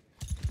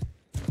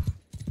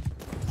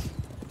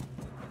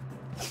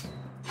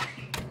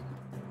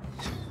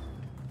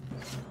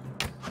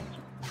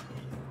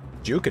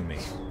 Juking me.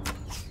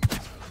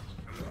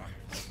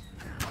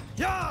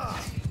 Yeah!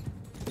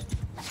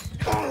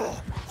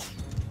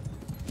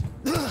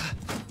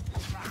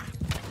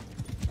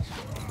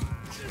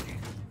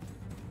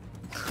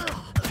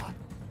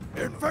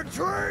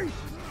 Infantry!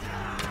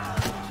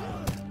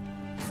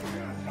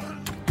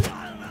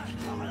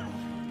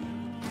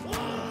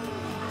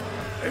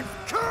 And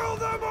kill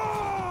them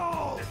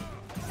all!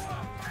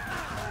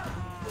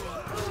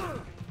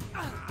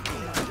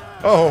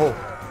 Oh!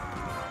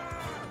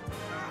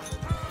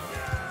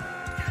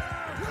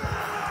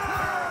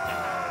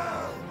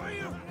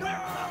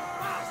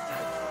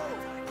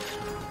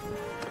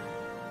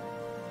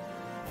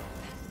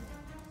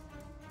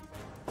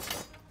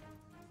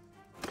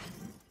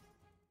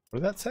 What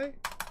did that say?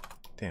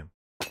 Damn.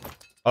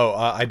 Oh,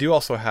 I do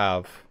also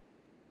have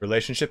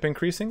relationship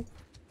increasing.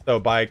 So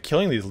by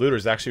killing these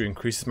looters, it actually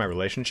increases my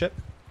relationship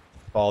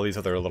with all these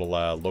other little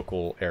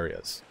local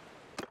areas.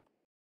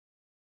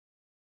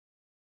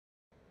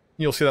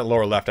 You'll see that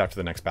lower left after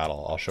the next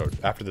battle.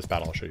 After this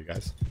battle, I'll show you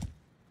guys.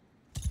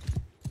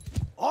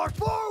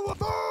 Forward!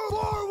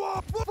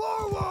 Forward!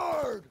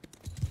 Forward!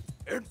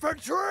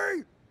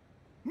 Infantry!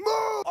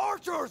 Move!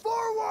 Archers!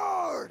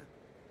 Forward!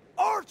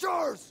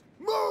 Archers!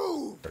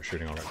 Move! Start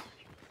shooting already.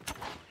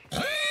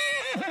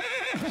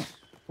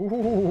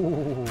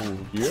 Ooh,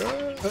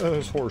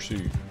 yes,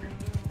 horsey.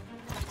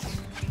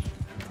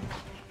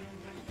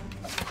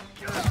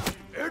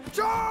 In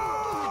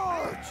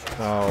charge!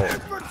 Oh.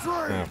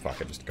 Infantry! Oh,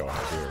 fuck it, just go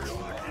out here.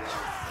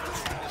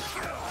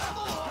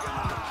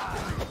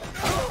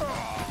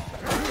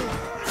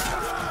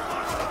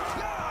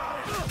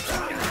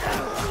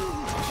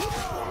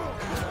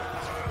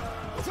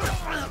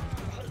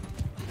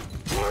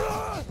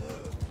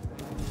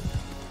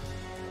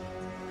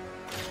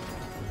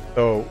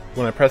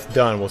 when I press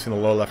done, we'll see in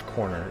the lower left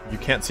corner. You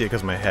can't see it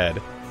because of my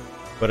head.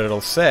 But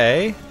it'll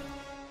say...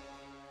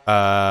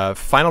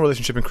 final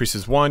relationship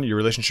increases 1. Your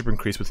relationship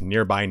increase with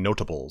nearby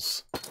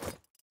notables.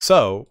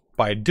 So,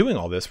 by doing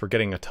all this, we're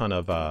getting a ton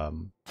of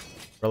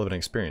relevant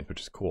experience,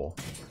 which is cool.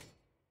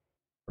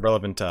 A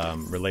relevant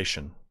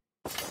relation.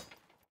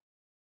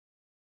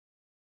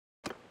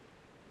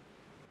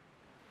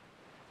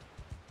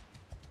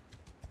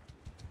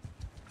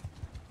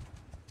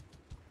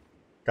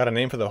 Got a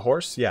name for the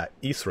horse? Yeah,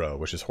 Ethro,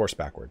 which is horse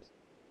backwards.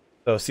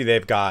 So see,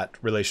 they've got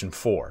relation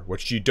 4,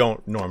 which you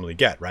don't normally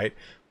get, right?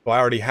 So I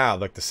already have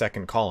like the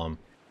 2nd column,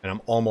 and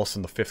I'm almost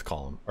in the 5th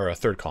column, or a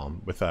 3rd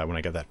column with when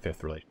I get that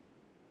 5th relation.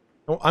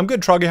 Oh, I'm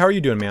good, Troggy. How are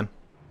you doing, man?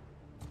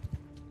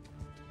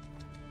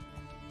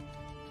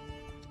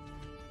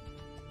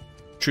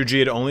 True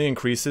G, it only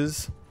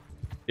increases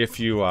if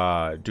you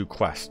do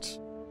quests.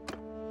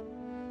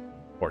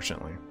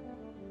 Fortunately.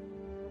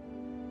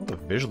 Oh, the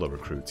Visual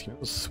recruits. Give me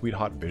those sweet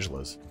hot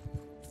Visualas.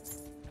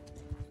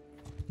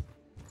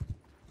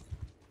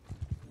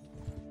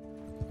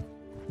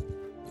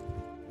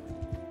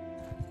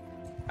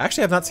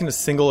 Actually, I've not seen a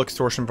single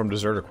extortion from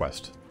Deserter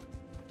quest.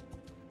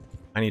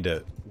 We need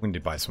to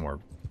buy some more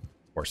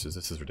horses.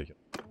 This is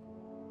ridiculous.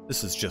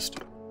 This is just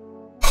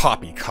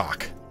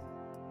poppycock.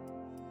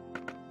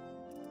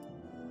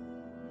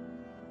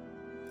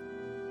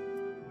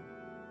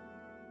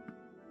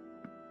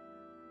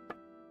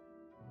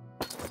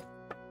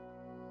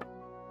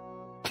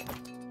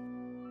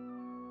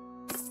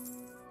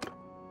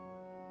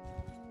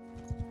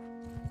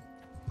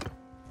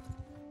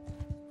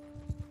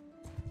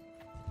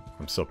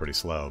 I'm still pretty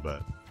slow,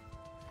 but...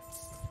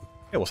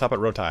 Yeah, we'll stop at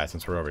Rotai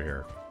since we're over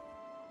here.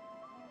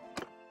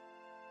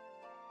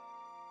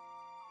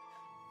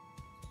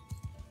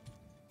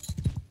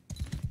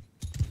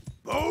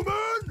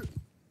 Bowman!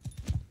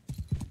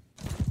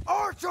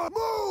 Archer,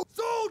 move!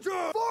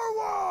 Soldier,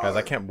 forward! Guys,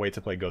 I can't wait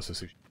to play Ghost of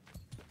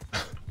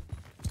Tsushima.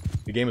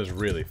 The game is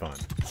really fun.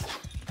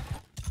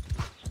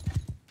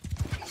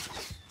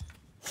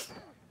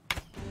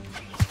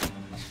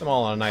 Them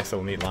all on a nice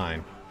little neat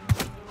line.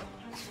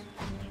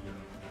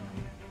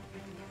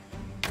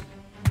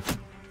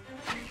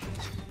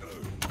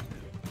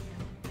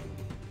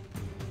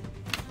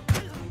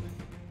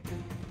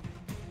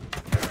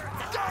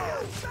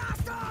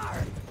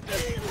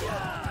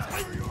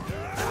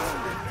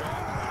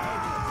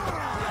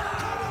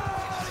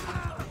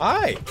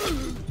 Hi!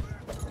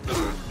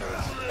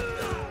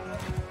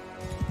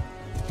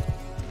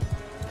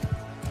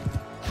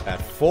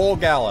 At full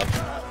gallop.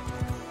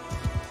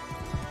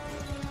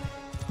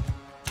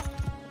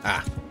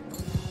 Ah.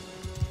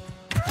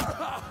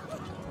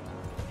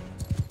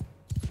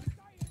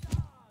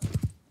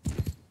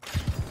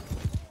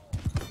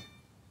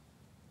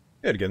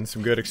 Good, getting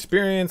some good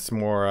experience,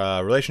 more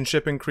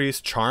relationship increase,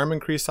 charm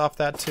increase off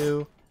that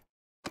too.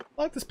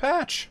 I like this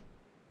patch.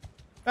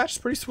 Patch is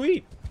pretty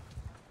sweet.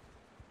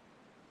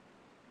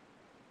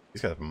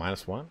 He's got a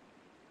 -1.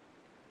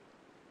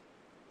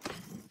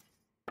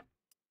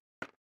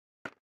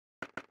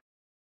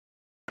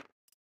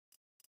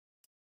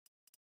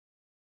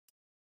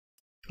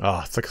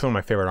 Oh, it's like some of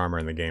my favorite armor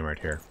in the game right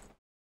here.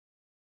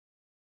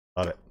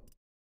 Love it.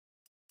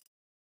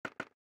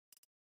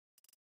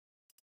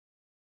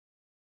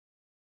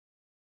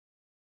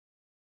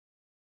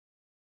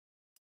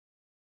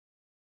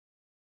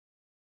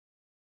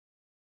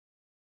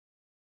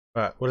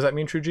 What does that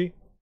mean, True G?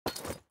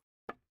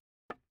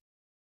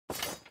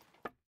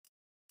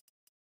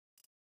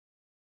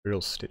 Real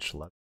stitch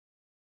leather.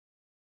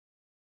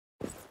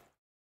 I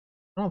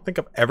don't think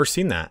I've ever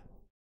seen that.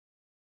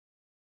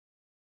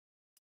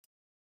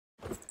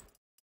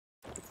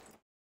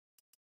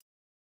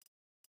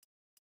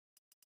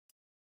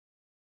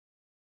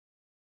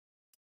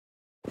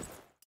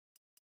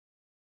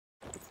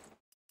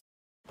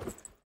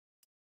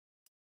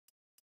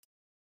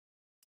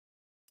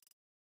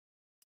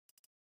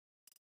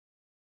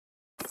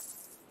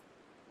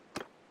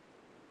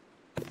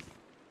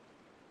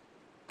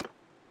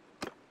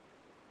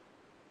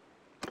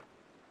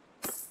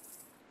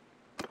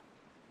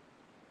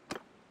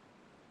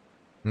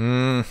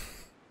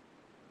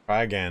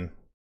 Try again.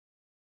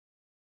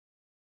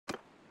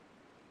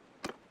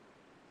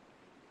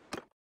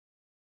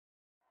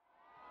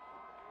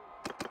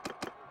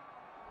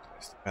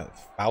 That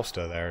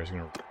Fausta there is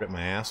gonna rip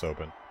my ass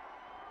open.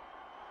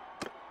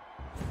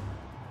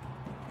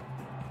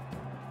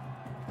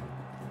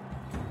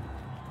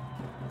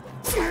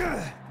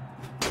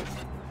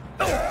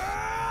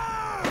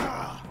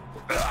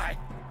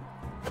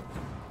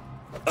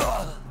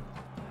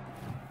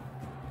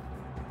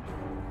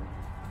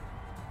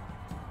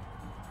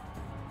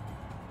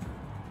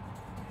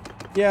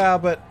 Yeah,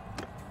 but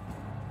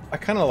I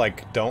kind of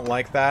like don't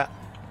like that.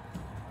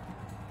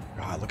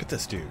 God, look at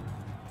this dude.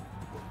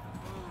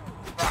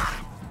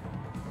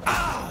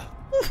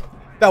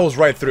 That was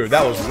right through.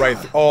 That was right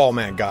through. Oh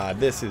man, God,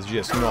 this is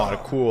just not a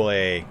cool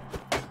A.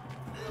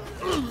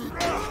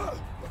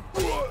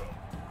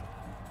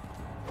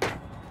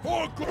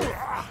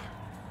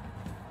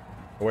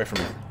 Away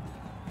from me.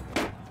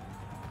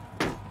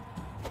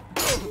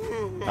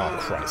 Oh,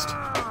 Christ.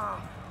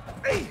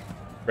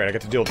 Great, I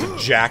get to deal with the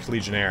jacked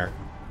Legionnaire.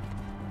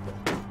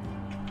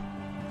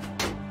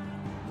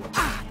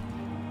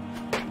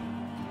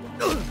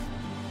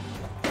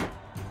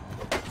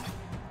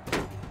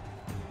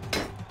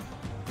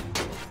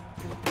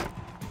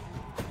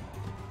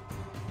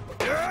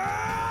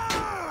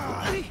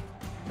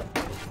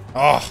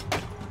 Oh.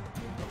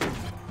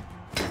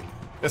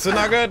 This is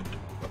not good.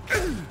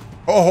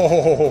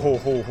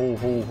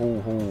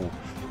 Oh.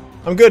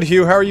 I'm good,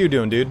 Hugh. How are you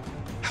doing, dude?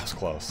 That was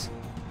close.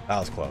 That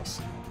was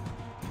close.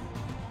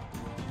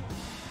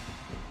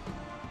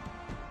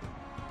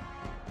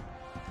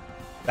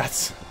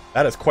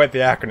 That is quite the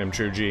acronym,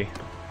 True G.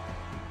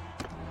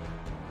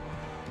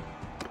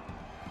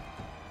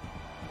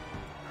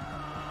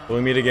 Will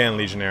we meet again,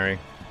 Legionary?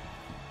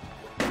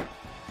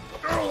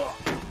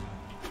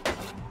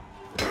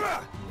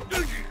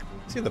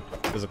 See,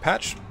 there's a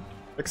patch.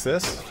 Fix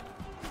this.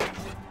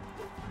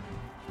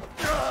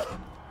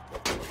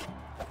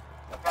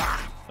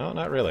 No,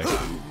 not really.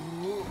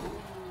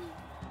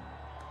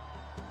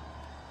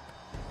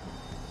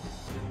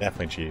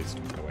 Definitely cheesed.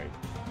 Oh, wait.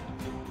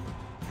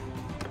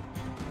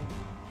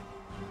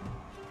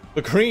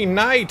 The Green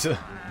Knight!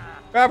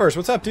 Grabbers,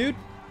 what's up, dude?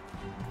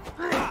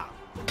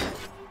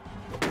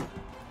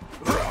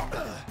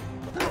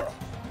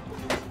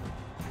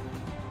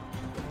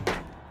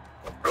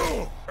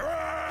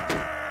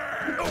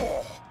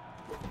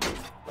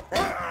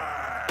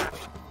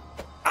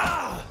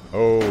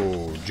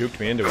 Oh,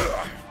 juked me into it.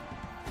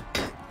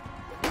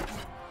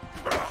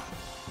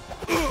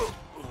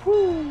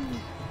 Woo.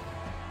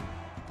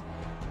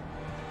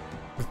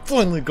 We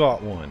finally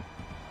got one.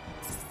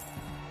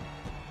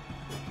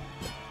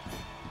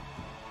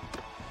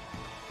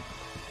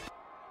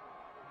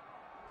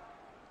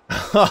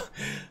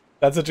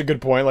 That's such a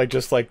good point. Like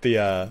just like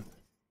the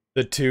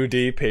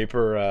 2D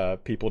paper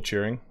people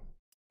cheering.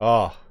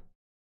 Oh,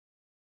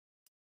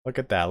 look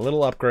at that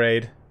little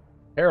upgrade.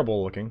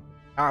 Terrible looking.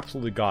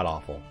 Absolutely god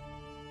awful.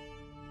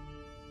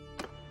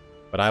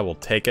 But I will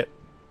take it.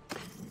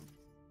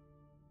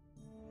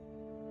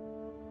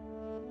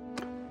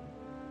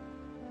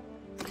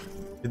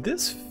 Did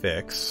this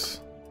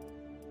fix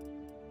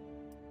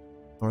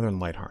Northern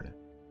Light Harness?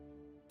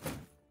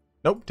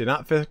 Nope, did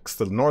not fix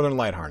the Northern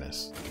Light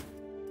Harness.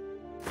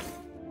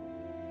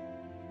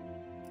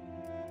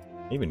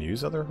 Even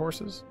use other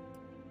horses?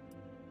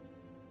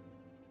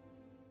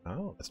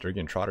 Oh, that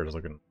Stygian Trotter is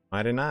looking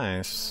mighty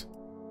nice.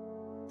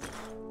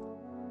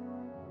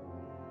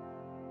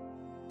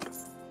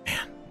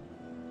 Man,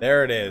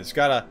 there it is.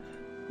 Got a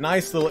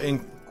nice little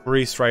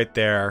increase right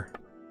there.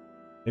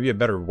 Maybe a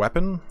better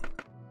weapon?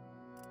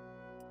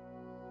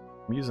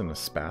 I'm using a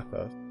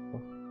Spatha.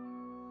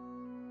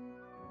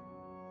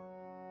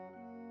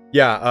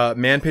 Yeah,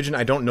 Man Pigeon,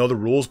 I don't know the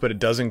rules, but it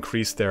does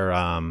increase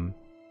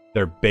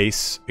their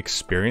base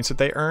experience that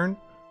they earn,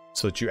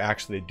 so that you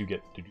actually do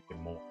get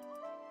more.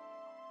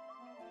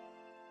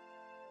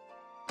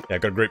 Yeah,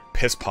 got a great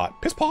piss pot.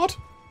 Piss pot?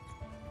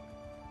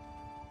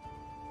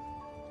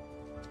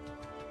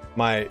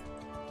 My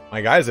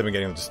guys have been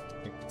getting just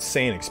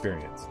insane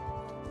experience.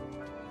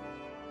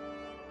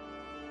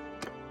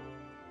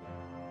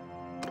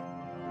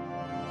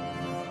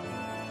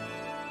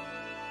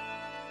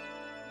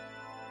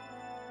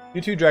 You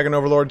too, Dragon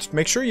Overlords.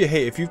 Make sure you,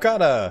 hey, if you've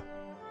got a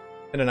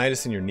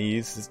tendonitis in your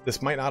knees, this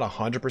might not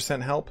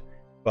 100% help,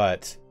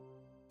 but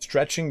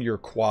stretching your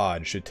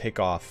quad should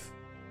take off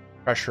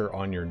pressure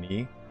on your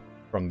knee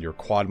from your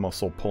quad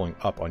muscle pulling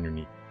up on your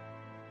knee.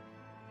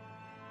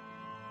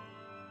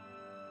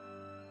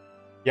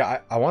 Yeah,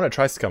 I want to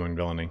try Scum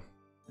Villainy.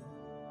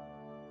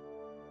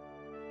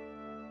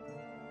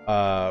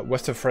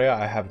 West of Freya,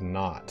 I have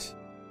not.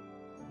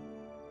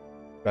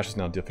 Bashes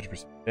now deal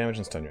 50% damage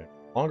and stun you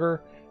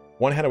longer.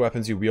 One-handed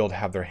weapons you wield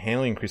have their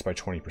handling increased by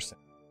 20%.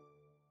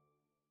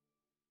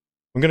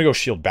 I'm gonna go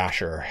Shield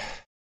Basher.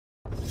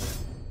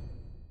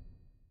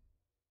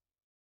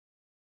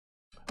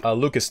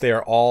 Lucas, they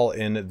are all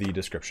in the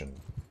description.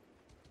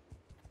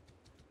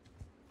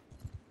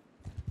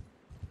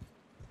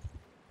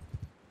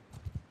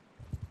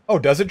 Oh,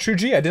 does it, True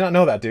G? I did not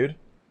know that, dude.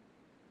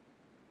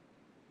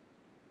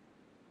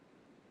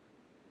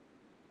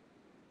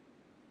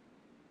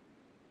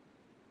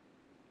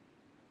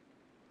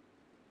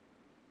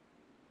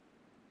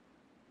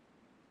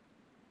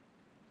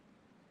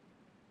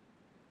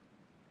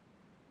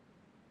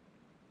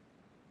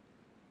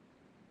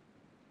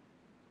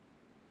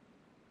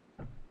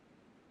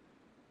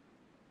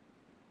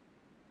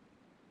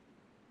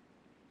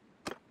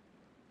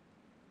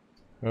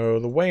 Oh,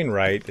 the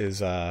Wainwright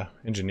is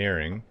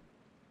engineering.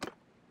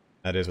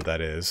 That is what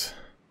that is.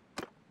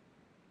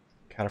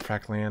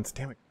 Cataphract Lance,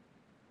 damn it.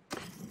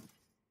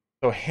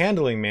 So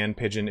handling Man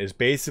Pigeon is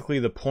basically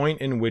the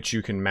point in which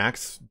you can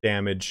max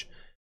damage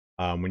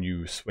when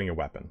you swing a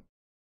weapon.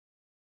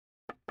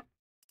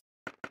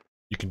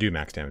 You can do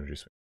max damage when you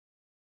swing.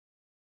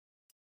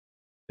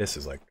 This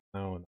is like,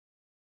 no.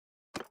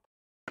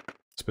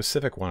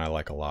 Specific one I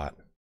like a lot.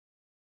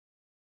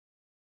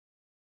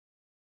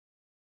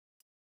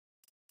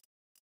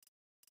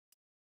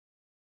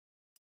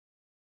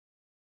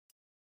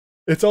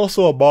 It's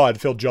also a mod,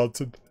 Phil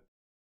Johnson.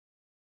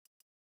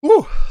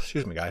 Woo!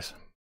 Excuse me, guys.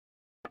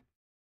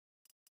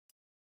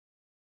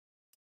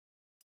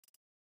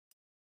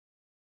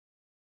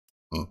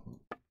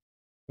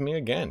 Me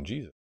again,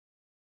 Jesus.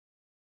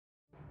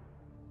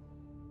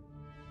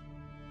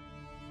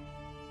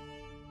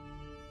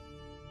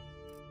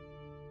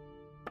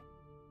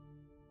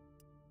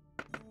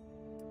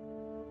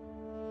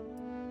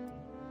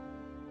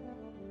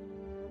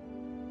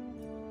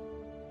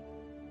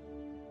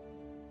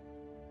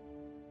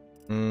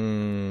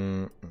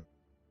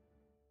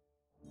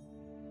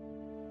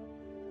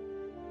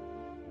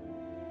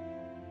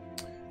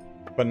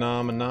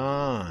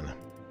 Phenomenon.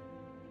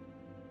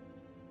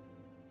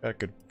 Got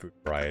good food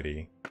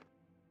variety.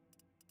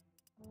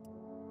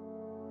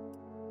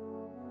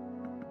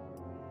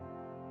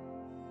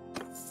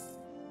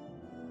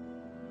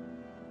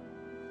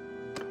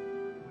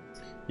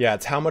 Yeah,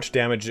 it's how much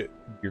damage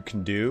you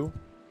can do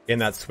in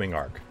that swing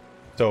arc.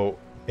 So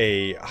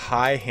a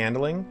high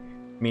handling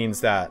means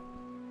that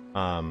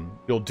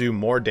you'll do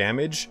more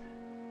damage.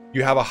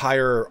 You have a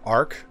higher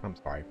arc. I'm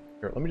sorry.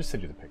 Here, let me just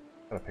send you the picture.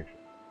 I got a picture.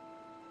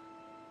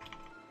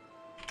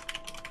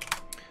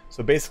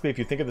 So basically, if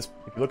you think of this,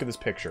 if you look at this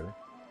picture,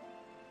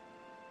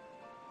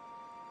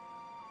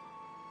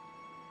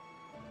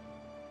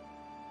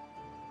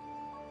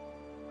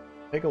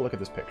 take a look at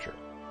this picture.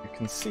 You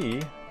can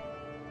see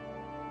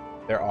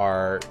there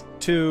are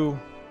two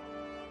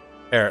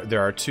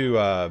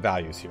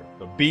values here.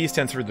 So B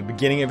stands for the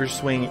beginning of your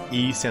swing,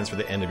 E stands for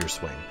the end of your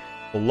swing.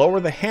 The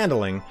lower the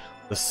handling,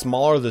 the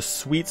smaller the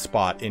sweet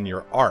spot in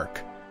your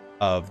arc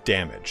of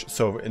damage.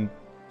 So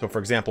for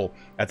example,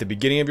 at the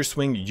beginning of your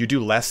swing, you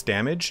do less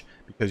damage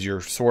because your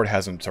sword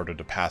hasn't started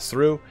to pass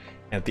through.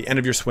 And at the end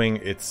of your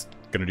swing, it's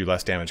going to do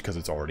less damage because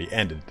it's already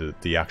ended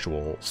the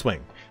actual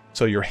swing.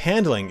 So your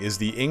handling is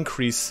the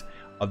increase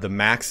of the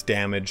max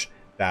damage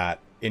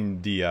that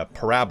in the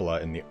parabola,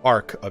 in the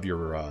arc of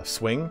your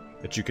swing,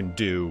 that you can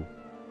do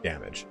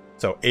damage.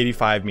 So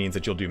 85 means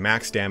that you'll do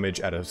max damage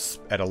at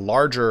a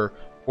larger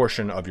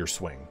portion of your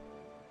swing.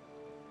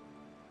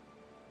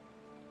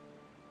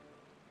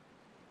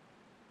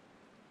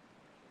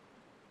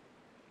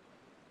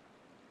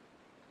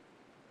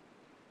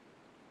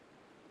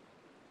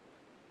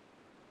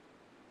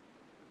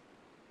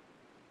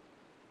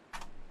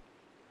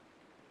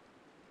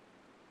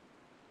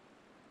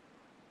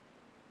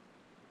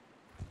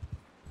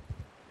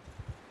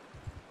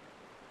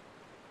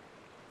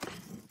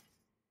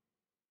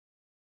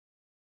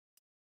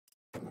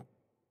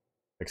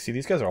 Like, see,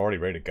 these guys are already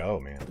ready to go,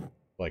 man.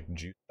 Like,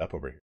 juiced up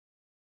over here.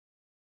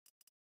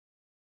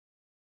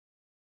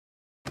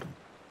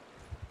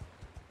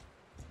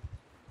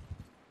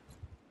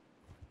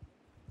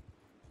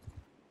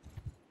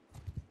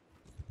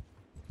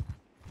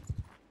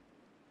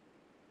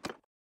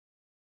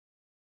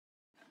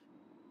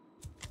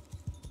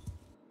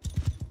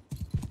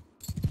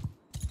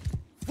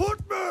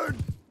 Footman!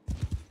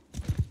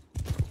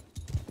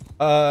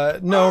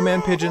 No,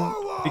 man, Pigeon,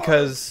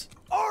 because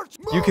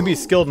you can be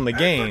skilled in the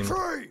game.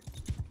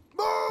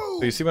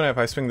 So you see when if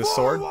I swing the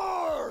sword?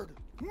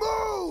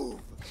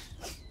 Move!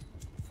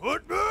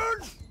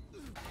 Footman!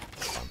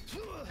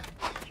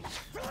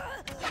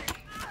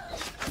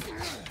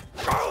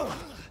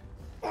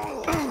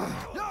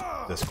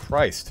 Jesus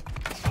Christ.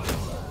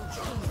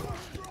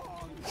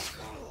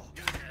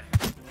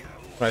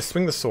 When I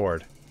swing the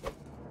sword,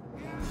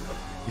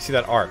 you see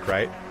that arc,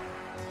 right?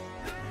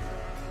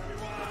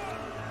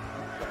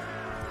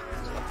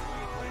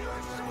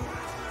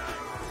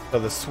 So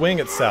the swing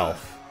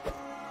itself,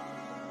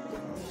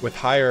 with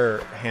higher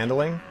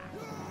handling,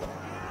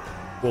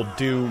 will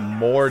do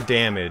more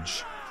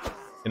damage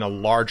in a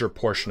larger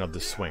portion of the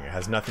swing. It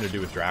has nothing to do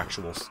with your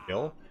actual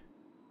skill.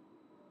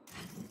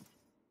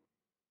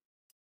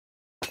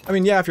 I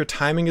mean, yeah, if your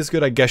timing is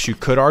good, I guess you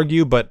could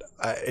argue, but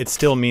it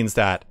still means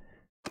that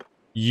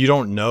you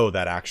don't know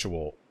that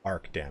actual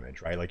arc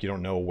damage, right? Like, you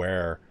don't know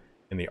where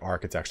in the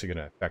arc it's actually going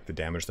to affect the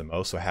damage the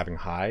most, so having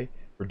high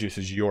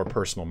reduces your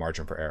personal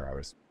margin for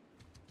error.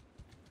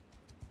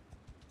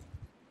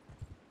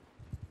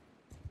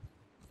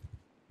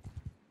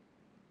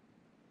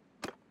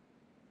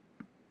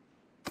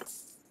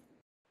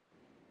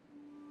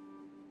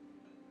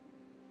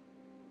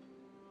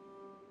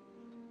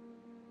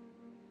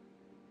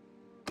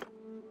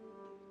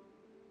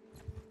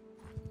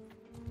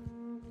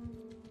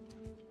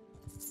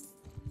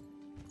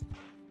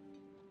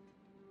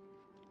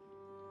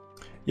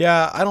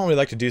 Yeah, I don't really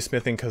like to do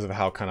smithing because of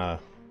how kind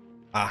of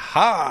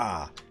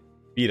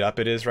beat up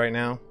it is right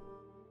now.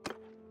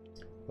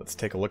 Let's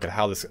take a look at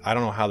how this... I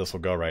don't know how this will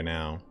go right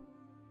now.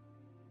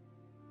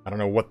 I don't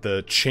know what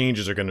the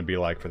changes are going to be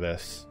like for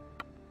this.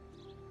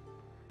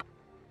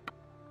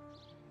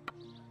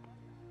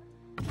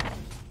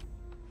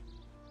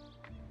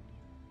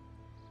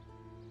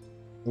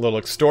 A little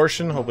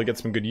extortion, hopefully get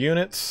some good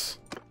units.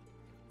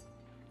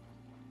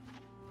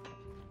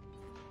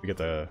 We get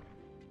the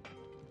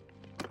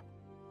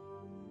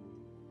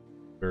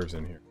curves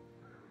in here.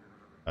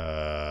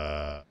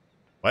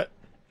 What?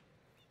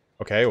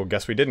 Okay, well,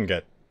 guess we didn't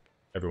get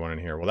everyone in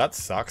here. Well, that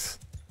sucks.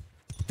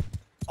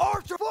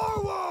 Archer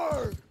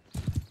forward!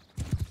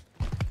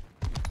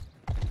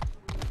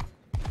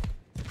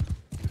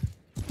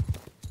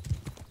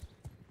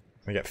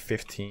 I get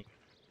 15.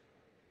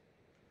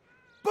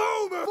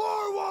 Boomer!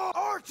 Forward!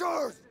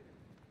 Archers!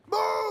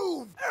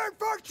 Move!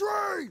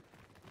 Infantry!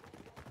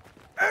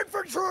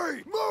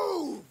 Infantry!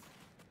 Move!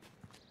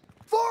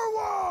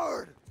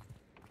 Forward!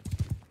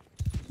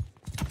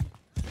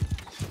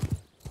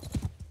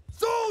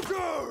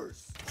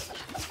 Soldiers!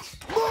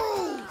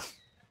 Move!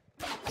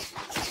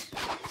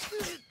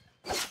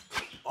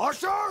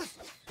 Archers!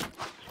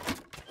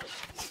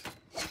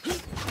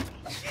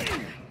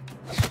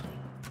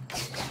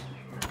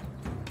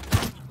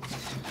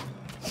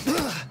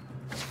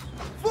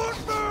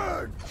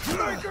 Footmen!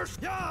 Makers!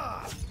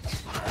 Yeah!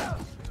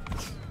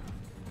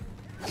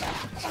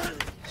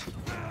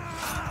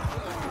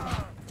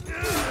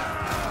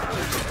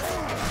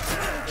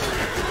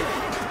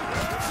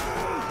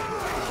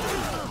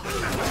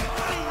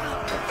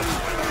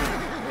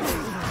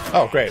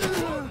 Oh, great.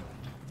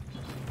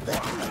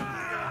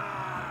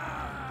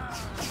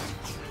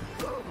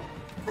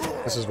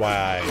 This is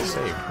why I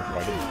saved before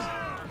I did this.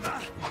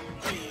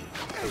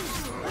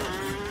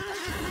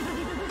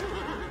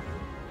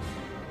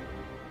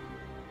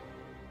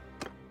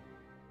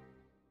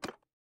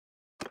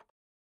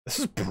 This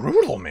is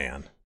brutal,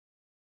 man.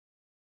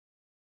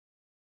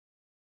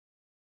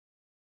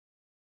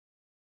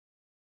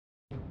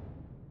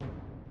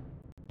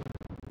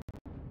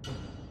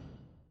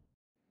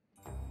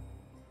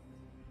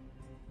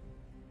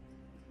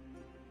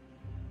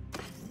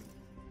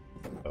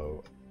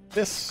 So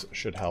this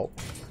should help.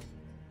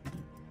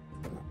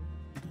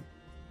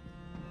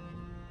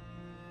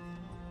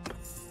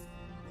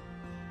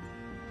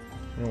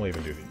 And we'll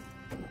even do these.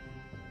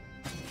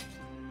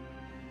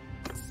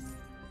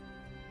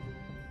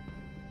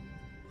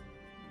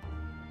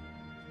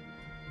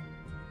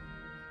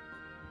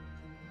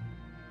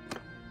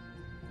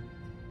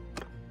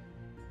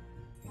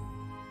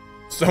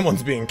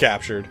 Someone's being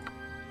captured.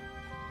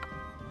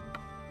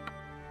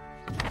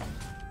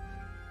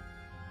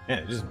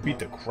 Man, it just beat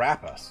the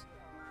crap out of us.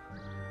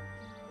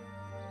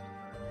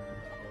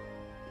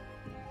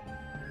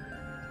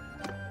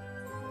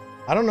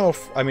 I don't know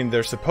if, I mean,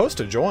 they're supposed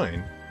to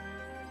join.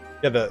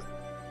 Yeah,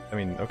 I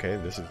mean, okay,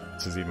 this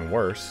is even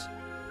worse.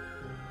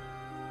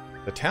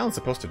 The town's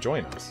supposed to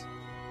join us.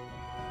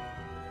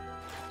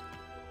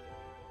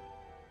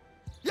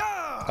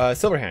 Yeah!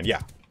 Silverhand, yeah.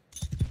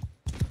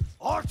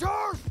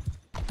 Archers!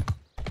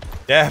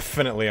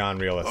 Definitely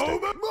unrealistic.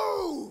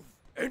 Move!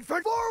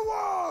 Infantry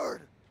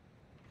forward!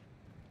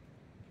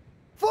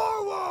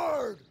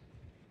 Forward!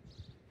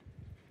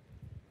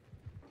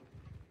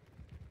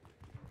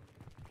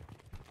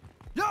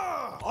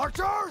 Yeah!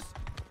 Archers!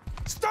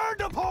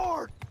 Stand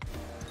apart!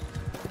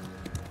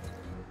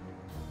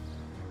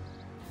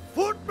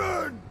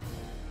 Footmen!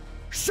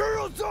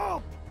 Shields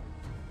up!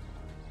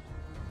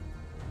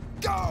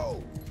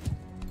 Go!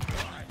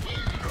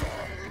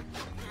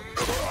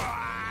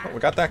 Oh, we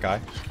got that guy.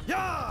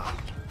 Yeah!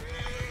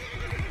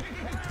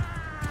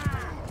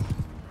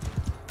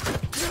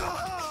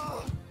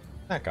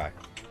 That guy.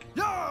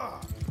 Yeah!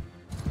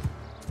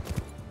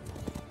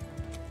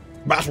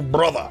 Master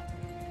brother!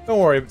 Don't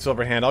worry,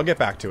 Silverhand, I'll get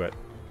back to it.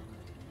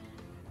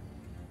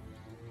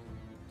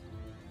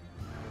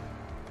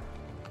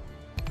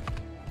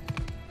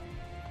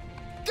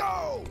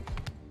 Go!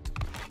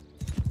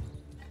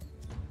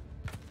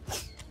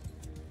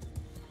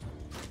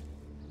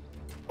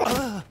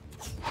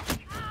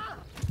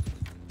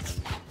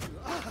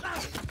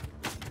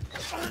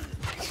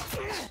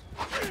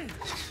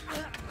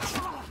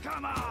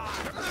 Come on!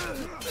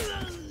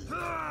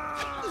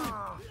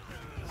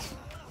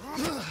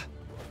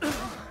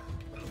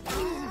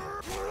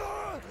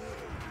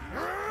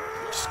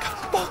 Just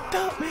got fucked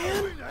up,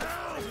 man.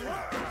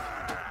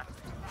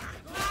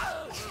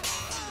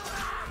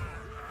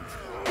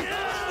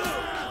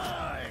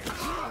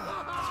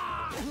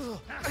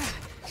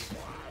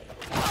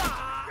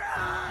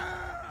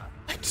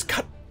 I just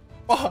got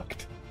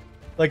fucked.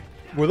 Like,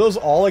 were those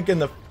all like in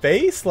the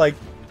face? Like,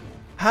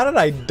 how did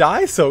I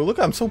die so? Look,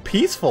 I'm so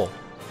peaceful.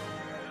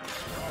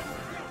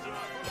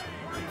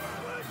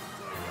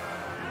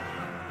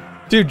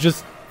 Dude,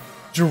 just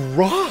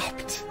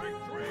dropped.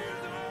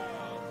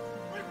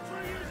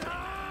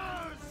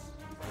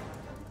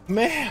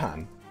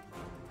 Man.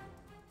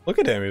 Look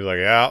at him. He's like,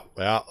 yeah,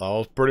 that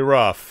was pretty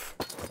rough.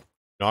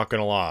 Not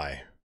gonna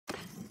lie.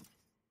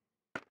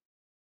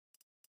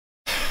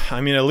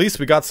 I mean, at least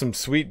we got some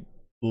sweet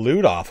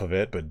loot off of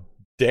it, but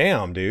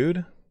damn,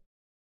 dude.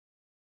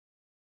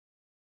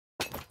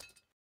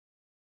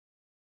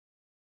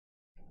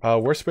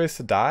 Worst place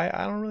to die?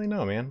 I don't really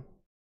know, man.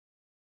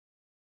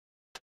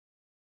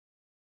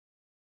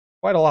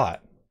 Quite a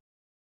lot.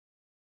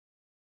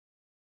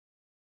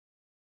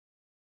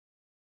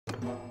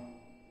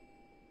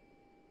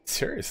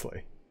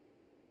 Seriously.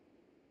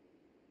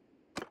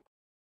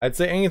 I'd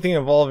say anything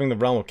involving the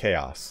realm of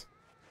chaos.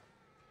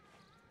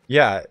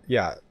 Yeah,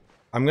 yeah.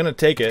 I'm gonna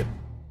take it.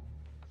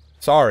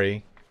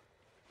 Sorry.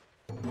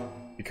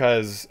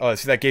 Because, oh,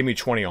 see, that gave me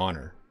 20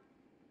 honor.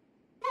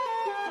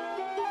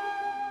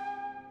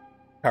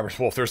 Cavers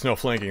Wolf, there's no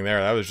flanking there.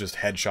 That was just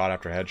headshot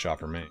after headshot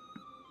for me.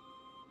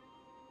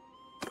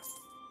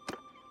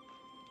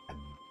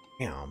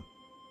 Damn.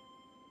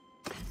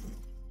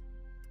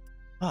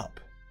 Up.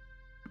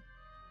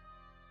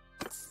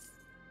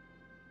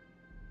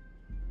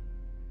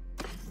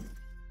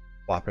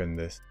 Swap in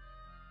this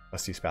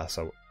Lusty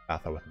Spatha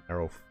with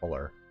Narrow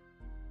Fuller.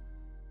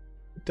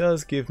 It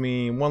does give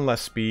me 1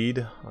 less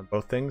speed on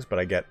both things, but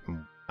I get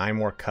 9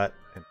 more cut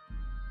and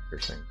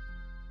piercing.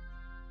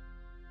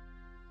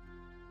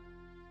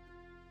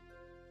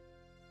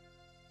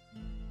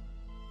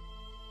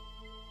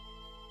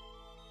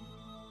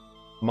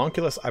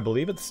 Homunculus, I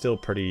believe it's still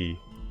pretty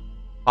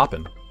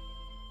poppin'.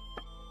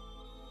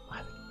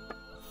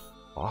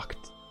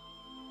 Fucked.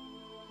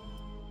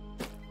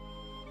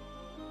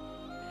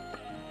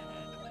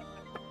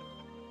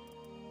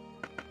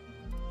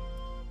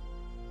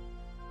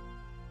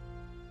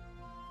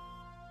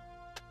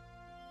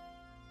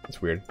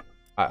 It's weird.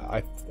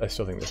 I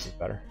still think this is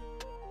better.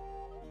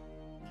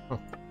 Huh.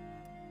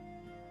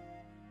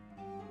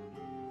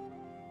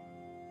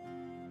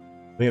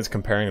 I think it's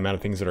comparing the amount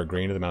of things that are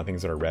green to the amount of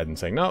things that are red and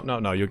saying, no, no,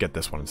 no, you'll get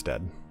this one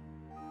instead.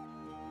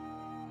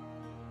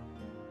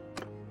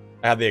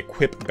 I have the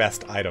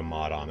EquipBestItem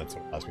mod on, that's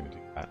what allows me to do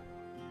that.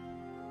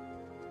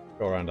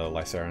 Go around to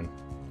Lysarin.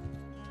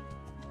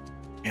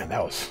 Man,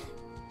 that was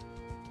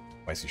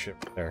spicy shit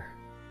right there.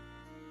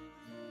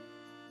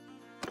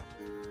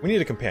 We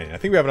need a companion. I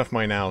think we have enough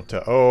money now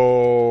to...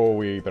 Oh,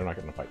 we better not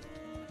get in a fight.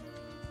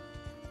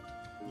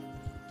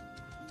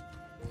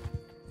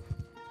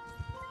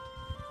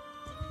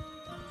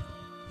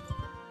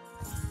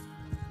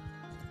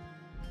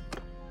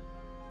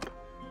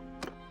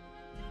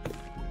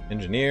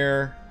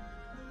 Engineer.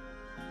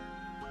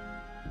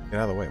 Get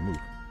out of the way, move.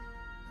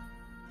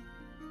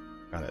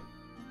 Got it.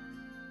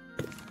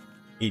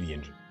 80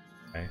 engine.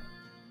 Okay.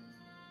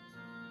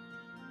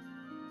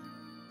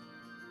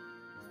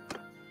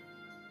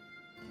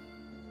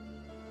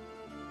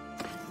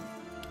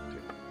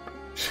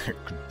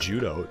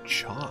 Judo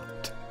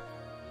chopped.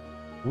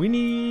 We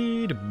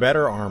need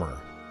better armor.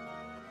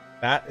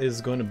 That is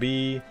going to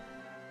be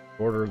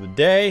the order of the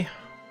day.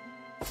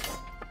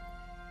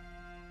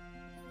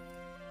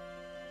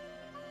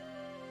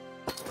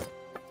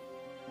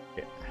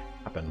 Okay,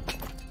 happen.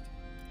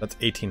 That's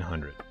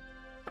 1800.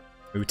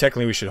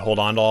 Technically, we should hold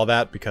on to all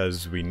that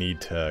because we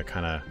need to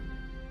kind of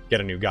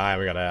get a new guy.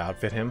 We got to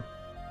outfit him.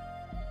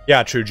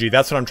 Yeah, true G.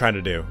 That's what I'm trying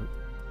to do.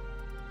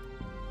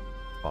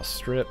 All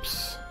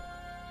strips.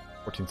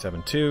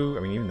 1472.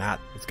 I mean, even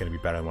that is going to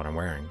be better than what I'm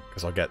wearing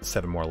because I'll get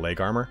 7 more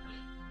leg armor,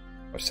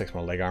 or 6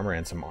 more leg armor,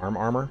 and some arm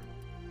armor.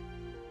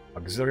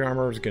 Auxiliary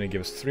armor is going to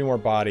give us 3 more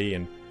body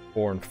and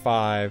 4 and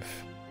 5.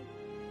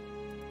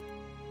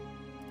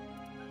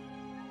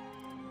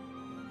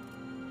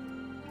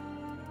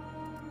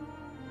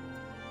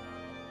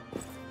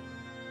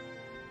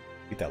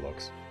 Sweet that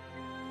looks.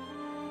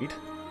 Sweet.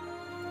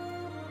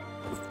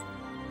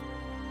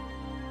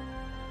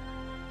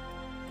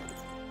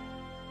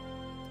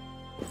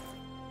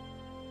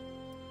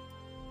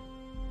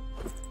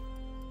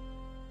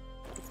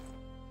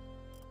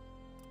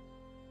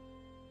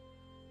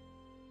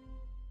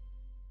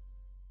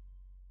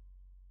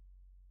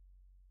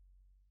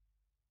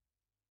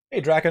 Hey,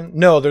 Draken.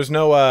 No, there's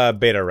no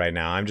beta right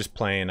now. I'm just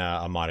playing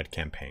a modded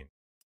campaign.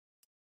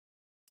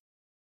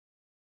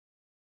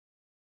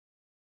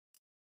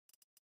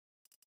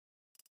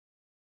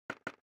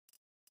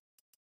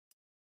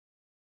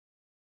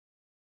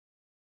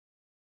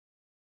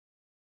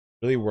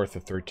 Really worth the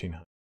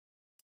 1300.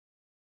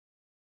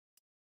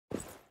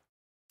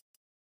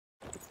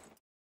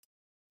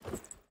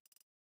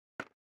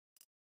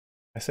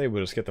 I say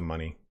we'll just get the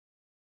money.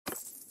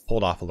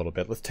 Hold off a little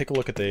bit. Let's take a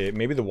look at the...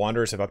 Maybe the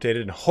Wanderers have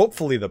updated, and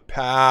hopefully the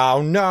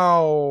POW...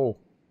 No!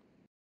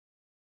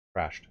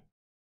 Crashed.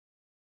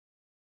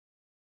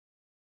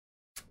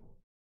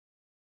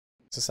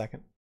 Just a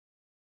second.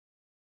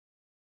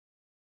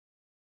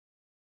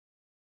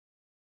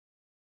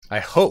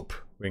 I hope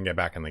we can get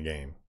back in the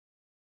game.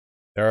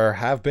 There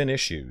have been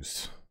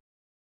issues.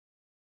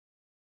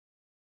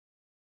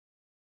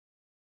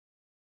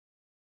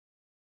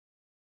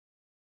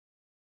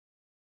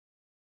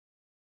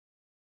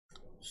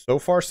 So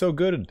far, so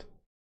good.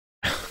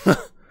 I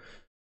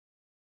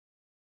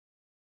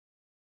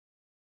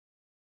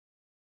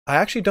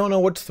actually don't know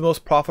what's the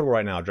most profitable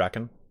right now,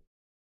 Draken.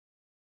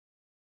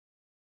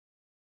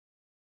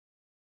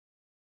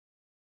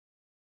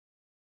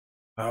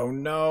 Oh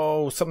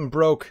no, something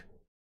broke.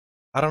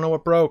 I don't know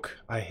what broke.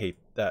 I hate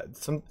that.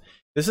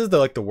 This is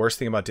the worst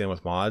thing about dealing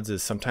with mods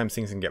is sometimes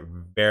things can get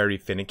very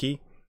finicky.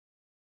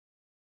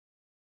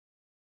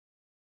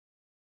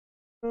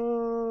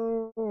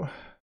 Oh.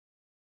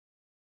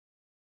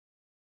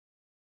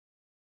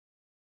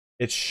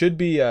 It should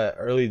be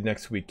early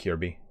next week,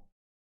 Kirby.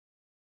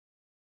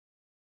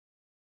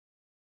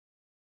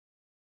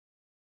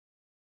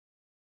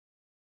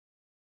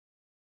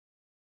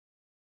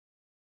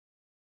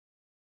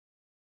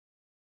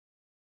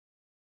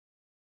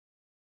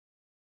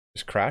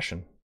 Just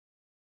crashing.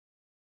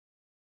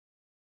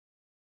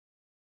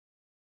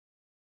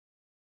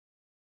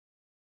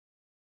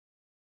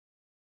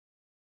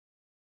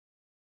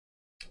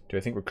 Do I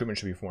think recruitment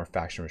should be more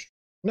faction restricted?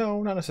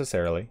 No, not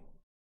necessarily.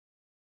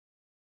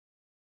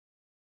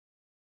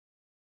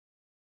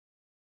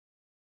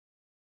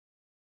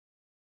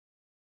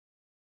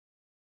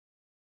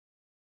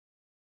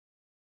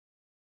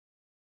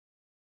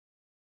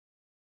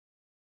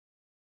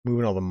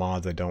 Moving all the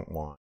mods I don't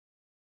want.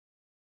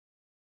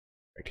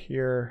 Right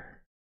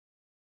here.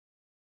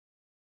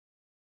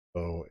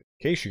 So, in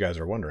case you guys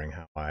are wondering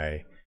how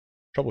I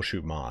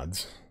troubleshoot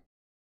mods.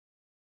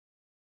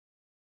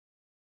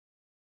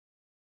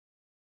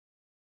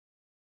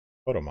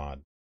 Photo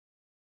mod.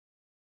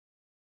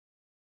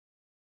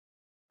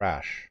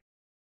 Crash.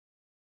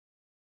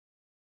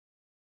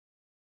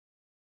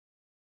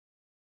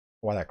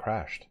 Why that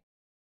crashed?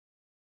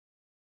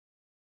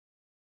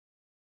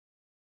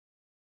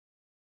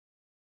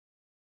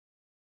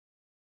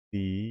 I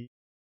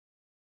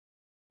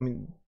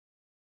mean,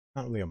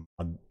 not really a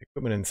mod.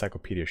 Equipment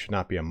Encyclopedia should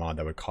not be a mod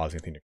that would cause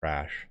anything to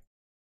crash.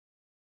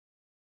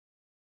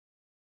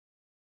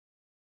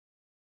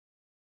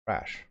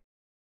 Crash.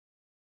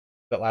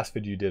 That last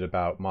video you did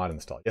about mod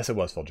install. Yes, it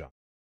was, Phil John.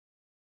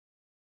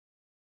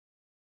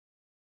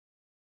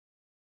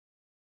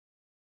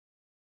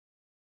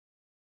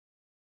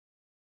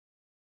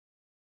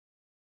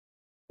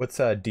 What's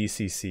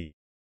DCC?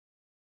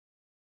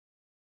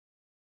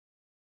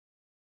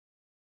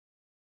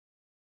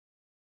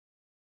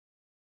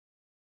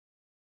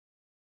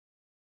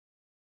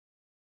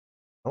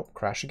 Oh,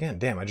 crash again.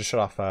 Damn, I just shut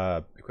off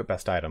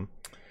EquipBestItem.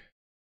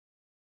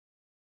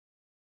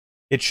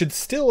 It should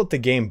still let the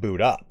game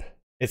boot up.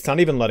 It's not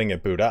even letting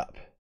it boot up.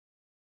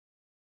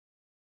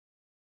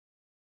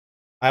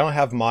 I don't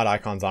have mod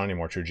icons on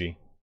anymore, TrueG.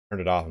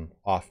 Turned it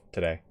off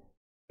today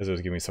because it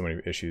was giving me so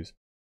many issues.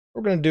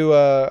 We're gonna do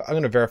I'm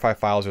gonna verify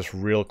files just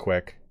real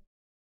quick.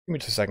 Give me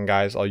just a second,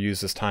 guys. I'll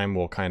use this time.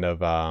 We'll kind of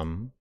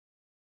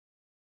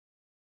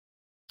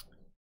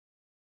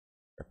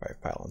verify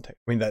file intake.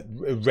 I mean, that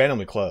it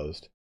randomly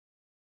closed.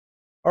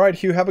 All right,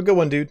 Hugh, have a good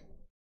one, dude.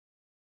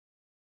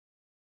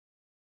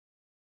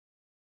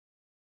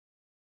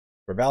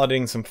 We're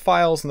validating some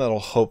files, and that'll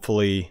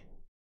hopefully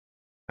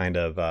kind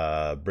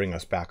of bring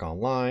us back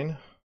online.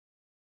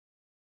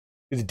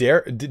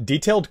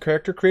 Detailed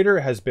Character Creator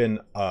has been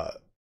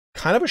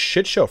kind of a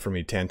shit show for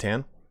me,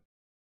 Tantan.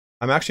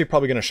 I'm actually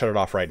probably going to shut it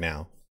off right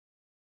now.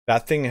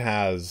 That thing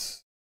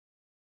has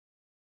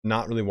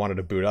not really wanted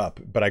to boot up,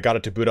 but I got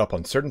it to boot up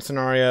on certain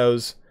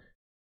scenarios.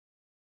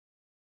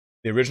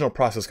 The original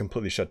process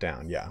completely shut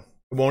down. Yeah,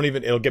 it won't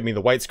even. It'll give me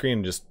the white screen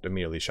and just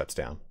immediately shuts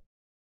down.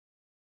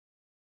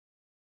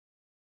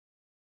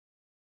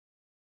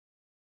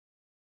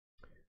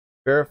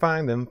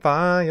 Verifying them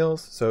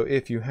files, so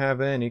if you have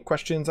any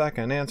questions, I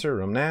can answer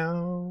them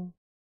now.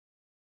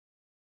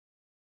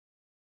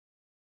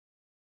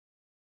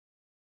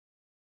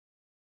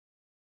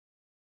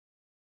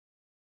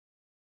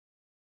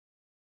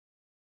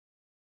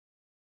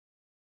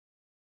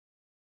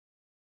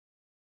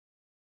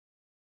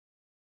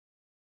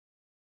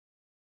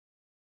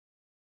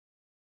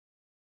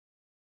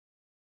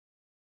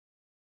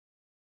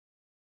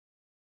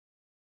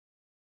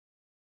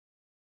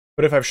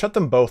 But if I've shut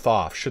them both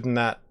off, shouldn't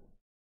that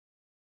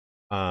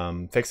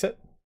fix it?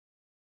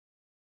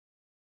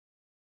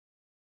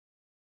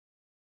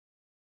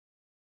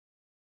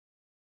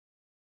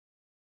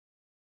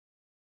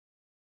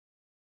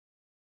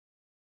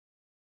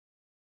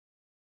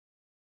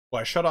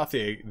 Well, I shut off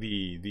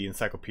the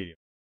encyclopedia.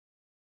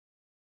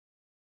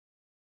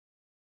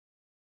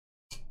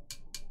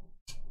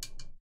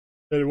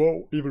 And it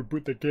won't even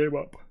boot the game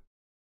up.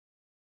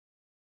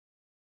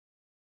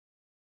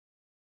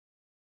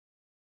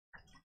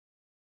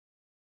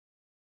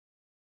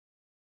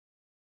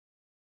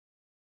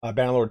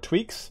 Bannerlord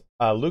tweaks.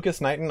 Lucas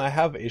Knighton, I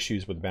have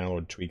issues with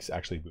Bannerlord tweaks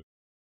actually boot.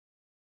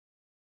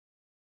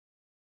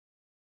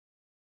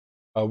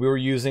 We were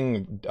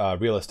using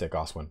realistic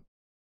Oswin.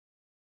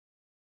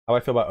 How do I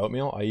feel about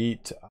oatmeal? I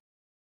eat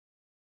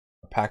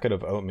a packet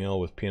of oatmeal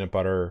with peanut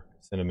butter,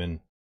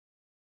 cinnamon,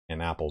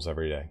 and apples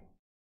every day.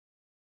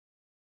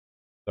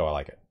 So I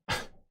like it.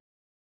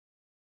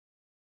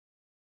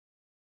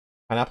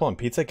 Pineapple on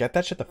pizza? Get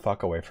that shit the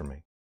fuck away from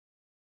me.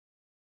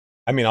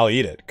 I mean, I'll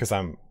eat it because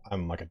I'm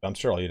like a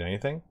dumpster. I'll eat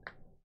anything.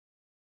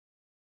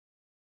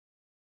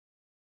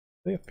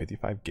 They have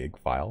 55 gig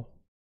file.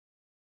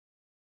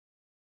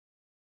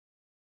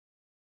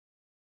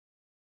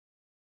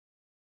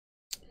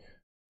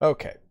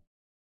 Okay,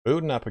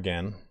 booting up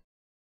again.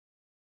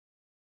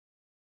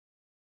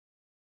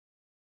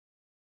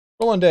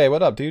 Roland Day,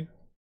 what up, dude?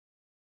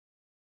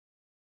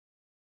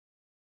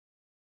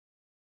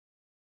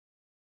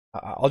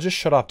 I'll just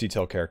shut off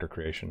detail character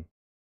creation.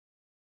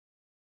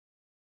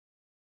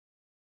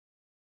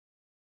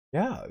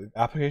 Yeah,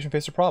 application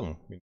faced a problem.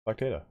 Collect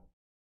data.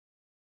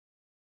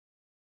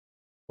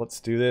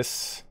 Let's do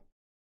this.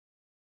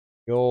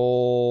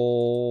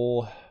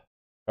 You'll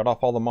shut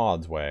off all the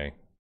mods way.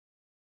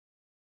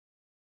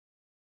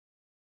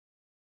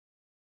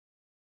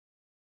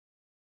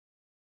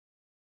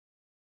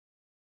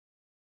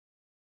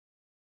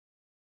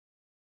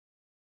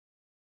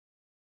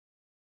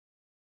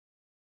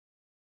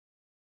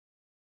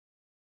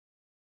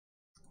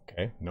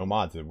 Okay, no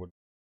mods. It would.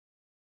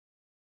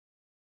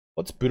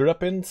 Let's boot it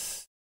up in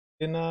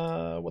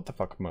what the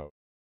fuck mode?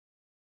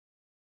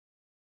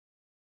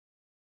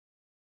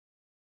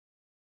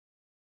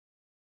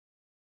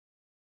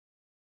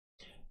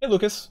 Hey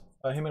Lucas,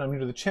 hey man, I'm new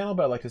to the channel,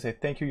 but I'd like to say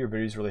thank you. Your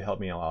videos really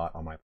helped me a lot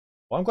on my.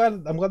 Well,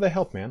 I'm glad they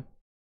helped, man.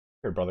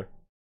 Here, brother.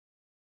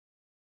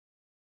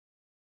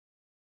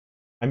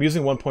 I'm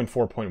using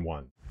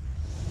 1.4.1.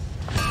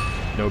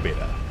 No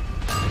beta.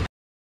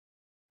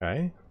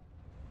 Okay.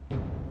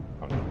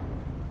 Oh no.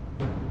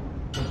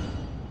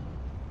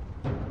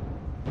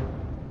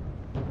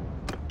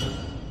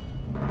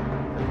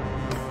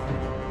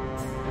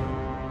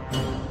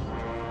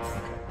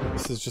 Okay.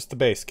 This is just the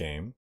base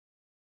game.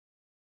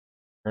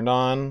 Turned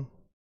on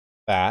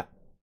that.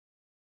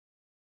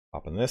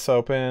 Popping this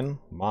open.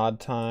 Mod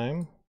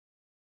time.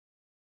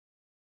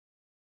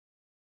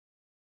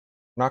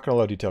 I'm not going to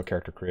load detail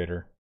character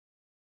creator.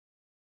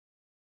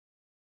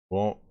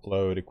 Won't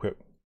load equip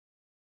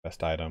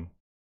best item.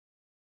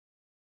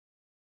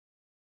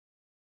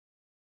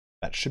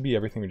 That should be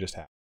everything we just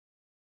had.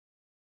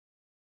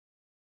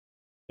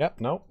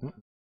 Yep, no.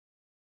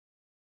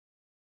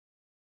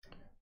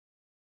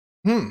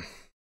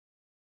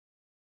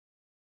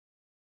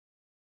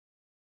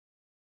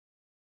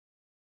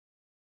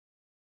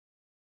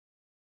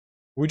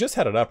 We just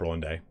had it up one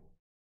day.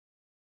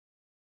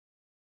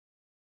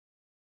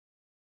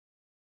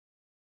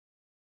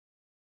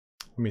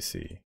 Let me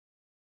see.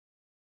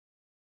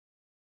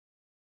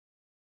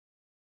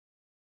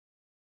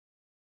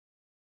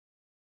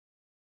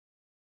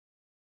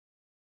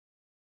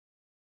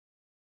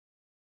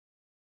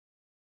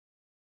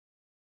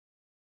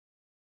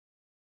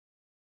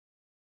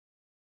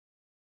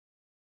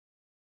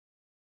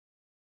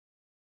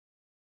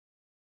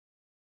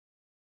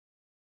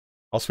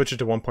 I'll switch it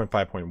to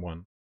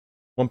 1.5.1.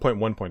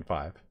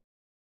 1.1.5.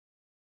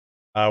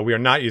 We are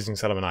not using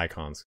settlement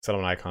icons.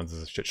 Settlement icons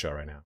is a shit show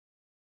right now.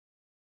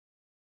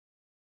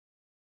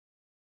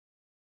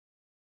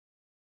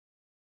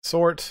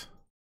 Sort.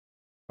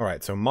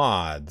 Alright, so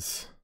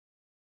mods.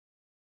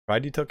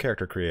 Provide detail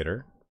character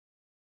creator.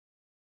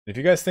 If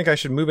you guys think I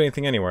should move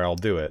anything anywhere, I'll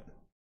do it.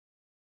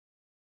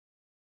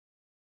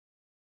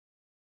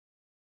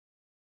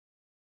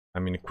 I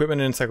mean, equipment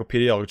and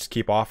encyclopedia, I'll just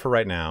keep off for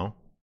right now.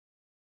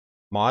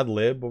 Mod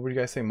lib, what would you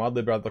guys say? Mod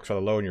lib looks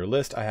rather low in your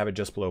list. I have it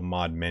just below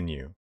mod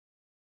menu.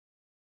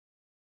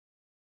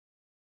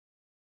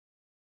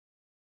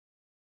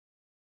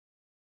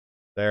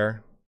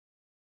 There.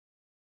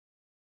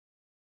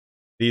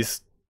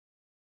 These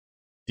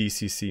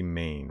DCC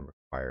main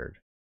required.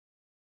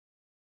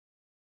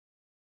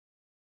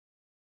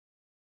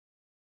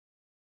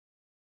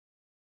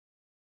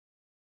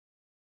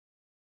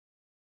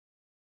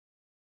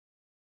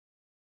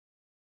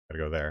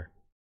 Gotta go there.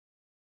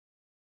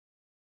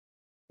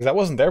 Because that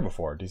wasn't there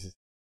before. DCC.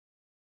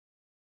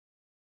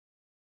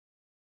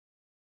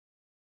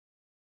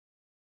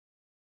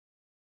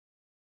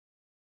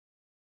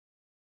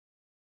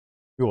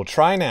 We will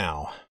try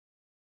now.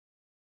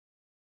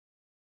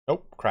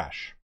 Nope,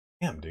 crash.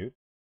 Damn, dude.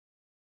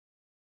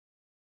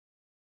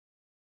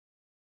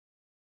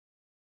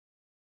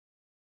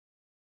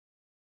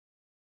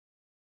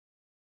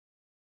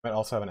 Might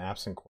also have an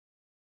absent core.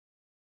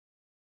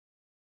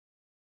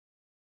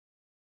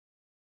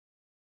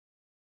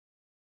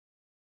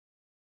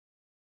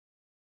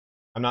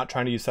 I'm not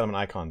trying to use settlement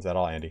icons at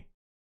all, Andy.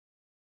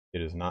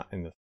 It is not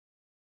in this.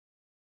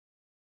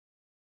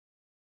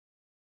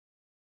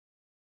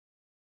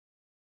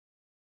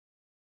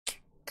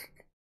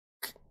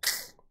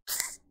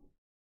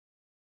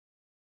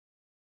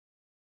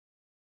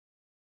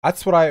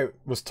 That's what I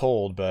was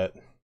told, but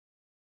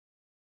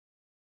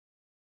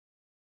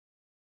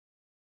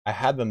I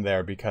had them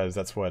there because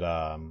that's what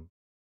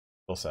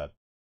Bill said.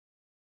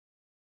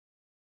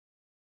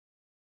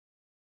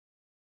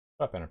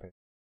 What up, BannerPaste?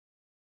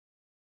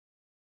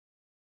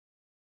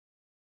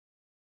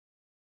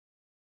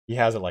 He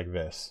has it like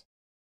this.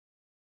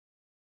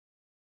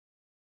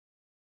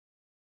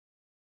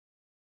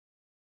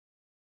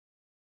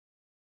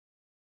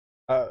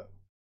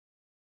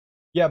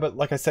 Yeah, but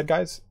like I said,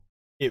 guys,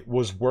 it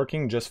was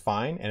working just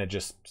fine and it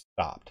just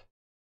stopped.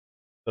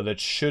 So that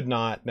should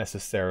not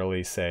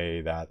necessarily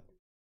say that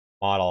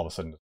mod all of a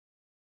sudden.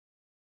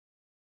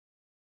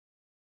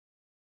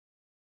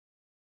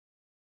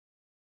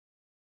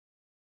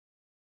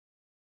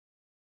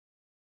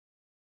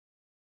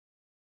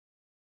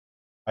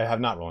 I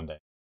have not rolling day.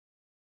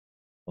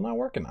 Still not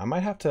working. I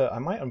might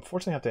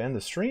unfortunately have to end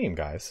the stream,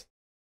 guys.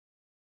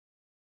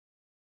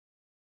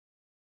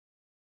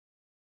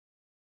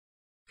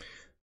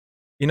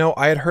 You know,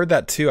 I had heard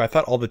that too. I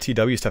thought all the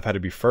TW stuff had to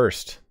be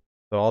first.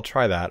 So I'll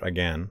try that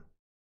again.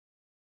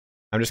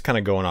 I'm just kind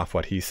of going off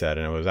what he said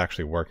and it was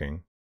actually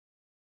working.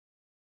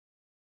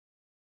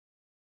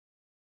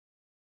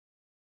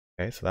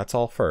 Okay, so that's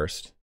all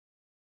first.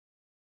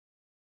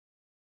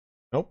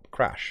 Nope,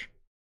 crash.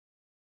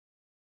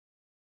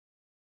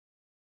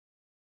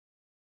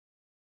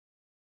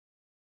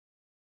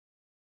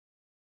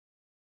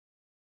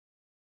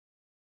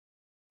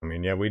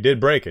 mean, yeah, we did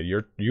break it.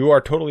 You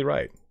are totally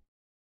right.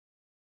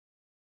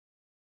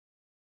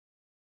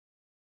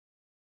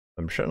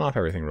 I'm shutting off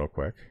everything real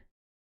quick.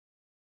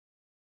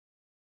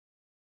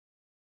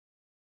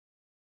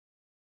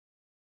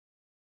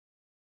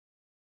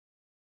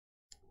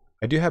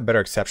 I do have better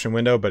exception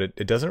window, but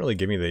it doesn't really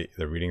give me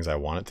the readings I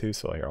want it to.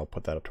 So here, I'll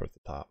put that up towards the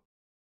top.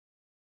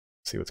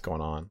 See what's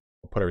going on.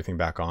 I'll put everything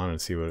back on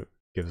and see what it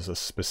gives us a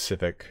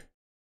specific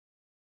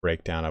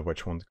breakdown of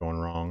which one's going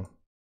wrong.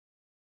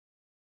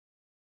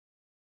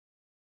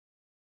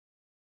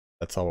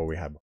 That's all what we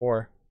had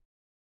before.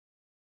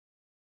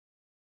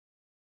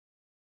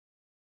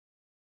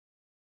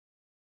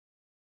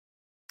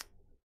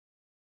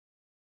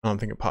 I don't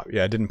think it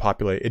it didn't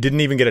populate. It didn't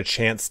even get a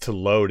chance to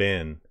load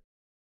in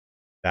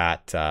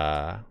that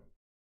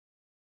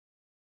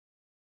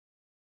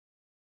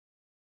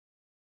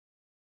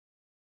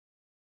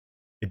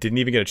it didn't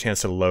even get a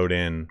chance to load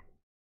in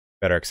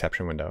better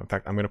exception window. In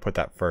fact, I'm going to put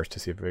that first to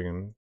see if we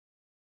can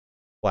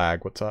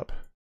flag what's up.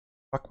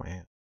 Fuck my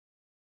hand.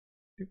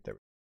 There we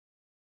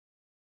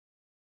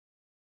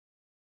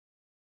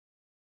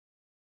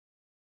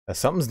go.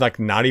 Something's like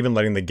not even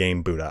letting the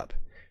game boot up.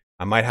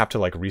 I might have to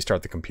like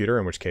restart the computer,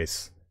 in which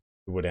case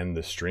it would end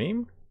the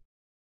stream.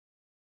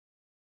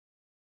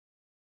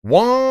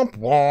 Womp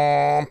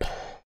womp.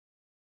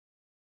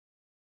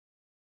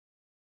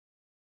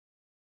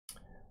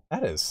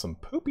 That is some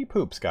poopy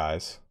poops,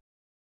 guys.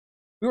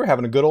 We were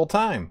having a good old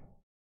time.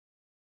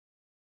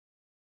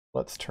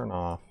 Let's turn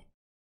off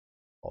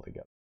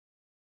altogether.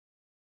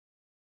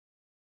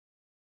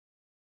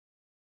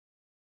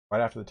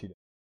 Right after the TD.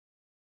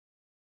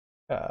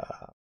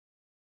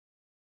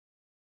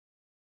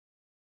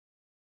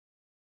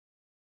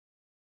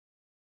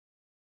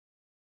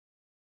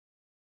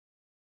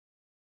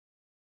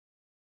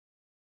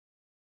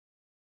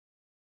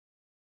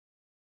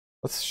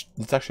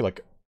 Let's actually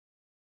like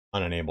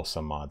unenable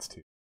some mods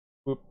too.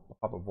 Oop,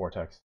 pop up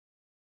vortex.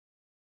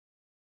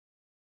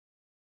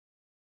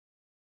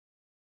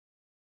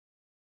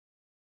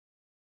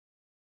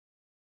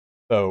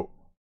 So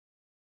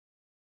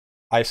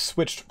I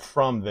switched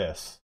from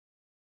this.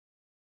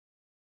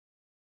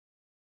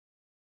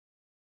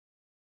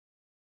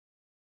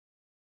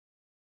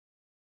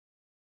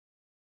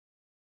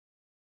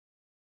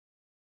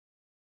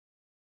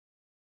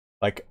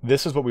 Like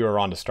this is what we were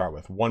on to start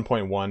with,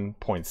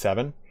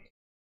 1.1.7.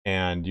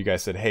 And you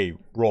guys said, hey,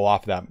 roll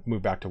off that,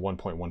 move back to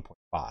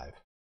 1.1.5.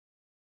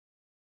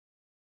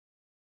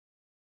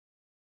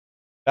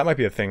 That might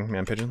be a thing,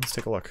 Man Pigeon. Let's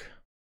take a look.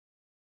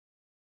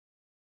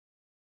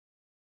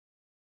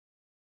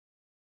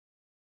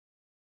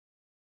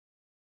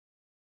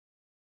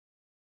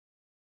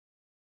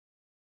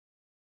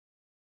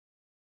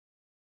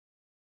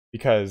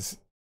 Because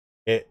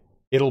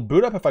it'll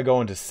boot up if I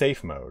go into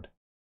safe mode.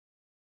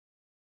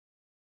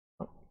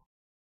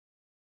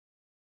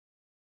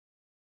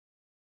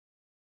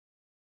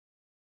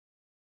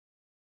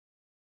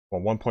 Well,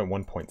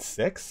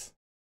 1.1.6.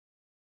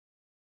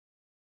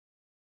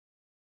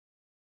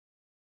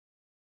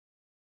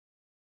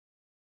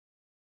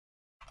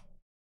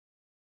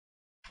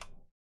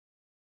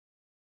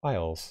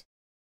 Files.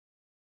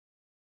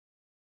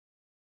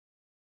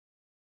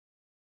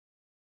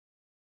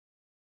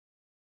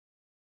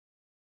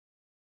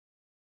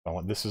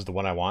 This is the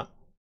one I want.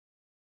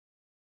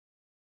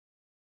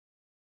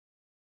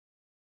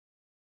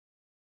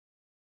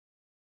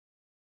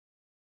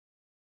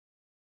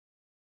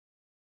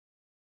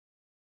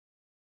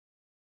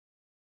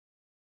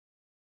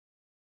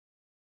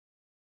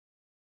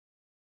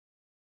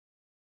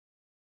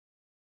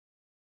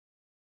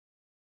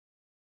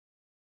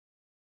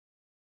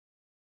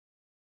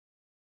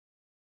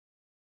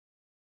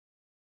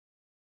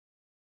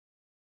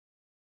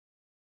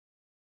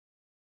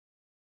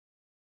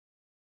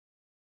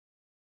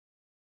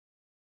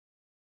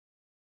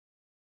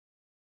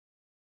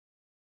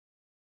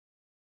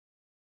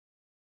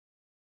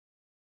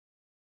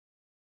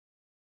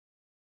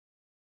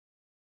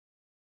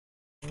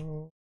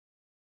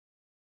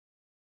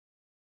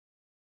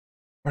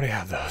 Already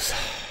have those.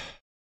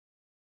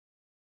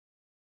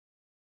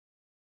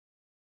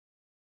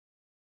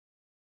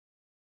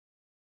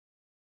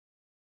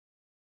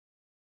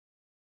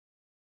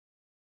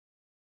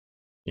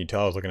 Can you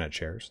tell I was looking at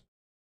chairs?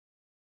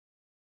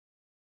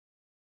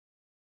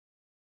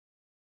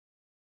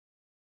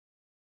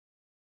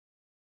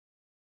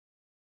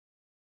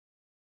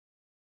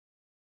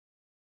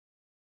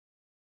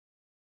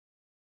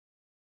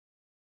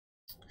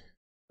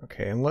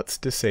 Okay, and let's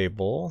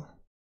disable.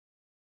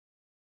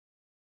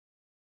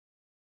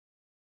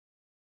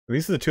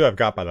 These are the two I've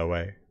got, by the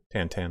way.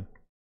 Tan.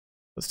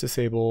 Let's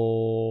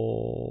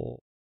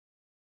disable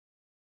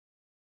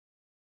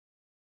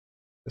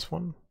this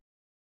one.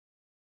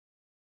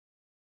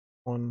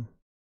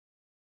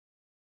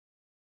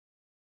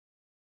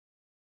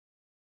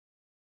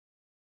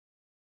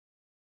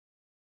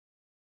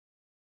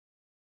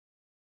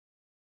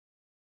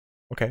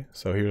 Okay,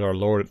 so here's our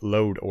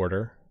load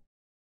order.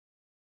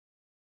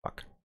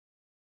 Fuck.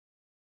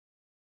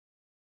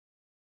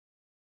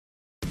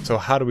 So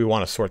how do we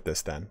want to sort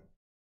this then?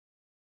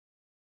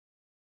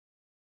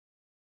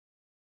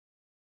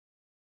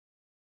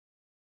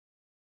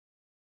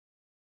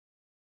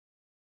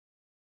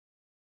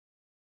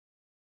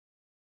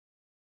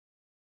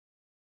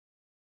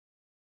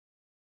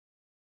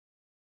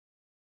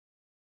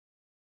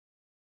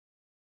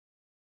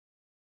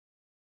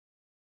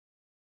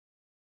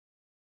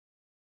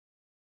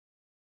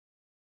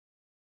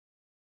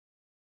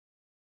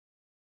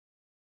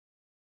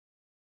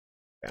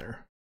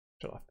 Banner.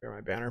 Shut off. Bear my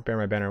banner. Bear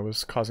my banner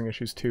was causing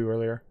issues too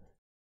earlier.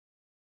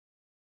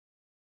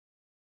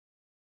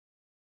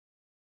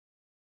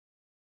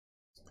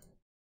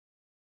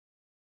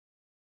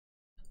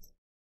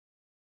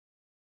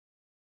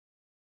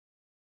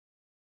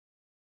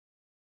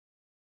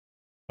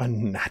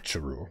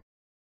 Unnatural.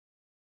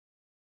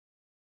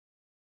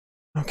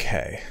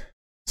 Okay.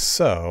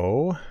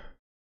 So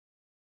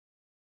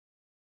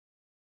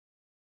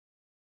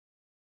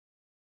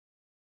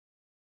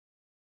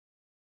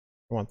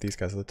I want these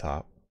guys at the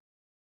top.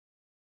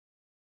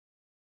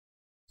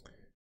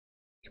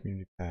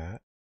 Community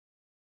pat.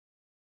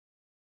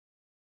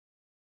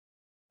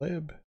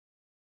 Lib.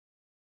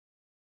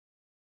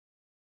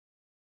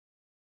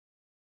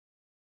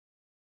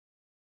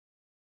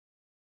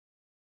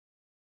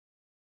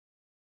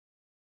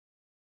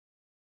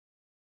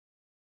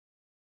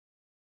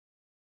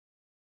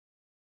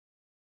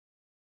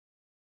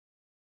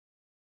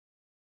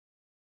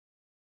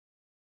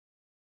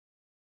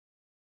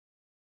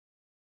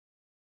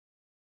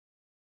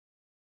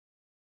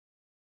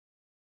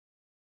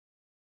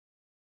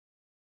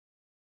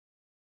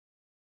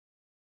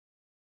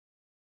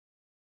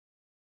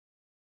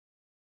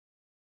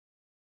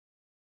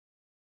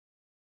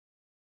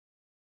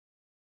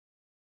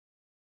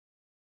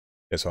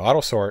 Okay, so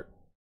auto sort,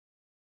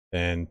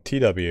 then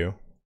TW,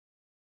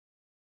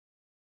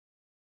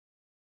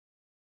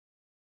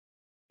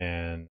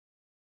 and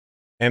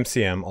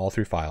MCM all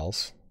through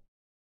files.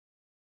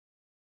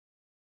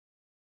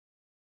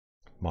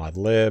 Mod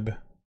lib.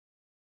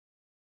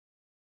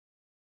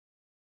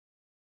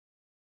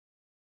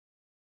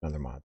 Another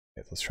mod.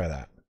 Okay, let's try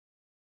that.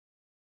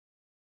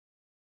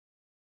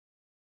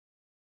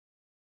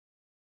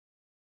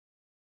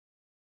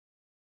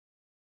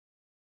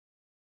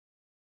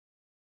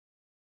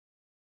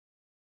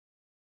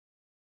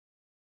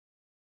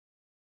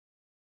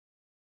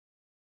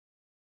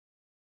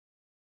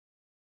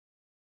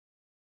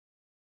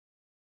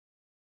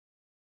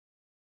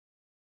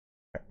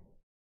 Okay.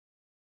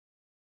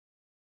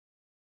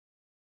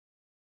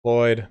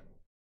 Deployed.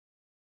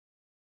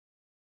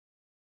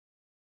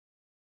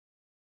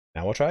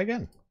 Now we'll try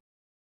again.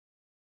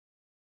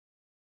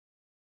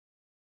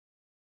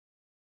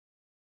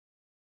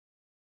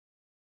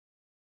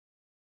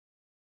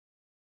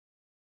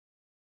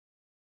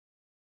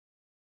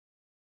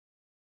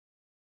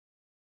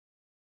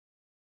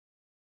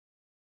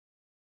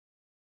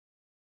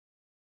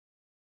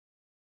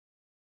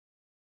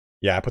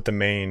 Yeah, I put the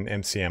main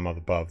MCM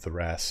above the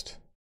rest.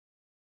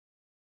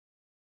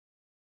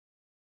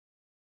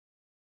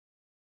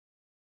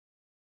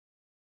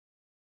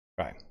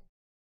 Right.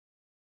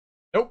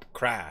 Nope,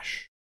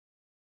 crash.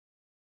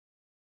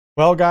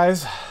 Well,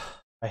 guys,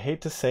 I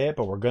hate to say it,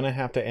 but we're going to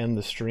have to end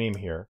the stream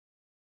here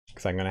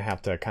because I'm going to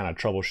have to kind of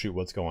troubleshoot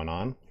what's going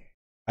on.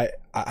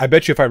 I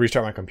bet you if I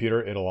restart my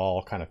computer, it'll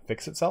all kind of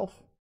fix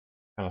itself.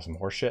 Kind of some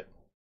horse shit.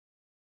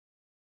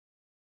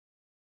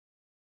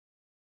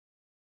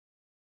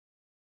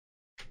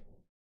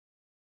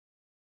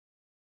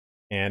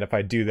 And if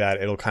I do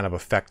that, it'll kind of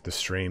affect the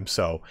stream.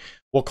 So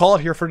we'll call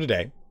it here for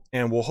today.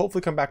 And we'll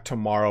hopefully come back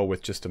tomorrow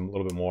with just a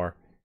little bit more.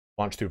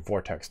 Launch through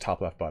Vortex,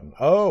 top left button.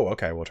 Oh,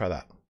 okay, we'll try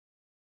that.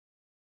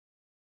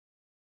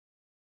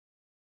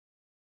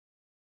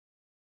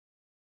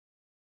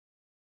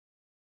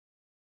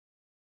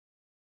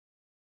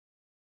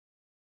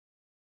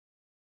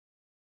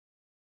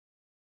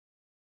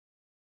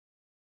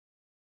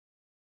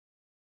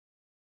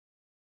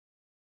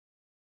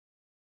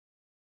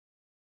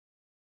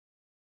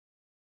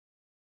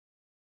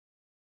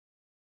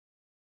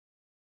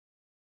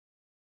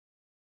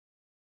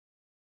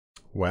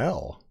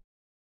 Well.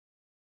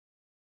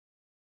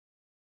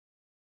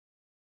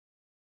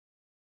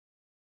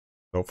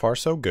 So far,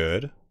 so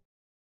good.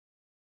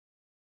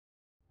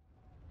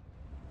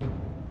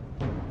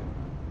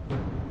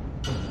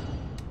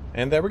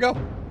 And there we go.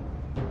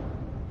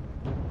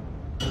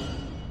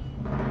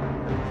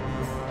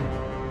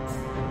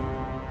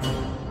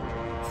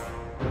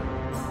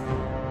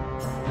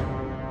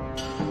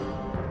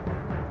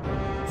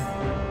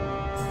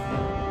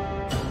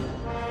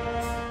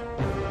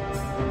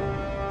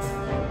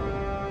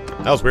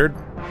 That was weird.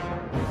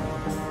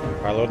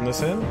 Try loading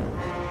this in.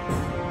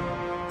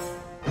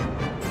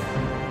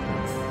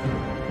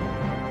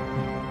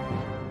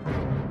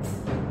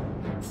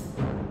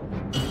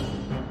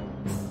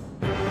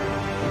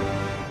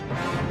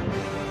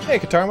 Hey,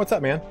 Katarn, what's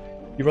up, man?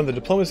 You run the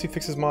Diplomacy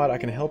Fixes mod. I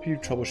can help you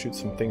troubleshoot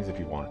some things if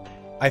you want.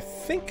 I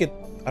think it...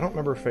 I don't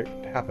remember if it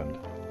happened.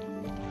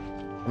 I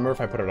don't remember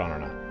if I put it on or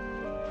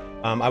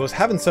not. I was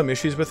having some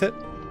issues with it,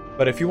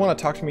 But if you want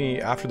to talk to me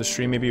after the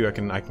stream, maybe I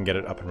can get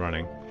it up and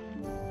running.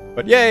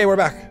 But yay, we're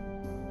back.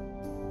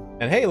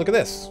 And hey, look at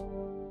this.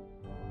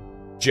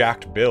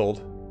 Jacked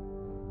build.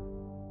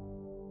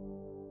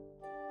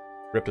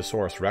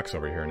 Riptosaurus Rex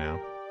over here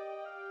now.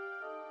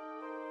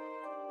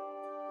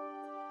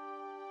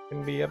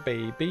 Can be a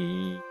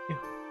baby.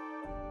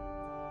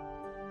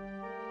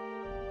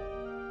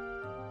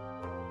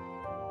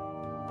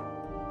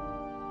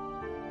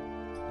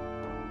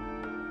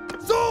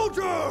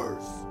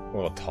 Soldiers! A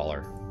little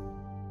taller.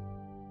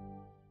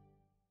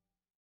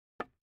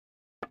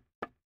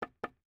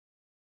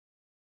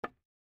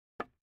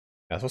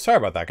 Yeah, so sorry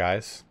about that,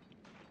 guys.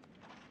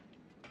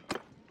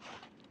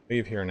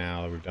 Leave here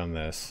now that we've done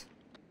this.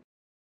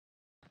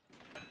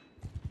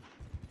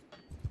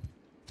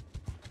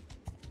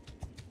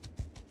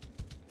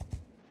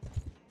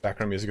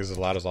 Background music is as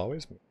loud as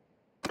always.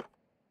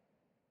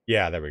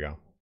 Yeah, there we go.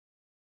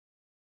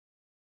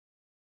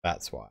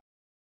 That's why.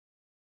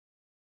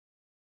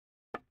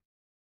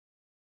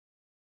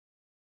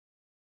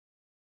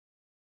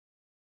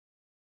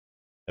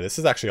 Yeah, this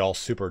is actually all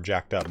super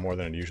jacked up more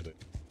than it usually is.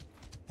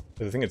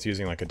 I think it's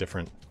using like a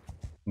different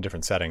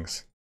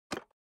settings.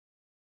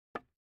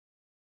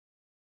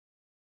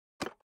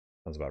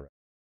 Sounds about right.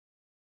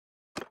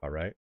 All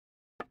right.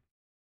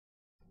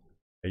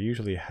 I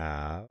usually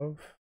have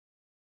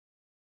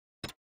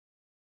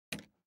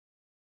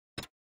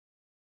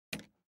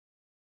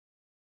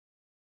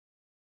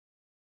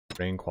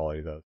grain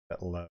quality though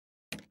that low.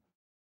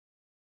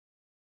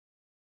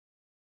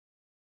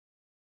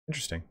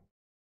 Interesting.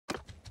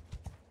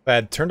 I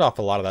had turned off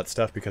a lot of that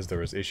stuff because there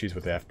was issues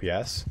with the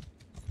FPS.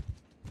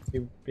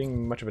 It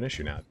being much of an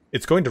issue now.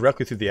 It's going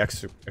directly through the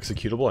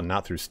executable and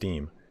not through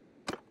Steam.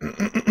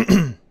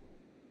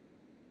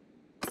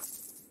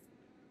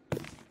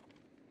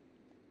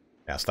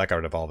 Yeah, so that got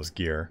rid of all of his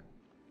gear.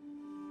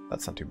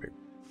 That's not too big.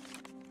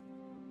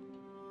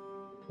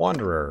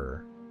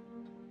 Wanderer.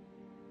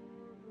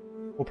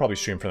 We'll probably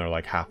stream for another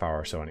like half hour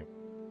or so anyway.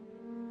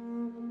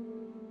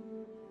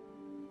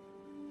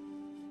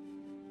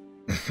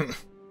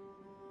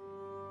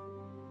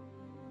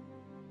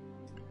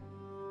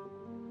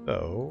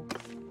 So,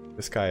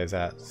 this guy is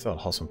at still at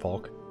Husson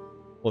Falk.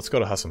 Let's go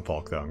to Husson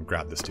Falk though and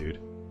grab this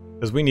dude.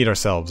 Because we need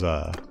ourselves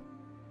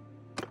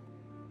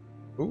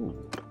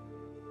ooh.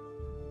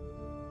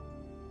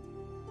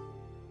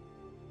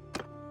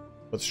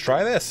 Let's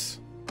try this.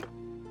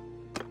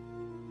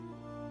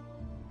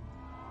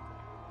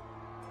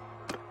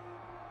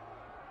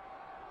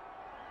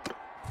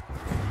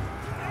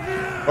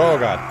 Oh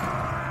god.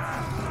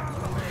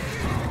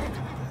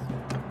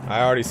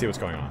 I already see what's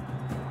going on.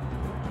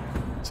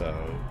 So,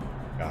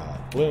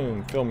 got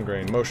bloom, film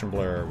grain, motion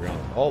blur. We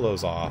want all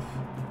those off.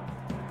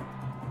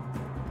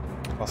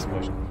 Plus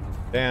motion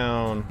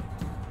down.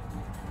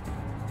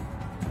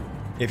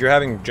 If you're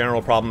having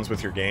general problems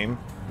with your game,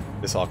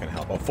 this all can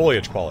help. Oh,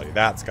 foliage quality,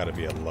 that's got to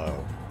be at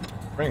low.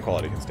 Grain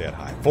quality can stay at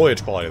high.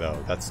 Foliage quality,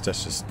 though, that's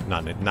just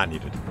not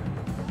needed.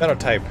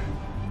 Phenotype,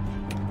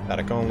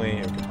 static only.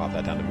 We can pop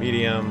that down to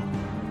medium.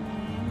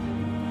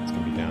 It's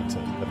going to be down to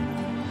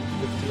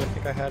 50, I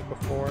think I had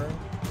before.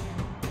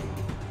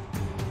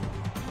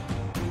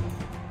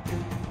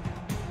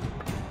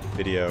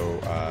 Video,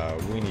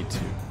 we need to.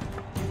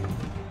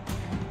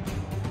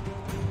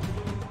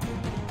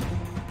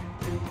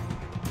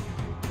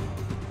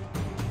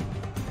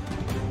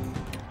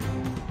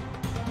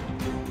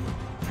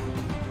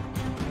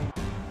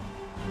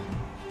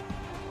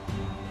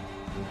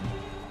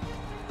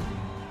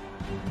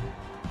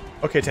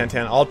 Okay,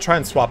 1010. I'll try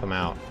and swap them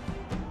out.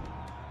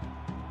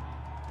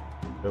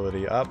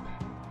 Ability up.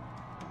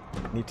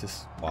 Need to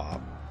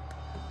swap.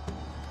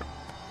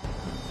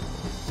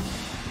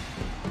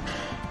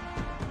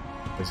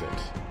 What is it?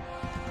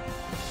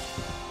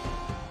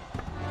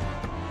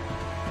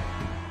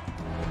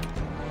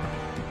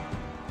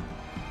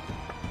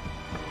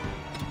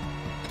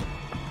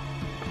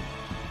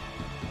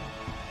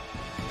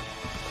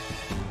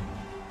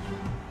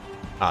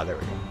 Ah, there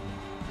we go.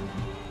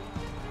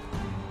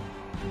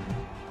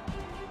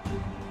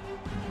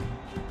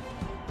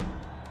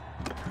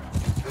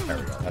 There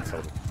we go, that's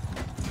it.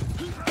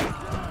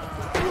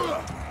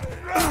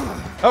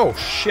 Oh,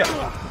 shit!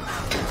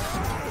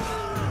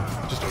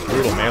 Just a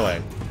brutal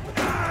melee.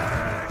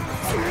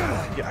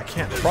 Yeah, I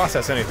can't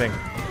process anything.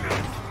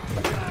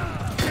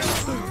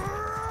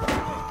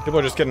 People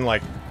are just getting,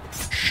 like,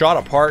 shot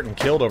apart and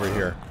killed over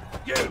here.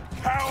 You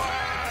coward!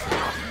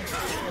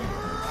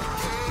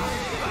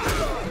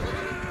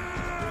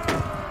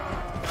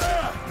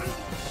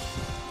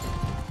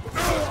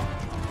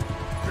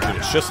 Dude,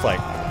 it's just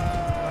like...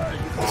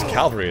 this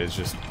cavalry is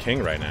just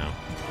king right now.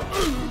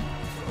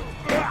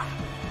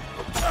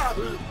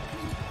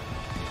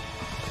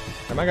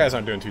 And my guys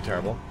aren't doing too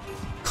terrible.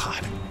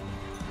 God.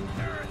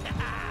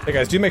 Hey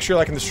guys, do make sure you're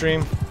liking the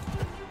stream. It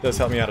does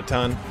help me out a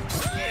ton.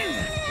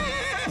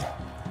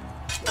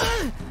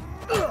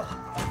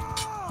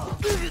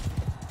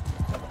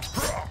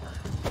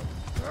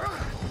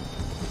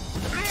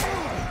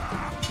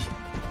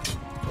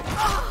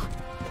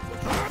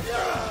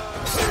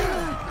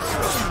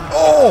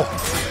 Oh!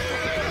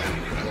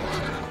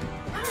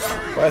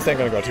 Well, that ain't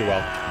gonna go too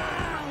well.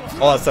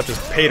 All that stuff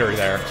just patered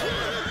there.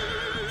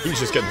 He's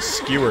just getting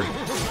skewered.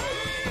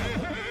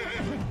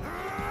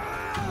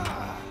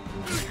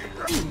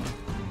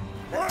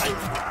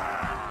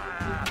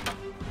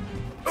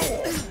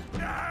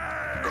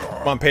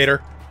 Come on,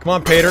 Pater. Come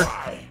on, Pater.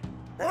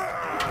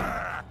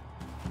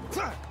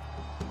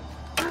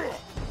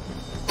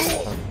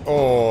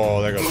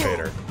 Oh, there goes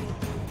Pater.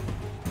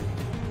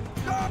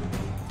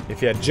 If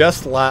he had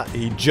just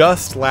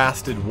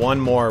lasted one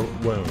more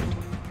wound,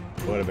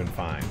 it would have been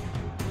fine.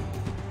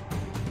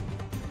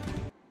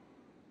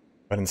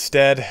 But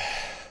instead,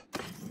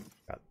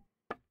 got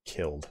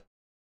killed.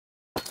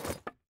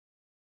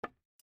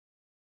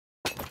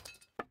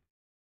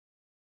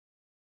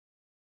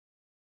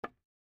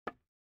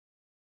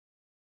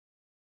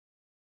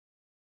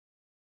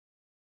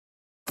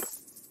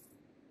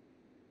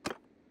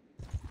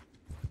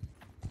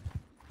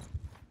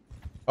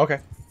 Okay,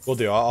 we'll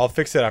do. I'll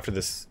fix it after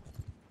this.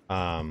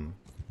 I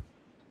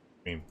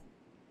mean,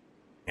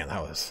 man,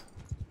 that was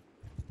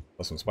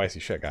some spicy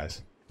shit,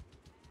 guys.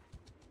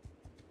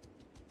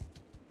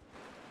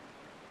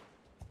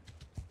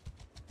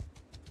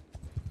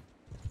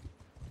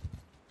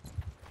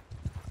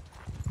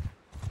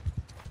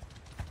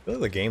 Really,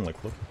 the game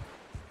looked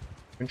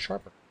even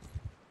sharper.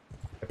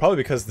 Probably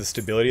because the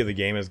stability of the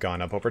game has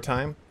gone up over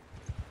time,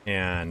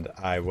 and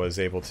I was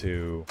able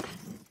to.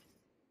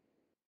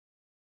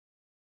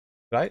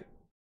 Right?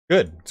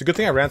 Good. It's a good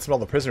thing I ransomed all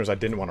the prisoners I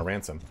didn't want to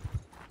ransom.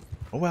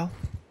 Oh well.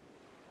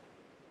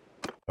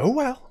 Oh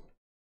well.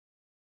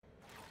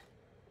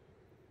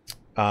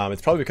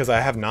 It's probably because I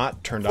have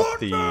not turned up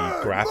the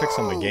graphics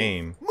on the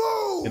game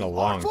in a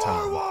long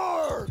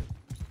time.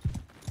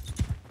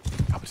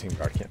 Palpatine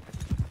guard can't.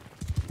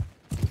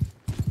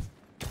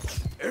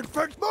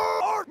 Infect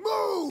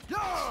move!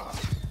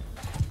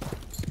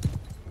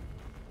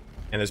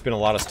 And there's been a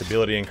lot of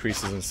stability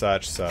increases and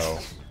such, so.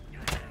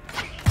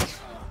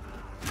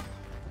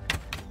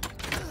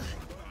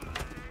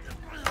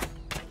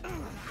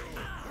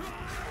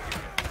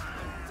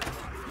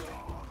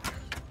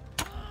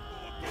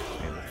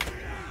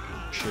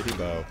 Shitty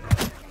bow.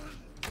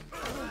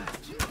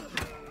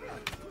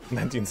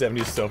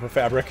 1970s sofa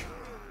fabric.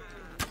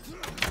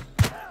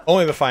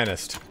 Only the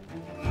finest.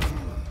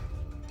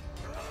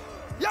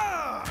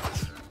 Yeah!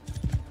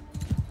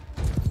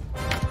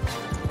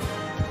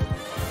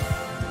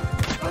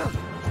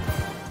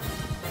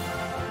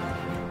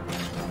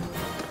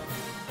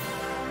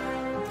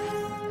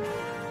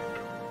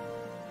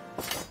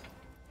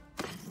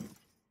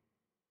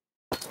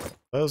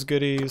 Those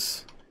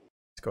goodies.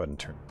 Let's go ahead and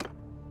turn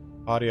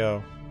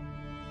audio.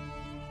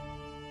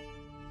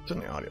 Turn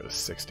the audio to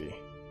 60.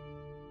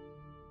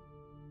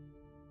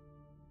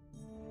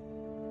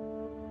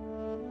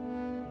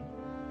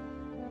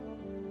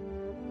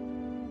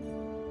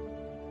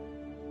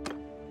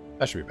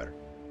 That should be better.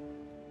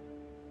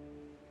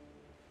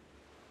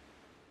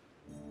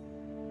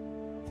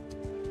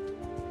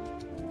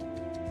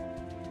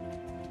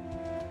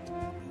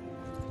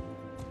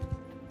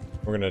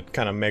 We're gonna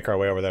kind of make our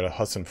way over there to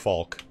Hudson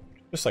Falk.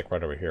 Just like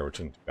right over here, which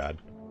isn't too bad.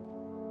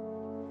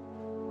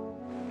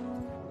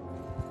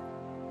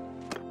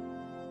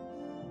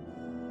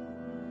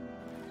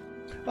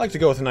 I like to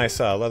go with a nice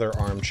leather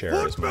armchair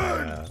as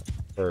my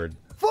preferred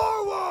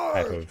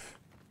type of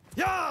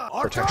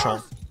protection.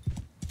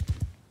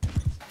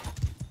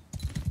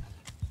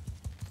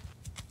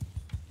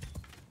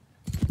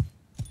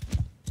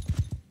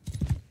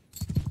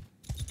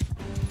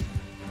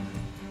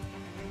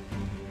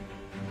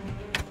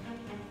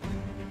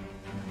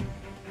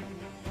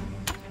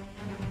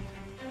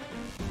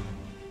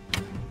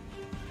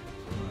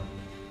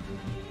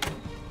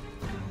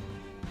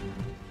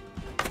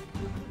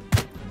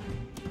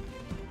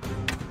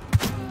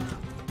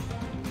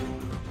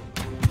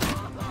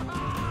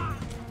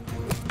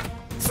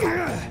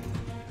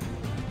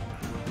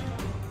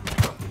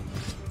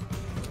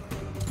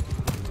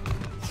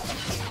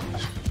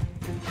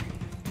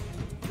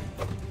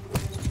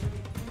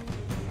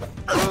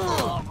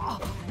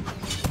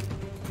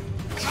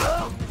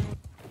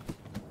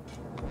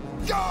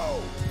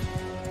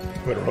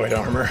 Corduroy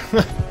armor.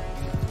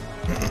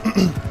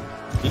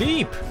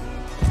 Leap!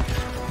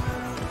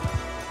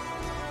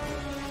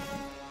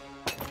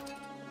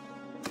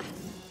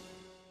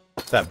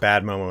 It's that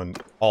bad moment when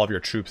all of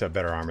your troops have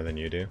better armor than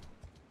you do.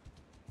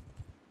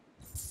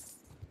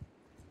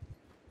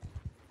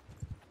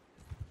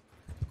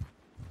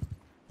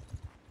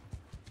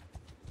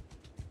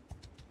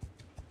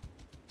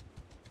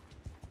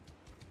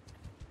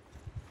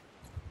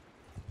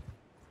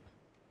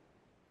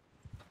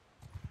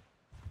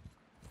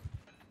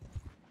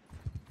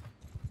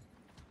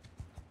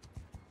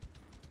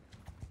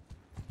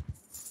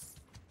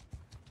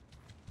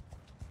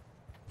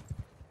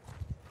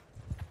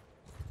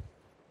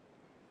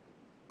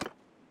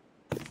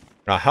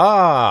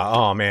 Aha!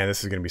 Oh man,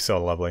 this is gonna be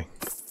so lovely.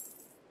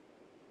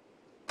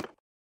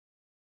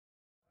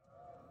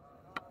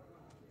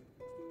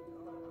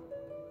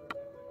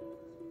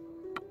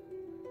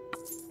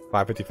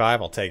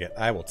 555, I'll take it.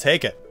 I will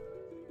take it.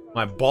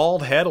 My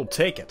bald head will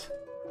take it.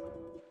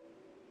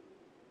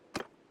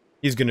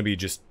 He's gonna be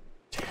just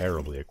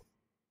terribly equipped.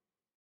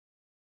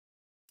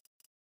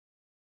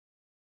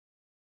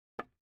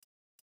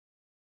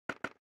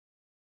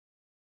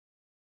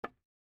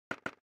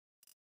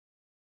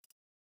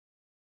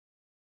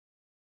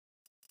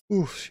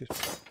 Ooh, shit.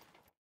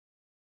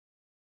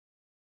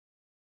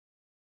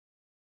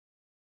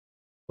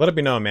 Let it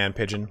be known, man,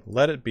 Pigeon.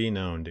 Let it be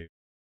known, dude.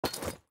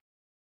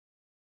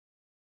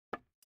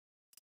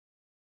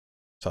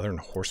 Southern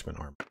Horseman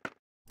armor.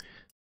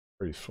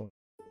 Pretty sweet.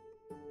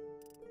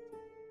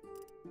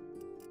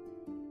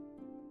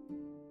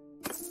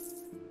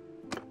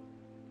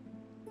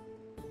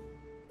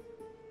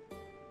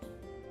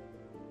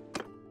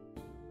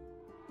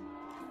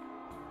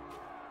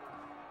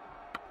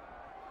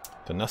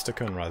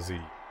 Danustica and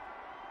Razi.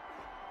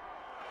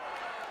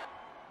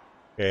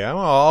 Okay,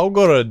 I'll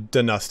go to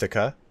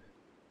Danustica.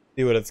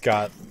 See what it's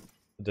got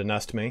to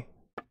denust me.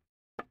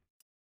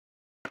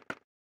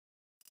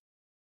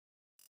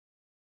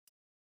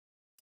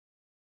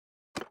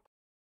 I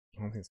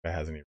don't think this guy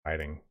has any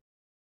writing.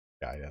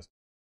 Yeah, he does.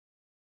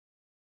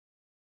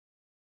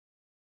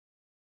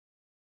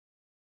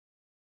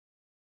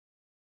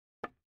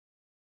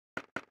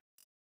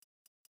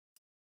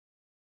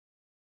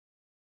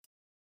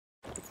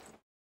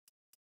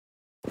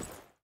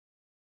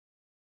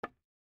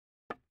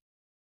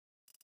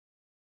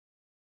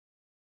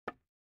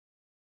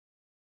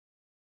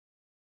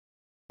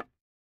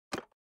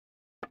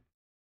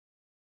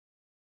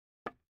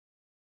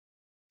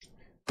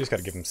 Just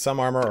gotta give him some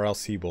armor or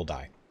else he will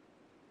die.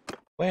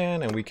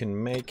 Plan, and we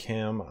can make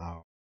him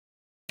our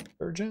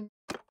surgeon.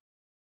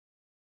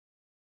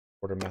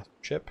 Quartermaster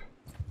ship.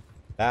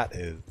 That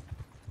is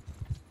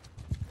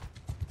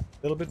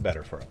a little bit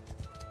better for us.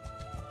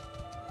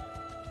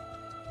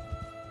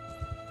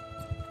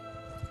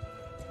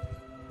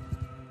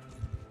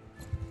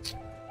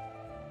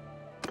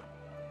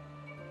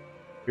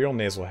 Imperial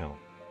nasal helm.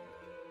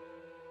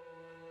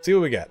 See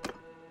what we get.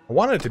 I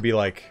wanted it to be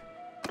like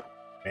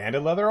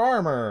banded leather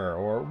armor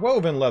or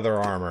woven leather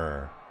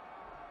armor.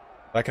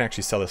 But I can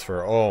actually sell this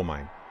for, oh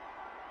my.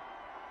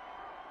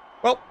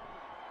 Well,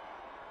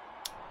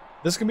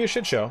 this is gonna be a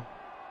shit show.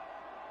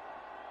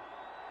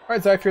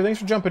 Alright, Zypher, thanks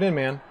for jumping in,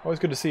 man. Always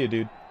good to see you,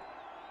 dude.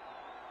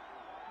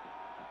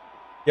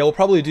 Yeah, we'll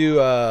probably do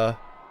about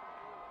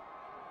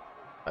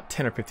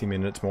 10 or 15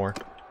 minutes more.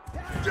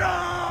 Not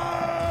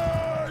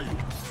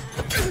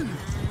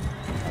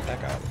that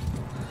guy.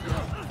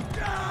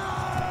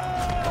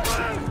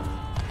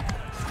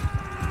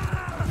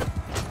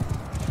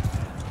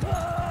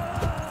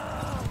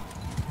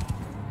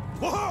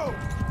 Whoa!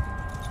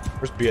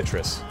 Where's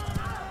Beatrice?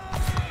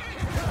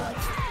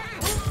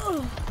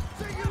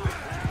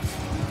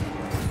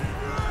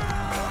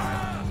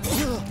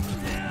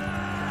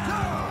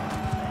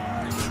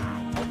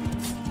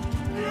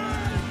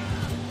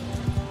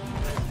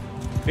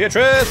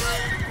 Beatrice!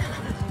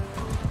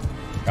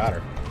 Got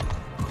her.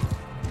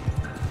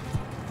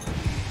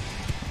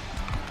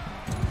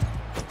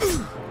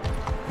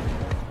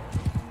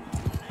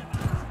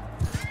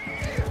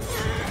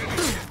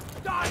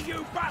 Die,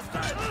 you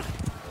bastard!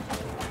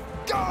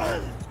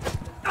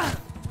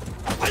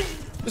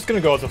 Just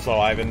gonna go with the flow,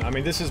 Ivan. I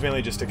mean, this is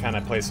mainly just to kind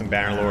of play some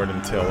Bannerlord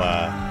until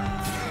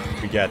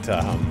we get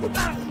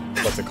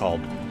what's it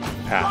called?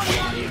 Patch.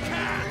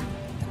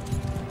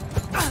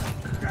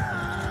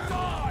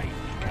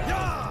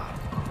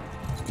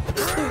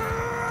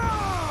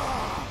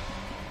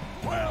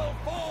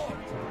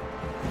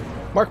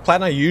 Mark Platt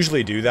and I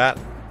usually do that.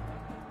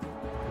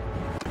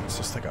 It's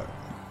just like a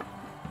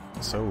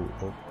so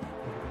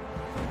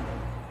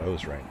that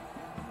was right.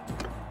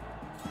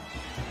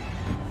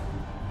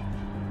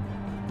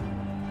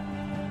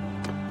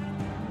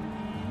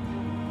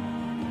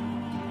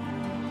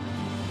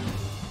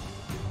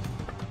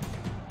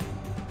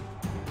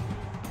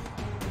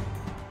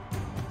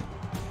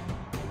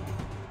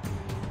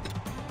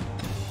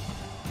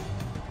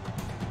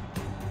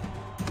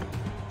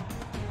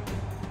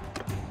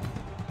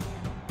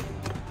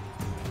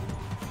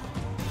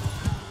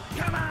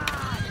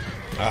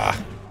 Ah.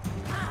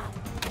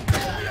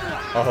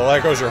 Oh,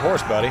 there goes your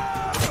horse, buddy.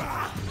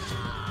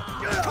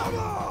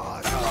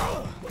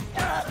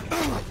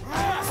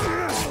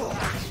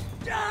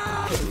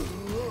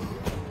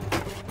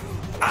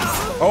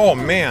 Oh,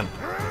 man.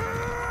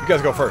 You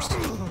guys go first.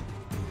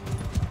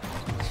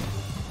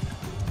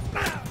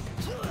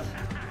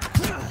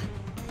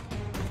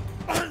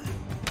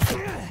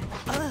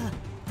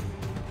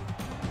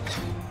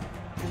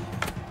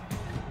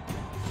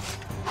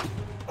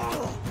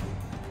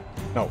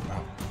 No.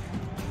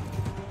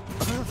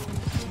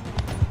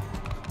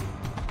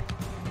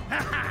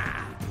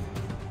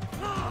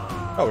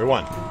 Oh, we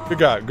won. Good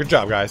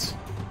job, guys.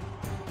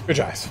 Good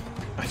job.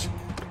 Nice.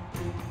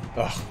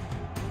 Ugh.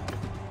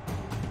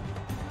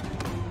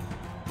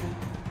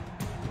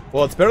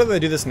 Well, it's better that they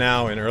do this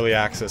now in early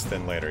access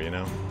than later, you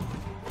know?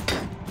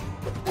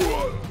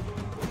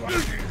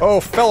 Oh,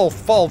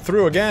 fall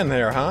through again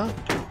there, huh?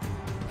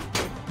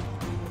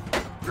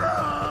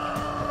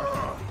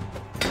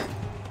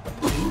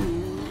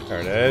 There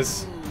it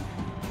is.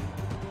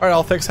 Alright,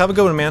 I'll fix. Have a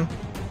good one, man.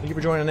 Thank you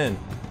for joining in.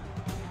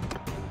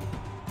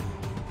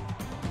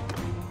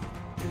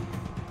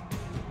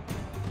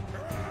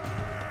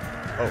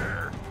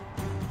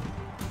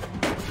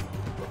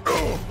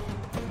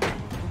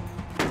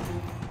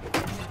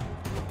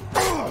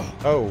 Oh.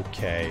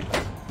 Okay.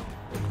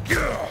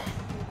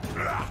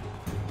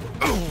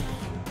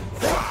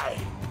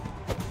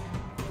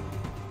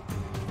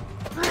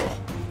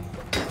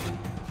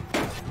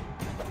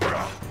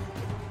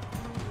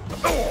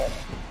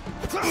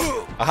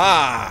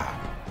 Aha!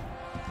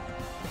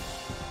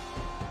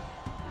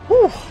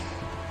 Whew.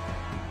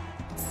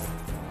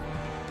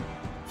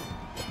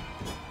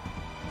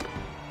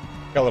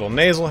 Got a little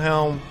nasal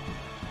helm.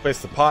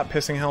 Place the pot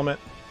pissing helmet.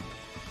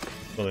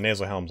 Well, the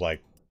nasal helm's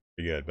like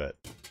pretty good, but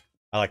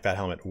I like that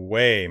helmet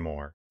way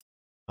more.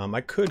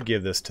 I could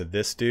give this to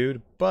this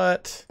dude,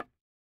 but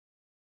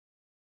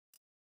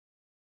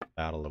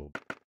out a little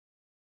bit.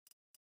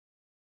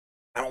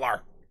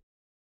 Bannerlord.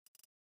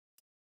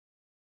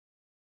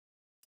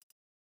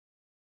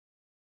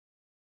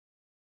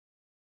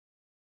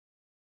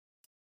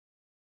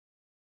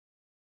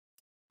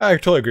 I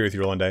totally agree with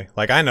you, Rolande.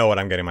 Like, I know what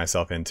I'm getting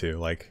myself into.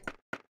 Like,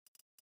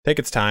 take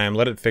its time,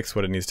 let it fix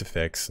what it needs to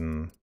fix,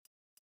 and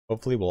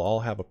hopefully we'll all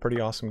have a pretty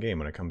awesome game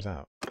when it comes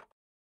out.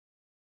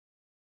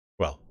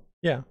 Well,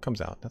 yeah, comes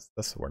out.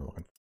 That's the word I'm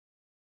looking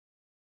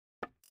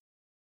for.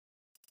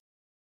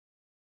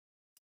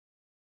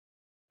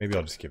 Maybe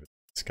I'll just give it to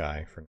this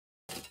guy for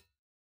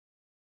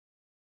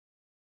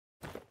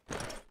now.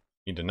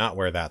 Need to not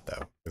wear that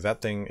though, because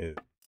that thing is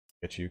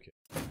get you killed.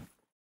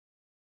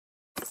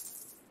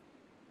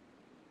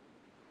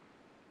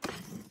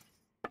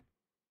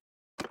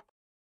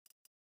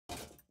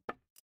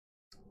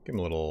 Give him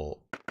a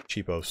little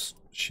cheapo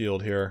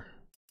shield here.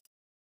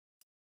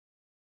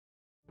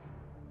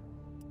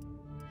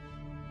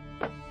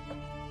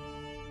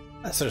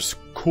 That's such a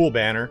cool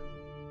banner.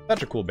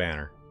 Such a cool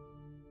banner.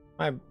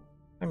 I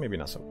maybe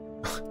not so.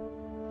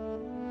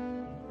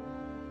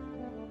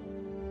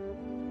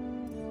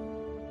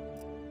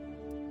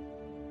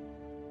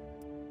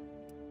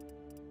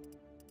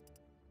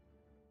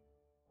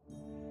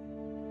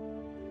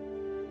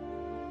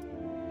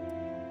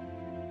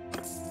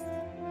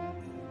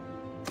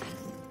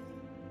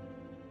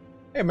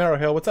 Hey, Marrow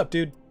Hill, what's up,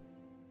 dude?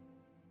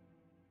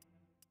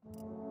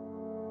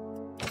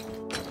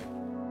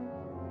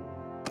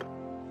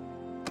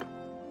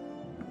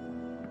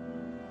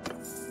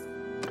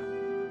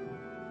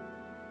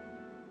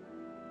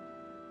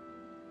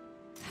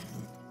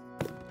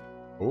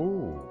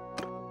 Ooh.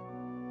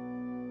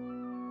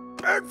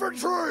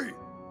 Infantry!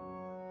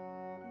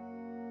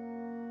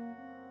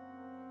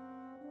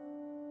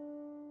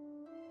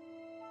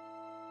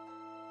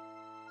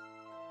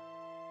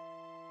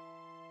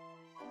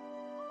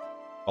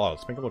 Oh,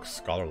 let's make it look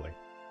scholarly.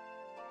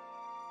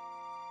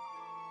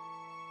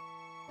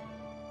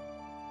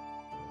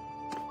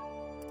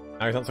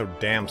 Now he's not so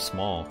damn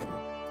small.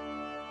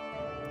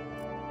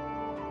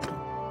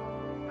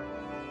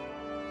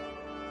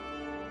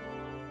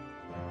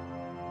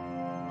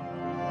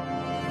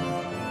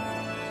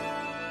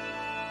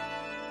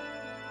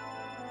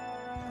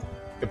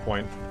 Good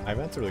point.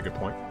 Ivan, that's a really good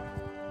point.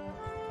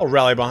 I'll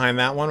rally behind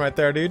that one right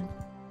there, dude.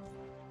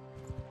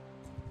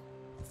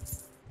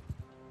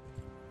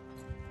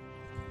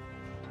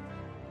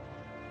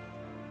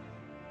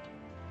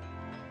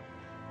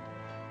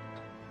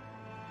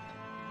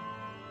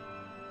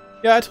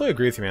 Yeah, I totally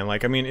agree with you, man.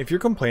 Like, I mean, if you're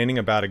complaining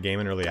about a game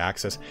in early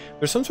access,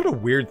 there's some sort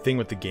of weird thing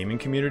with the gaming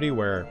community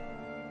where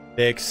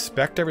they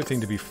expect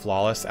everything to be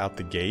flawless out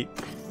the gate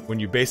when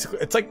you basically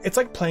it's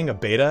like playing a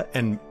beta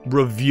and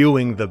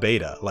reviewing the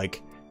beta.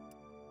 Like,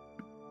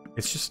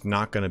 it's just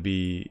not gonna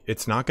be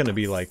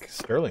like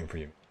sterling for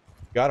you.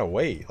 You gotta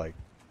wait. Like,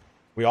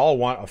 we all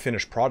want a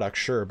finished product,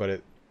 sure,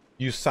 but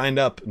you signed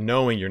up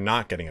knowing you're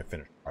not getting a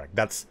finished product.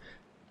 That's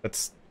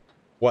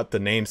what the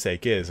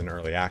namesake is in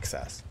early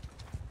access.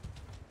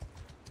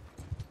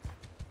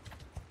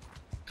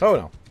 Oh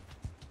no.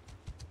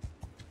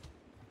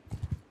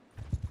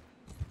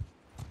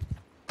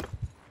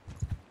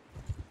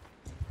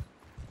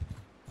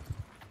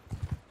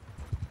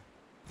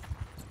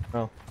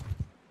 Oh.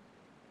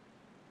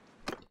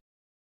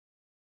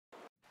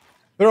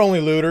 They're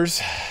only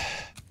looters.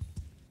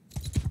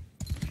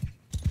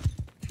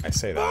 I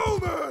say that.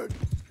 Movement!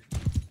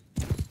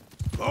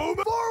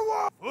 Movement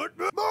forward!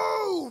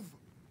 Move!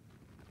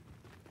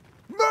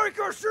 Make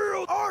a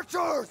shield,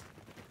 archers!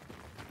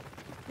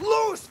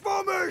 Loose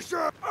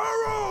formation!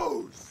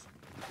 Arrows!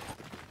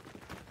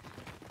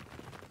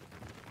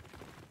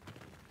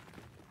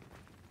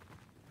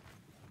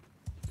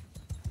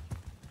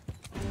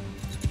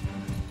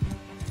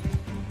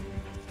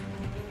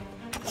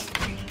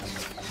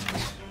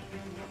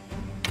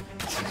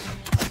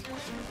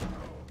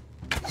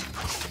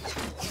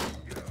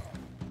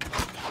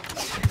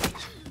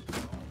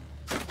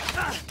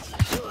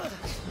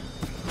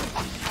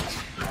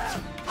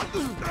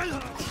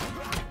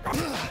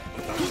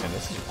 And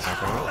this is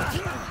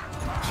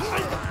happening.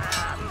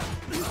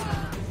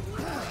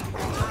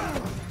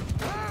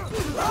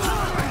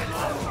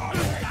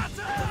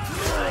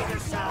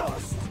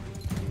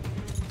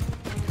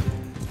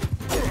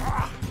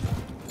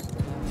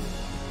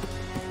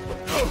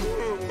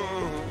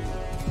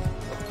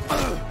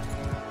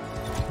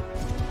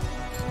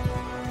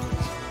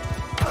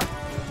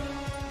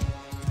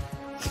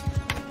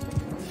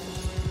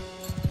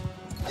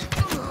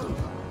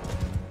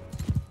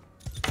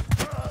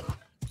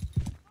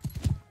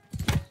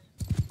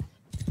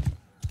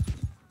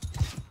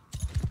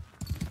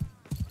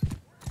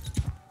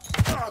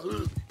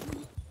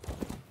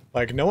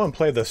 Like, no one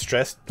played the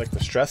stress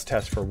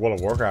test for World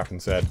of Warcraft and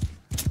said,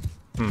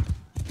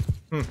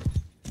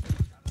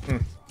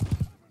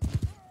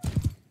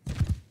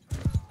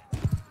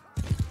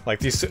 Like,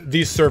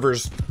 these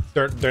servers,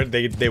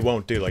 they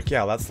won't do, like,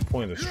 yeah, that's the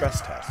point of the stress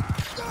test.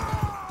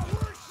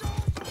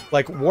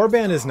 Like,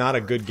 Warband is not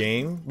a good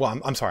game. Well,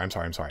 I'm sorry.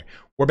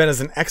 Warband is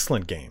an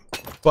excellent game.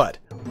 But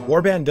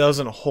Warband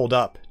doesn't hold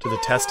up to the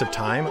test of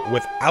time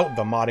without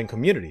the modding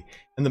community.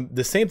 And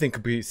the same thing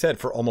could be said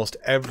for almost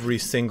every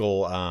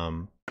single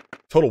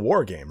Total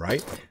War game,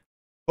 right?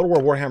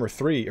 Total War Warhammer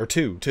 3, or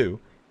 2,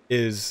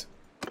 is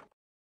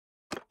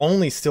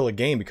only still a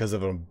game because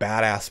of a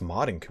badass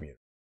modding community.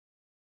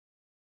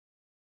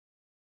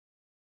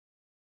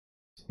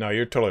 No,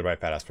 you're totally right,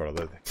 badass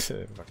Proto.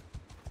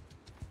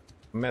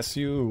 Mess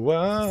you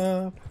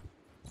up.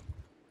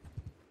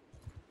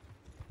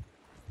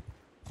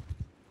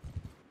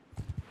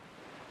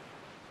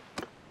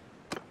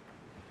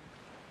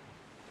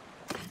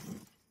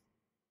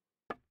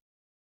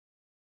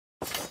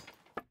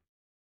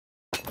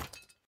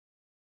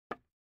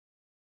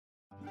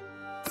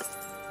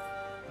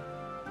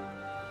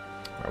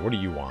 Alright, what do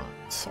you want?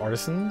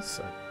 Artisans?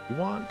 You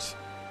want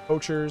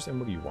poachers, and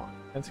what do you want?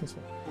 Fencing.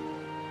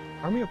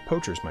 Army of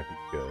poachers might be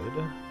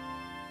good.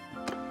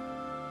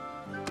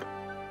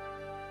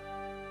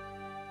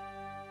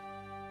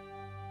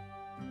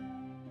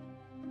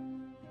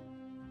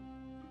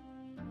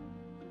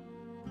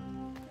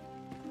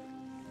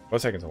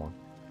 What's taking so long?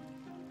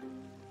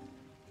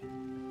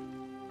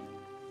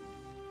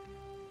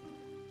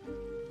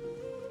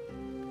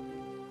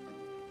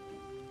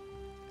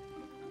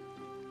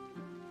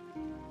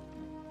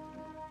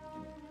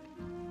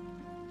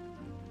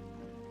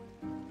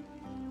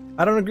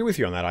 I don't agree with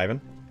you on that, Ivan.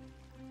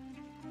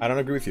 I don't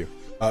agree with you.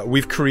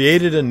 We've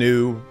created a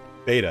new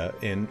beta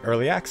in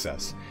early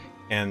access,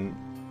 and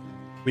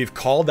we've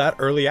called that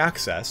early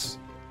access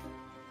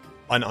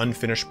an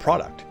unfinished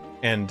product.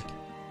 And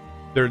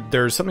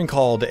there's something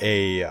called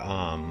a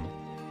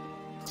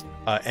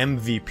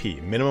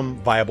MVP, minimum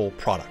viable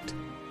product.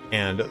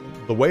 And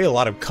the way a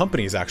lot of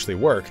companies actually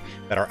work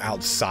that are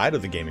outside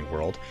of the gaming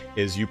world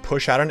is you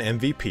push out an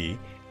MVP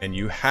and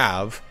you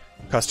have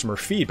customer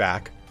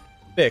feedback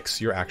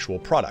fix your actual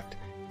product.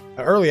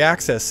 Early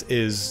access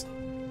is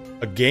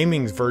a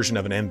gaming version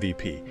of an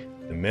MVP,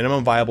 the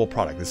minimum viable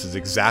product. This is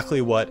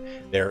exactly what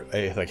they're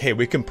like, hey,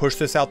 we can push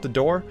this out the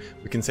door.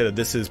 We can say that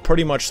this is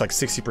pretty much like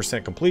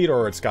 60% complete,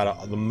 or it's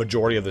got the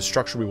majority of the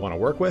structure we want to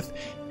work with.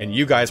 And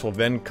you guys will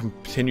then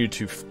continue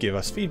to give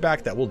us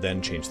feedback that will then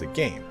change the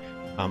game.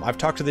 I've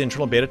talked to the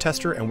internal beta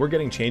tester, and we're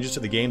getting changes to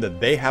the game that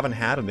they haven't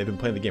had, and they've been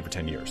playing the game for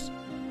 10 years.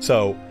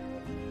 So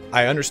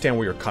I understand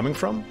where you're coming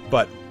from,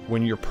 but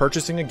when you're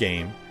purchasing a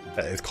game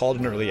that is called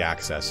an early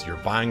access, you're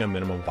buying a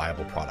minimum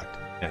viable product.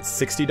 And at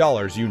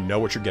 $60, you know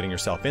what you're getting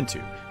yourself into.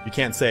 You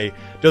can't say,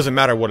 doesn't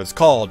matter what it's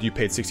called, you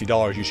paid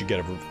 $60, you should get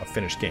a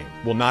finished game.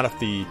 Well, not if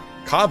the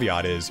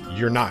caveat is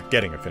you're not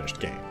getting a finished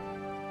game.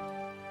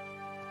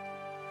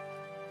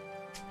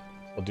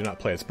 Well, do not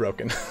play, it's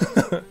broken.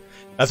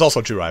 That's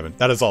also true, Ivan.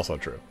 That is also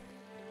true.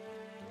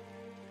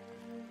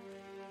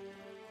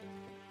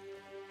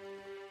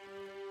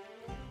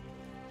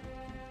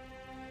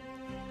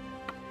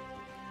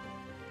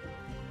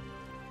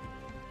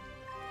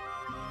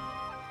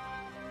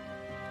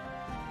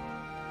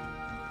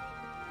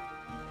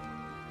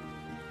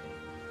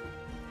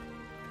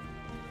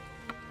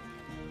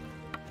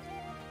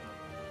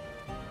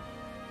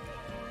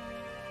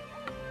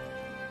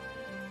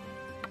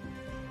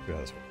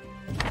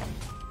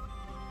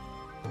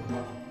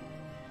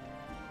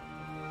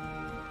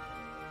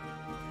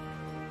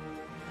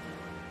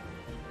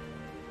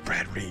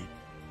 Brad Reed.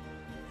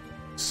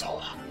 So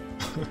long.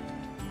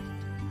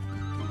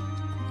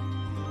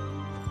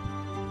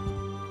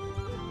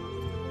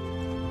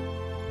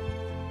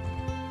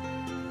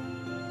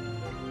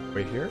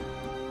 Wait here?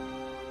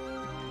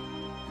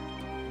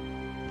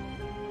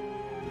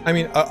 I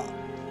mean,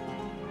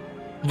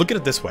 look at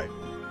it this way.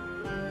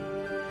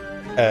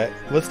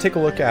 Let's take a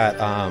look at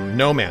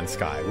No Man's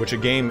Sky, which a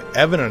game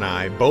Evan and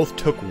I both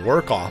took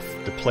work off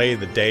to play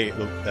the day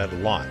that it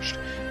launched.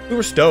 We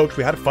were stoked.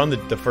 We had fun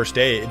the first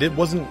day. It didn't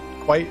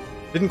quite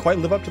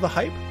live up to the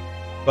hype,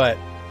 but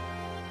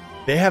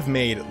they have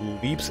made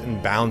leaps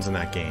and bounds in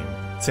that game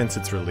since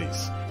its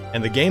release,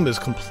 and the game is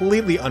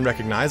completely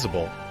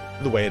unrecognizable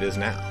the way it is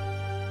now.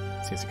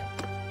 Seems to go.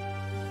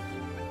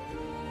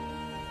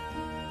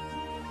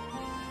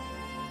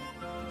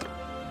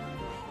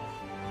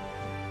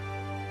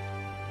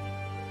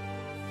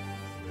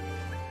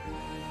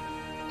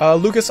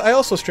 Lucas, I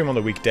also stream on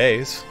the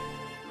weekdays.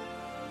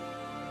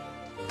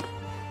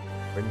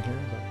 Waiting here,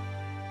 but...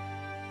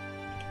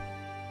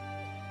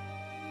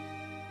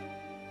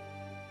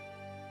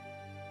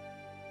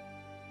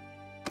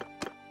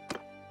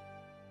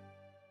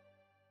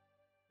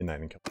 Midnight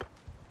and kill.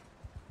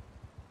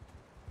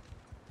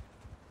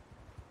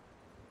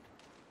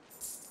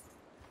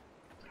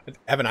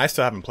 Evan, I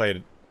still haven't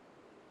played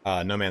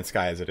No Man's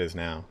Sky as it is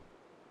now.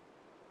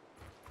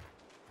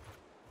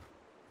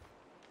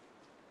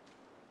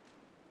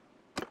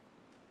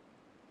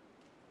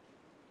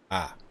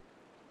 Ah.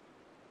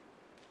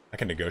 I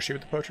can negotiate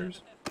with the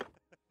poachers?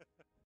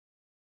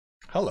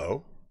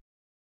 Hello.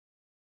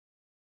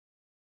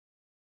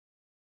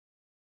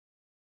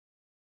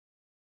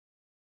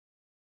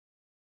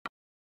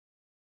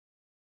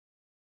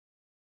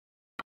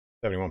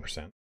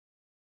 %71%.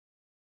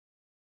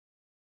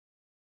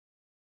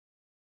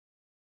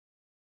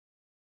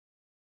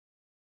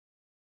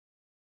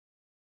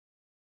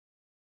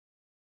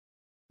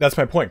 That's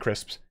my point,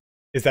 Crisps.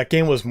 Is that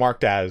game was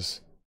marked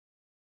as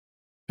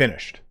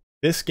finished.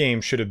 This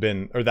game should have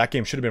been, or that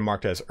game should have been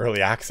marked as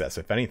early access,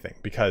 if anything,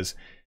 because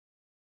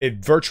it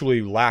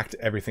virtually lacked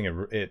everything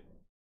it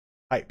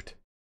hyped.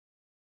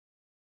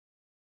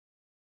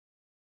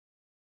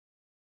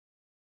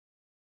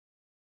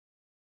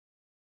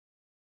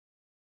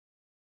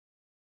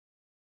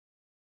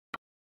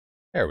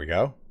 There we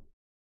go.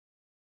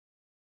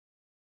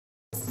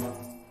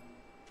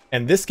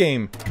 And this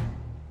game,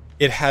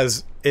 it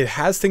has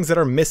things that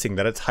are missing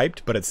that it's hyped,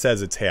 but it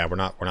says it's, hey, we're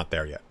not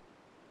there yet.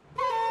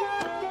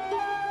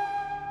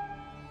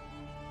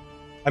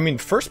 I mean,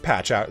 first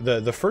patch out,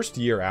 the first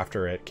year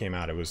after it came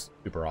out, it was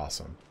super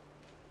awesome.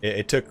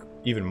 It took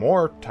even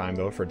more time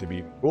though for it to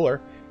be cooler.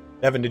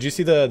 Evan, did you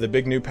see the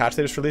big new patch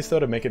they just released though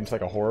to make it into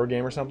like a horror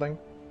game or something?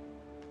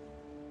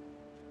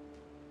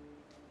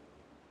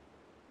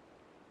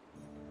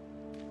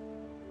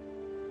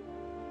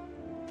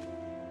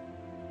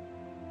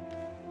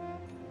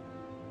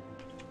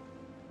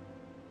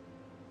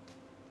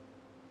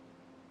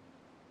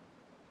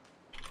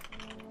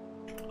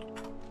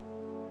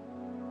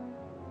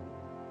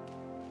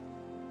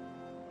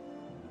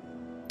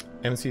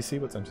 MCC?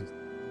 What's MCC?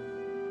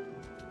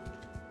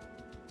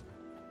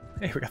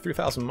 Hey, we got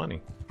 3,000 money.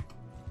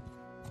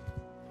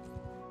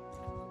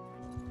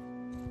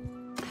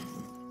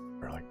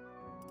 We're like...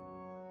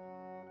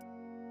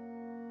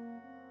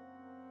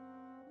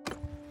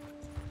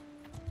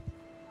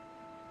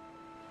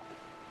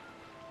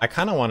 I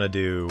kind of want to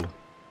do...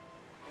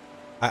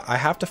 I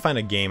have to find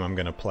a game I'm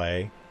going to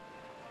play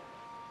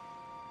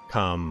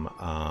come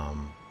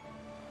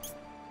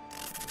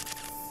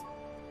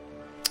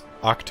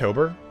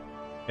October.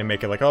 And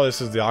make it like, oh,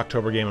 this is the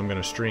October game I'm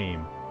going to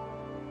stream.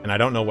 And I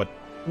don't know what...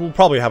 We'll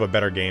probably have a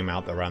better game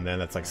out around then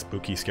that's like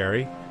spooky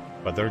scary.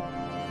 But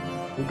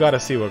we've got to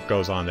see what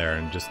goes on there.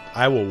 And just...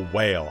 I will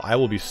wail. I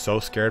will be so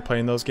scared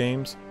playing those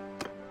games.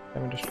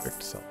 Haven't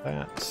District, sell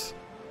that.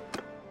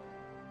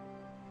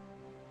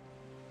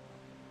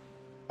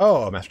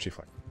 Oh, Master Chief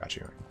Flag. Got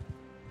you.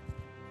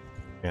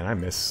 Man, I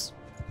miss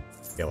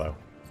Halo.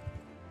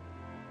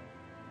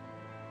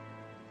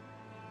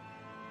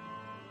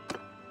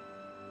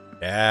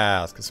 Yeah,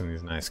 let's get some of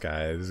these nice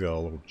guys. These are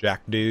little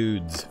jack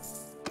dudes.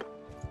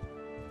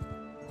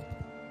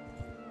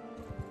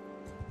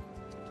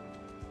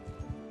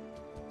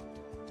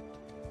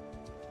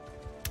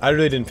 I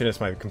really didn't finish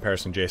my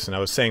comparison, Jason. I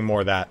was saying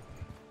more that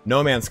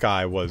No Man's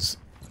Sky was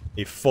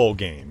a full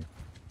game,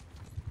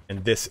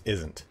 and this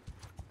isn't.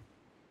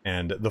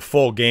 And the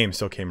full game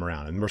still came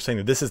around. And we're saying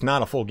that this is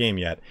not a full game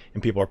yet,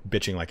 and people are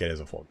bitching like it is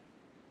a full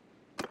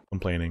game.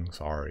 Complaining,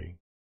 sorry.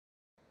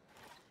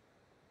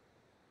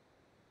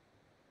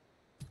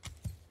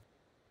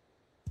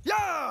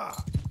 Yeah!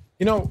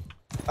 You know,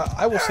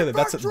 I will say that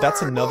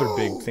that's another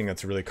big thing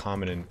that's really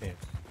common in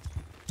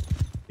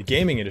the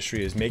gaming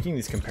industry is making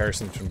these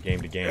comparisons from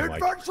game to game.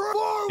 Like,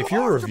 if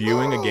you're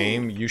reviewing a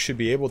game, you should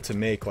be able to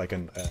make like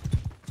God,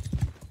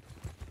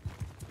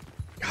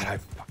 I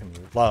fucking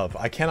love.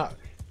 I can't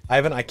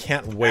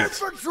wait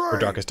for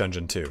Darkest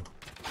Dungeon 2.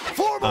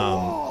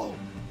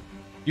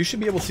 You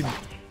should be able to.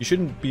 You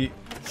shouldn't be.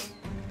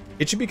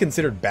 It should be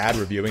considered bad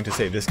reviewing to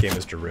say this game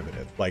is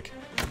derivative. Like,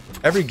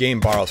 every game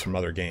borrows from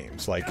other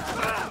games. Like,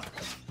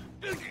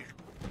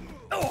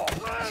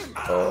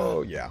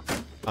 oh yeah.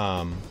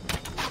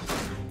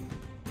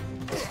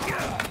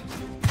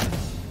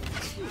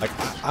 Like,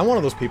 I'm one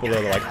of those people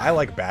that are like, I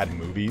like bad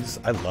movies.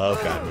 I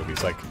love bad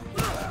movies. Like,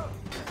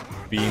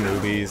 B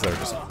movies that are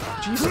just,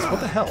 Jesus,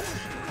 what the hell?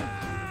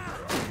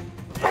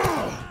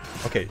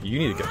 Okay, you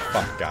need to get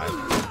fucked, guy.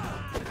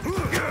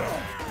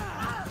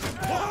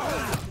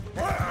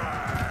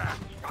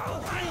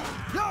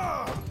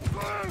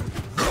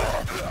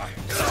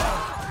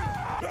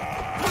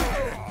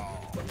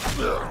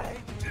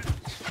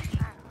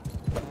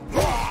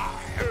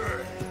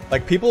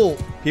 Like, people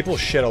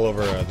shit all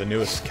over the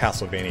newest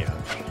Castlevania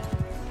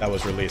that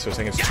was released. They're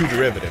saying it's too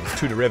derivative. It's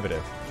too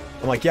derivative.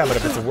 I'm like, yeah, but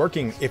if it's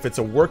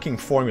a working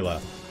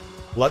formula,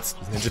 let's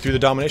Ninja through the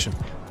domination.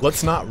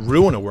 let's not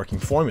ruin a working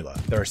formula.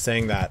 They're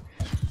saying that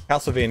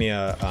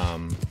Castlevania,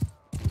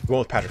 the one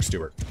with Patrick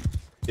Stewart,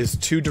 is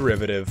too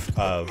derivative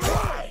of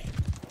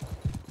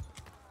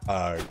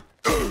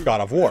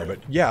God of War. But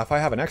yeah, if I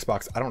have an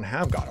Xbox, I don't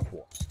have God of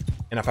War.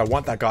 And if I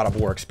want that God of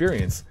War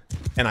experience,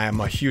 and I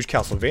am a huge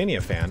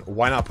Castlevania fan,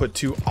 why not put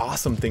two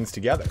awesome things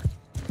together?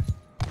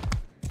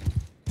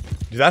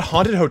 Dude, that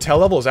haunted hotel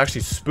level is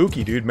actually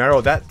spooky, dude.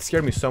 Mero, that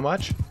scared me so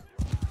much.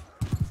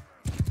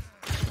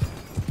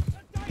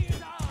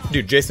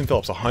 Dude, Jason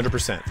Phillips,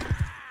 100%.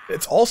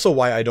 It's also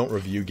why I don't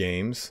review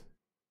games.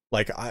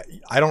 Like,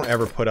 I don't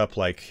ever put up,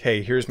 like,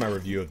 hey, here's my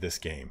review of this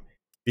game.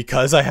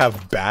 Because I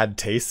have bad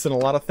tastes in a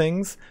lot of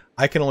things,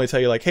 I can only tell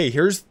you, like, hey,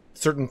 here's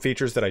certain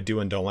features that I do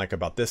and don't like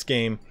about this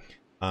game.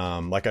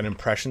 Like an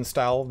impression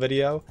style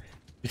video.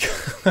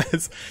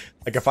 Because,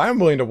 like, if I'm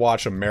willing to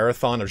watch a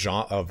marathon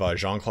of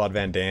Jean-Claude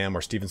Van Damme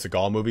or Steven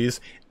Seagal movies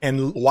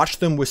and watch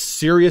them with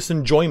serious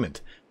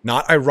enjoyment,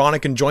 not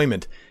ironic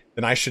enjoyment,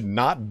 then I should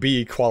not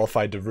be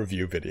qualified to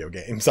review video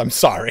games. I'm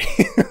sorry.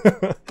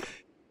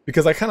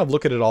 Because I kind of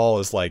look at it all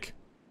as, like,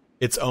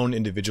 its own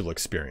individual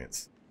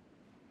experience.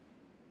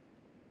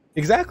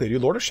 Exactly,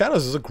 dude. Lord of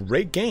Shadows is a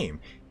great game.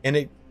 And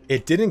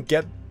it didn't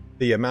get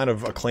the amount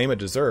of acclaim it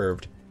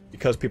deserved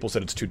because people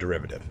said it's too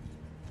derivative.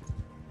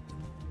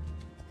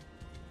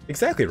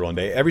 Exactly, Roland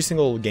Day. Every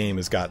single game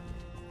has got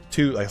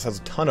has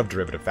a ton of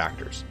derivative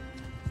factors.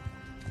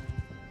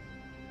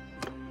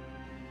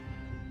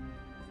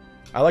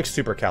 I like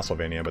Super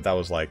Castlevania, but that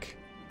was like...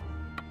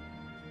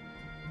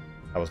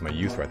 that was my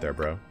youth right there,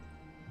 bro.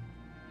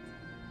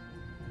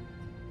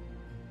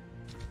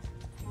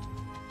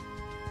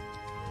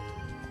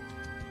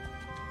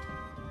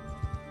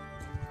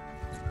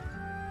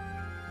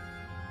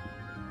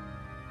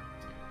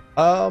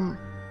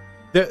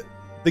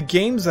 The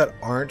games that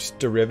aren't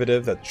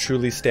derivative, that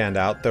truly stand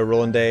out, though,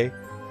 Roland Day,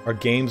 are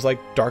games like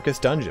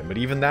Darkest Dungeon, but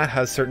even that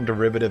has certain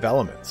derivative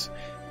elements.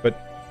 But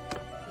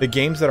the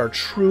games that are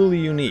truly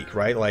unique,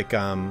 right? Like,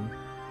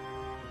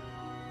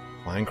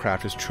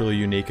 Minecraft is truly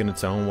unique in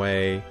its own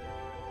way.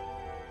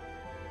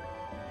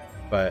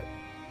 But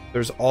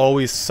there's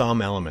always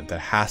some element that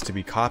has to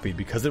be copied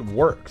because it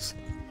works.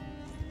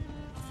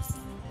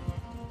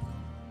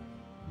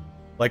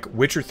 Like,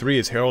 Witcher 3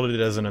 is heralded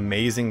as an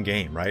amazing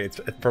game, right? It's,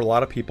 for a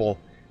lot of people,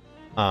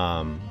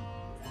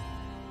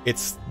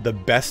 it's the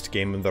best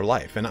game of their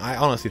life. And I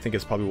honestly think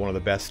it's probably one of the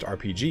best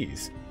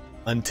RPGs.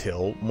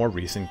 Until more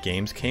recent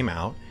games came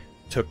out,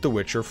 took the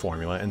Witcher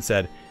formula and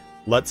said,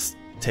 let's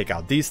take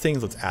out these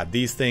things, let's add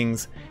these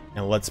things,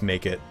 and let's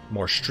make it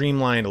more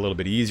streamlined, a little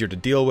bit easier to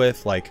deal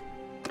with. Like,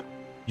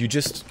 you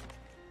just...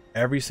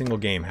 every single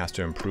game has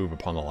to improve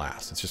upon the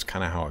last. It's just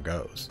kind of how it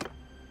goes.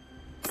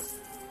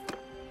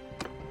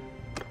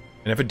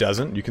 And if it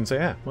doesn't, you can say,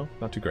 yeah, well,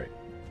 not too great.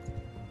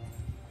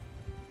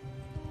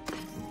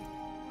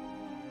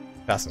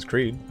 Assassin's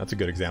Creed, that's a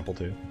good example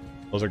too.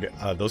 Those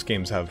are those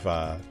games have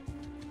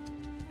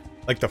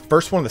like the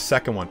first one and the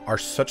second one are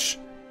such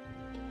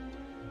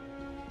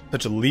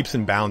leaps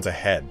and bounds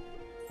ahead.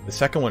 The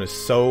second one is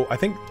so... I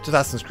think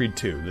Assassin's Creed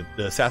 2,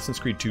 the Assassin's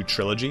Creed 2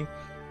 trilogy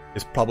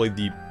is probably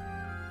the...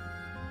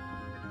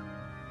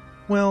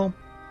 well,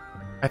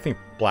 I think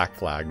Black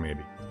Flag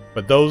maybe.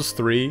 But those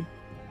three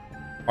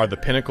are the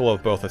pinnacle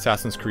of both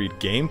Assassin's Creed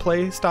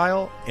gameplay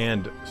style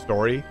and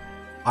story.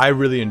 I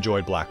really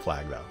enjoyed Black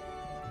Flag though.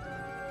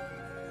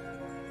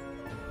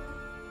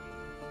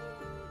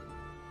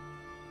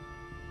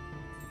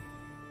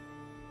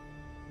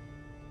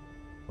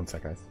 One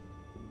sec, guys.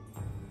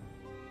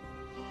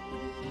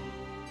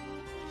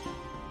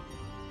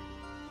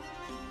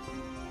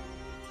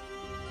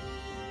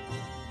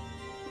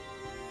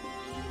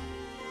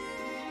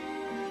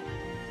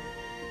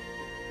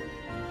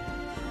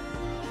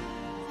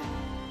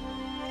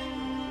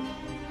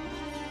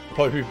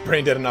 Probably be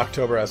brain dead in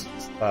October as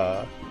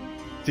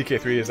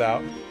TK3 is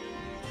out.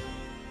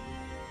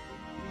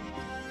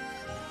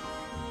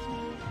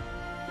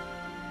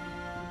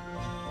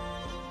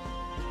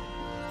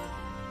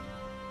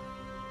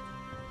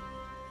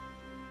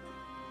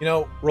 You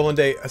know, Roland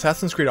Day,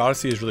 Assassin's Creed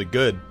Odyssey is really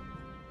good,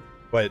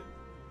 but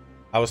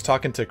I was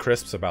talking to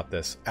Crisps about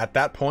this. At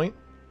that point,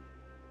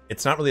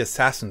 it's not really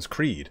Assassin's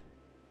Creed.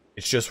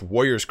 It's just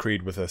Warrior's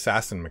Creed with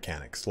assassin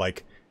mechanics.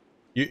 Like,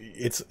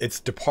 it's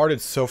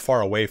departed so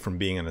far away from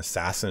being an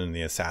assassin in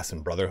the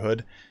Assassin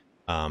Brotherhood,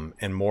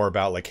 and more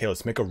about like, hey,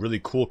 let's make a really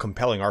cool,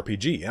 compelling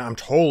RPG. And I'm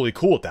totally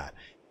cool with that.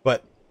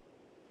 But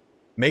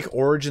make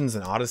Origins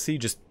and Odyssey,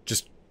 just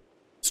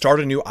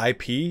start a new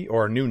IP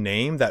or a new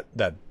name that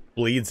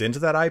bleeds into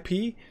that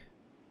IP.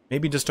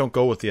 Maybe just don't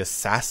go with the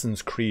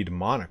Assassin's Creed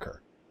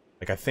moniker.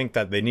 Like, I think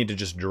that they need to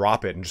just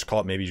drop it and just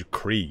call it maybe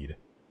Creed.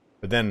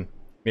 But then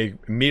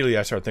immediately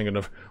I start thinking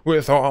of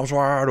with arms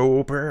wide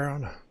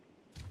open.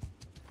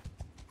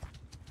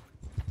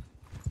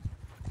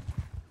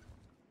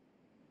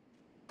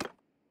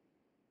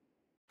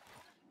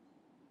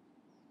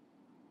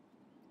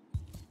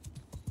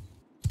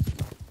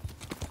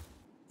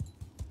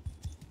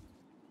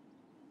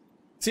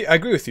 See, I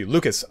agree with you,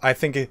 Lucas. I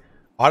think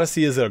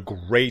Odyssey is a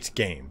great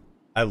game.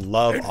 I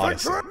love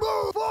Odyssey.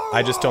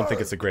 I just don't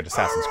think it's a great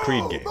Assassin's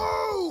Creed game.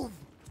 Move!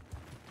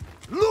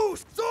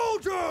 Loose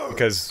soldiers!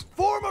 Because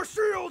form a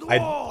shield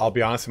wall! I'll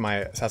be honest, in my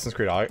Assassin's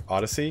Creed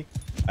Odyssey,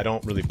 I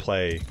don't really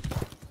play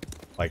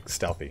like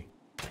stealthy.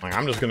 Like,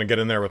 I'm just gonna get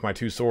in there with my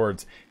 2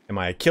 swords and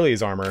my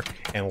Achilles armor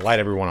and light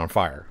everyone on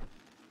fire.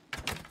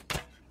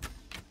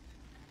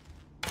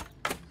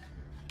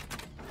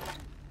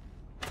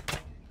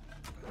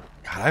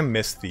 God, I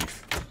miss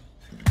Thief.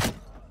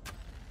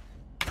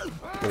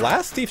 The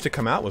last Thief to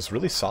come out was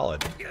really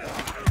solid.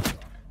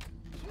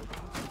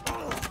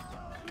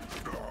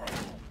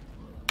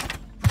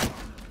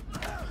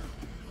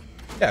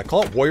 Yeah,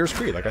 call it Warrior's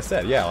Creed, like I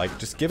said. Yeah, like,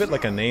 just give it,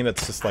 like, a name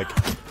that's just, like,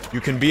 you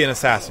can be an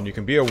assassin, you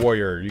can be a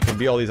warrior, you can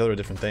be all these other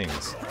different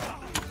things.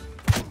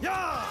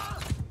 Yeah!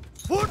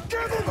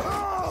 Forgive him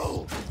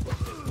hell!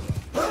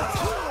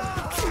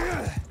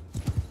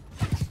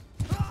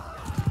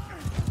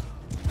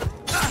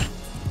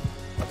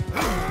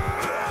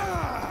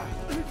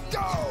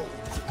 Go!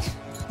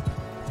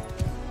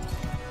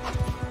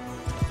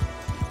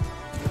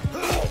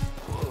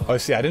 Oh,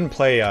 see, I didn't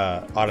play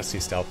Odyssey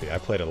stealthy. I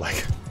played it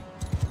like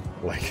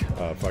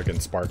fucking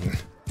Spartan.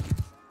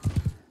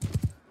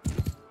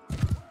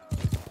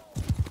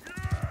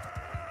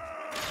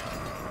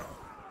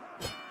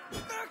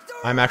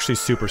 I'm actually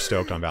super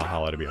stoked on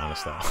Valhalla, to be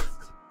honest, though.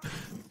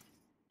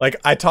 Like,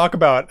 I talk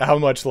about how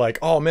much, like,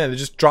 oh man, they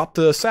just dropped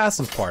the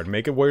Assassin's part and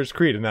make it Warrior's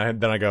Creed, and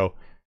then I go,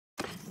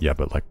 yeah,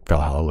 but, like,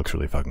 Valhalla looks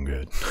really fucking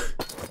good.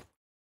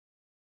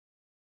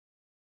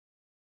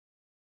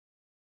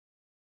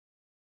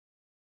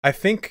 I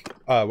think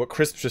what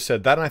Chris just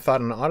said, that and I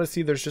thought in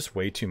Odyssey, there's just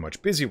way too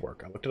much busy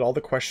work. I looked at all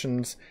the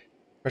question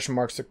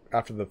marks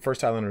after the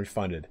first island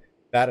refunded.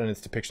 That and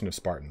its depiction of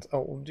Spartans.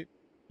 Oh,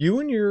 you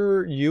and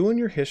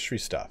your history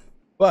stuff.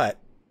 But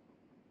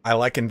I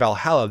like in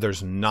Valhalla,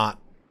 there's not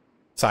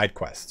side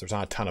quests. There's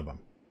not a ton of them,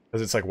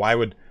 because it's like, why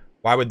would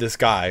this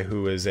guy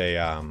who is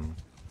a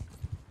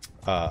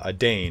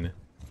Dane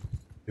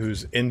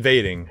who's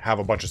invading have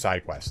a bunch of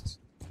side quests?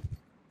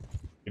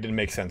 It didn't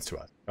make sense to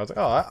us. I was like,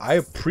 oh, I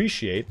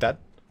appreciate that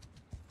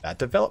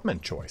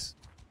development choice.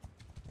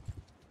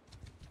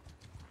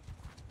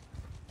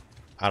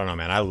 I don't know,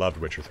 man. I loved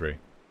Witcher 3.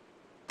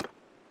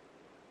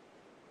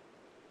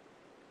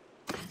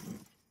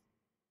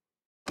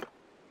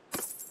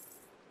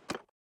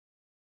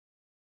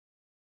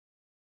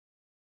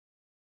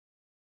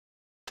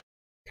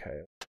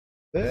 Okay,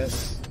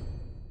 this.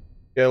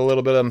 Get a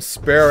little bit of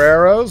spare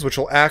arrows, which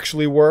will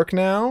actually work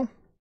now.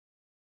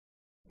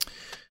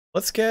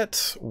 Let's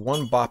get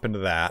one bop into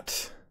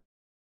that.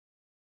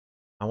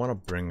 I want to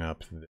bring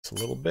up this a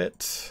little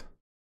bit.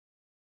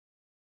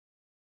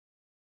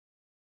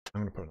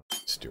 I'm going to put it on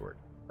Steward.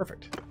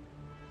 Perfect.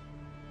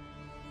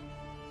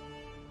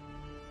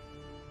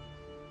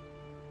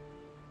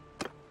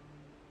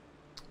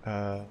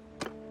 Do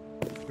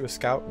a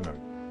scout? No,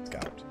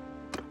 scout.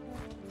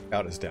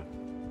 Scout is down.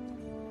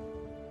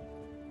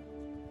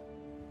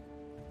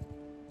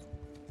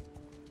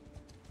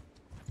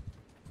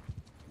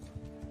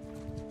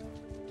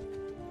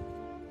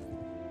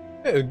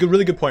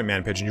 Really good point,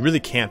 Man Pigeon. You really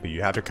can't be.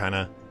 You have to kind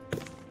of,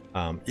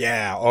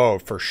 yeah. Oh,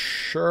 for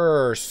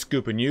sure,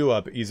 scooping you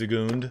up,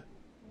 Izagund.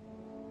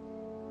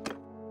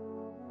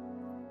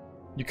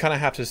 You kind of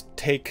have to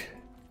take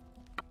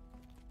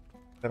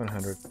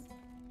 700. You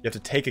have to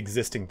take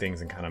existing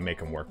things and kind of make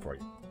them work for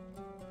you.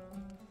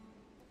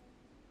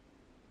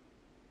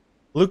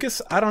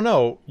 Lucas, I don't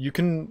know. You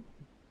can.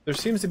 There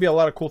seems to be a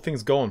lot of cool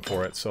things going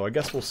for it, so I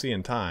guess we'll see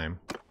in time.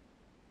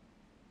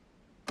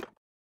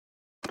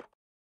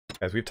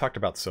 Guys, we've talked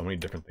about so many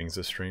different things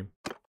this stream.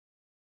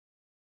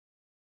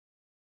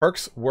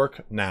 Perks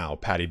work now,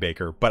 Patty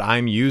Baker, but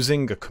I'm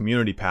using a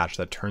community patch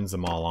that turns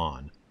them all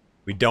on.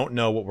 We don't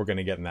know what we're going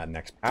to get in that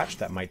next patch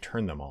that might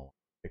turn them all on,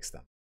 fix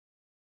them.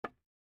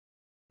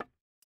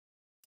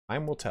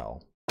 Time will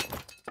tell.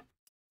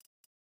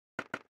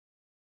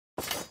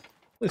 At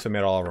least we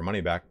made all of our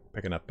money back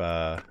picking up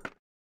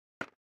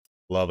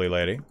lovely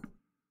lady.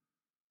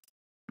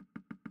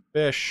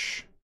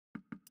 Fish,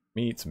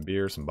 meat, some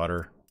beer, some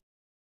butter.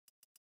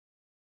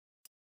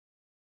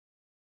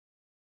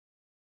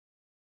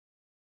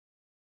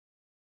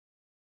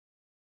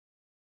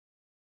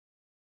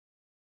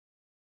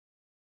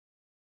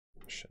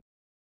 Shit.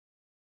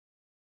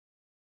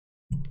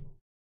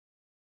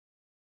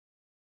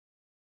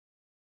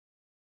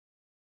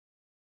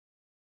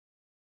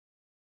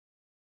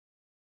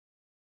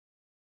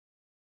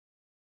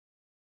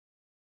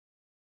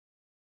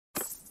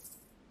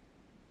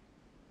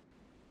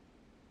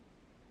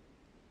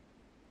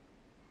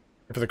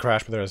 For the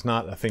crash, but there is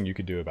not a thing you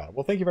could do about it.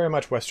 Well, thank you very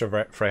much,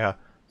 Westro Freya.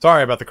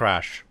 Sorry about the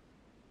crash.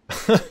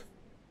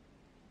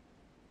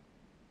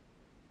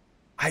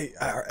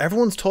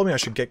 Everyone's told me I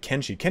should get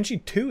Kenshi.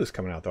 Kenshi 2 is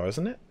coming out, though,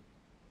 isn't it?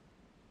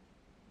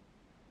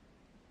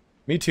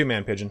 Me too,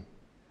 Man Pigeon.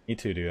 Me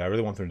too, dude. I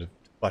really want them to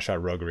flesh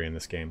out roguery in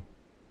this game.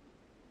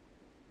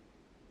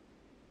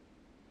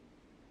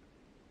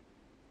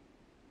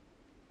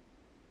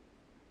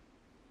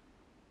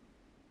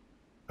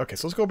 Okay,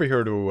 so let's go over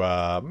here to,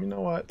 you know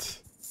what?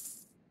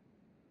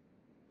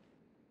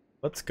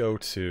 Let's go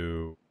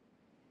to...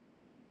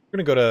 We're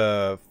going to go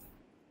to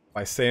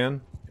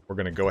Lysan. We're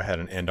going to go ahead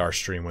and end our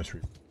stream once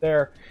we're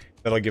there.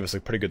 That'll give us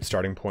a pretty good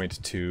starting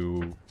point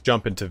to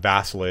jump into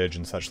vassalage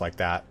and such like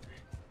that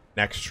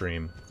next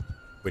stream,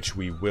 which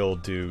we will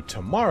do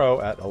tomorrow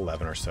at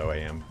 11 or so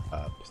a.m.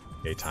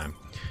 Daytime.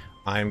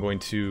 I'm going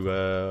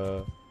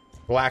to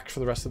relax for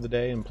the rest of the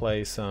day and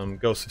play some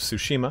Ghost of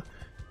Tsushima.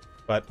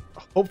 But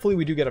hopefully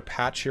we do get a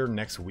patch here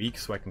next week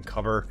so I can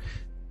cover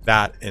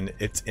that in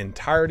its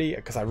entirety,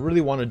 because I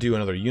really want to do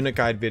another unit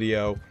guide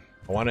video.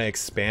 I want to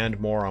expand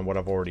more on what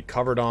I've already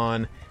covered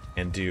on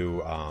and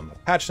do a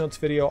patch notes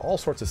video, all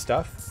sorts of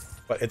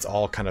stuff. But it's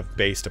all kind of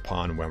based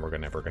upon when we're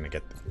ever going to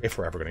get, if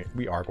we're ever going to,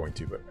 we are going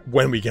to, but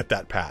when we get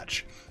that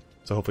patch.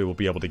 So hopefully we'll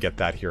be able to get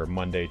that here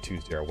Monday,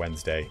 Tuesday, or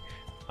Wednesday.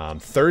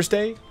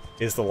 Thursday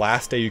is the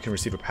last day you can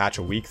receive a patch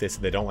a week. They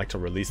said they don't like to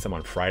release them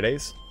on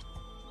Fridays.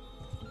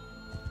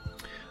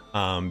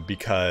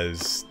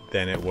 Because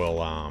then it will,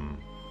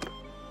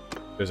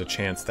 there's a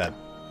chance that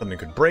something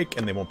could break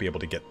and they won't be able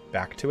to get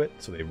back to it.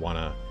 So they want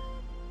to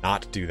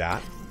not do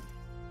that.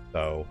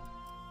 So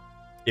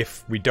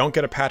if we don't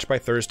get a patch by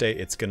Thursday,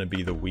 it's going to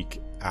be the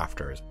week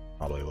after, it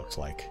probably looks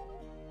like.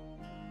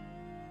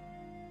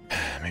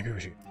 Maybe we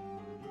should...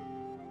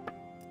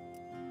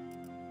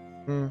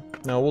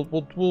 No,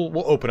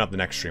 we'll open up the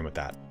next stream with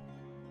that.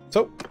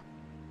 So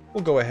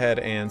we'll go ahead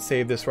and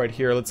save this right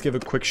here. Let's give a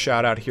quick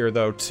shout out here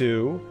though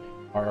to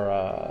our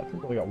I think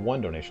we only got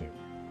one donation.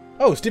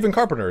 Oh, Stephen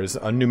Carpenter is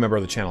a new member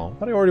of the channel. I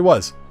thought he already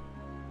was.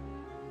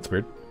 That's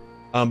weird.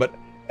 But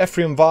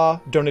Ephraim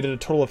Va donated a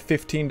total of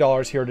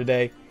 $15 here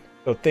today.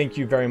 So thank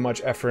you very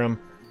much, Ephraim.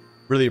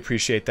 Really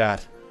appreciate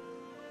that.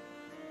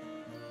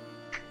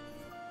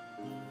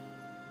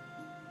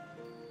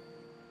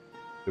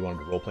 We wanted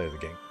to roleplay the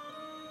game.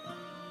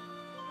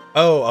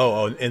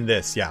 Oh, in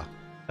this, yeah.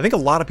 I think a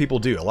lot of people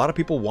do. A lot of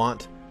people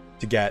want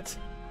to get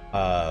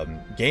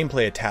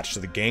gameplay attached to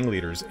the gang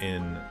leaders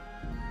in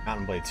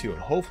Mountain Blade 2, and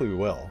hopefully we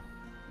will.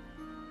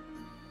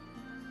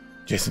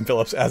 Jason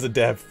Phillips, as a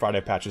dev,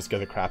 Friday patches scare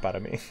the crap out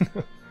of me.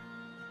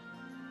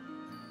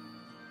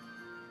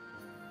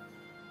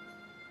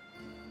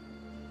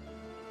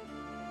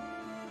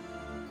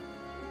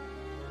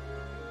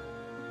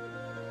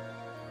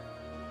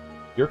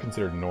 You're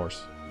considered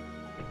Norse.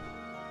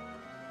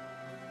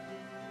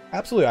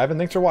 Absolutely, Ivan.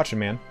 Thanks for watching,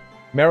 man.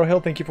 Marrow Hill,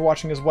 thank you for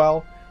watching as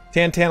well.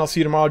 Tan, I'll see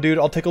you tomorrow, dude.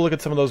 I'll take a look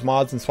at some of those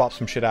mods and swap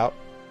some shit out.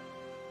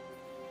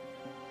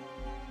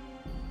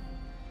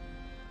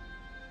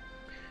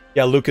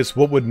 Yeah, Lucas,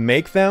 what would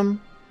make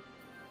them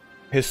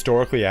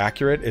historically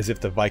accurate is if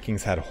the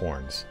Vikings had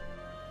horns.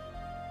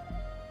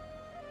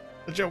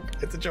 It's a joke.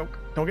 It's a joke.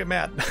 Don't get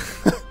mad.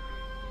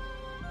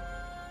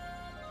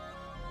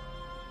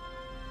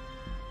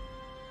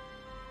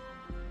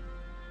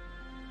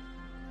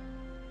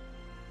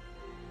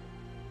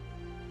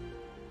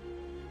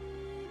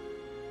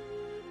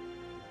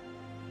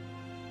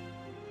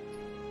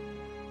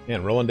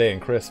 Man, Rolling Day and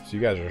Crisps,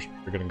 you guys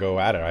are going to go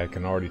at it. I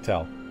can already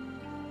tell.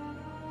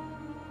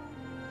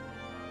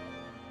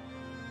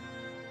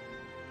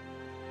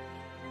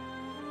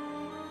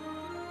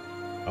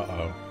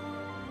 Uh-oh.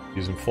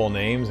 Using full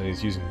names and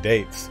he's using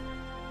dates.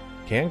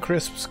 Can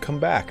Crisps come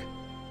back?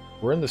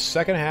 We're in the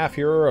second half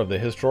here of the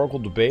historical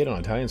debate on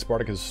Italian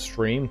Spartacus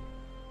stream.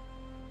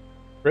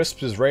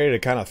 Crisps is ready to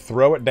kind of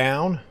throw it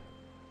down.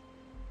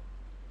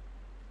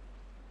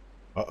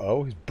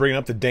 Uh-oh, he's bringing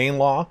up the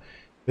Danelaw.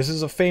 This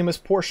is a famous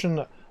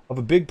portion of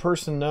a big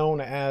person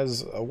known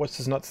as, what's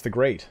his nuts the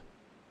Great?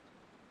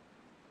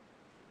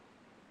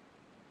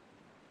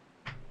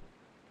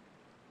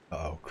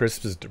 Uh-oh,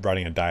 Crisp is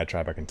writing a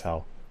diatribe, I can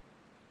tell.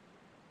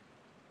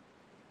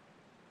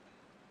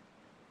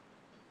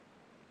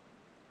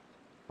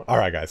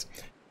 Alright, guys.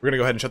 We're going to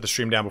go ahead and shut the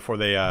stream down before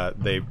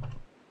they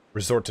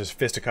resort to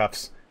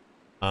fisticuffs.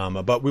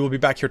 But we will be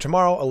back here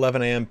tomorrow,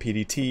 11 a.m.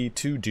 PDT,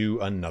 to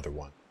do another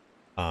one.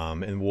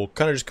 And we'll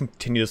kind of just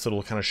continue this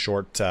little kind of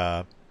short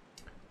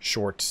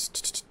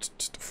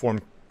form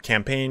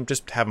campaign,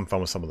 just having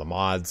fun with some of the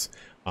mods.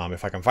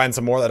 If I can find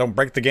some more that don't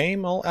break the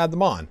game, I'll add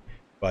them on.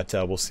 But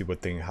we'll see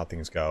how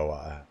things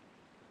go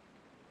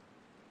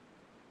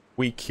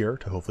week here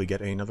to hopefully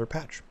get another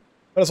patch.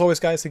 But as always,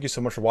 guys, thank you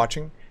so much for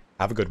watching.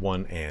 Have a good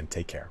one and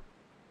take care.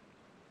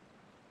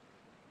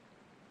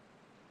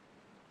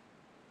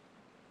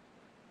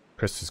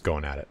 Chris is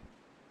going at it.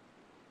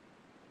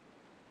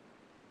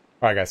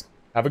 All right, guys.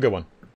 Have a good one.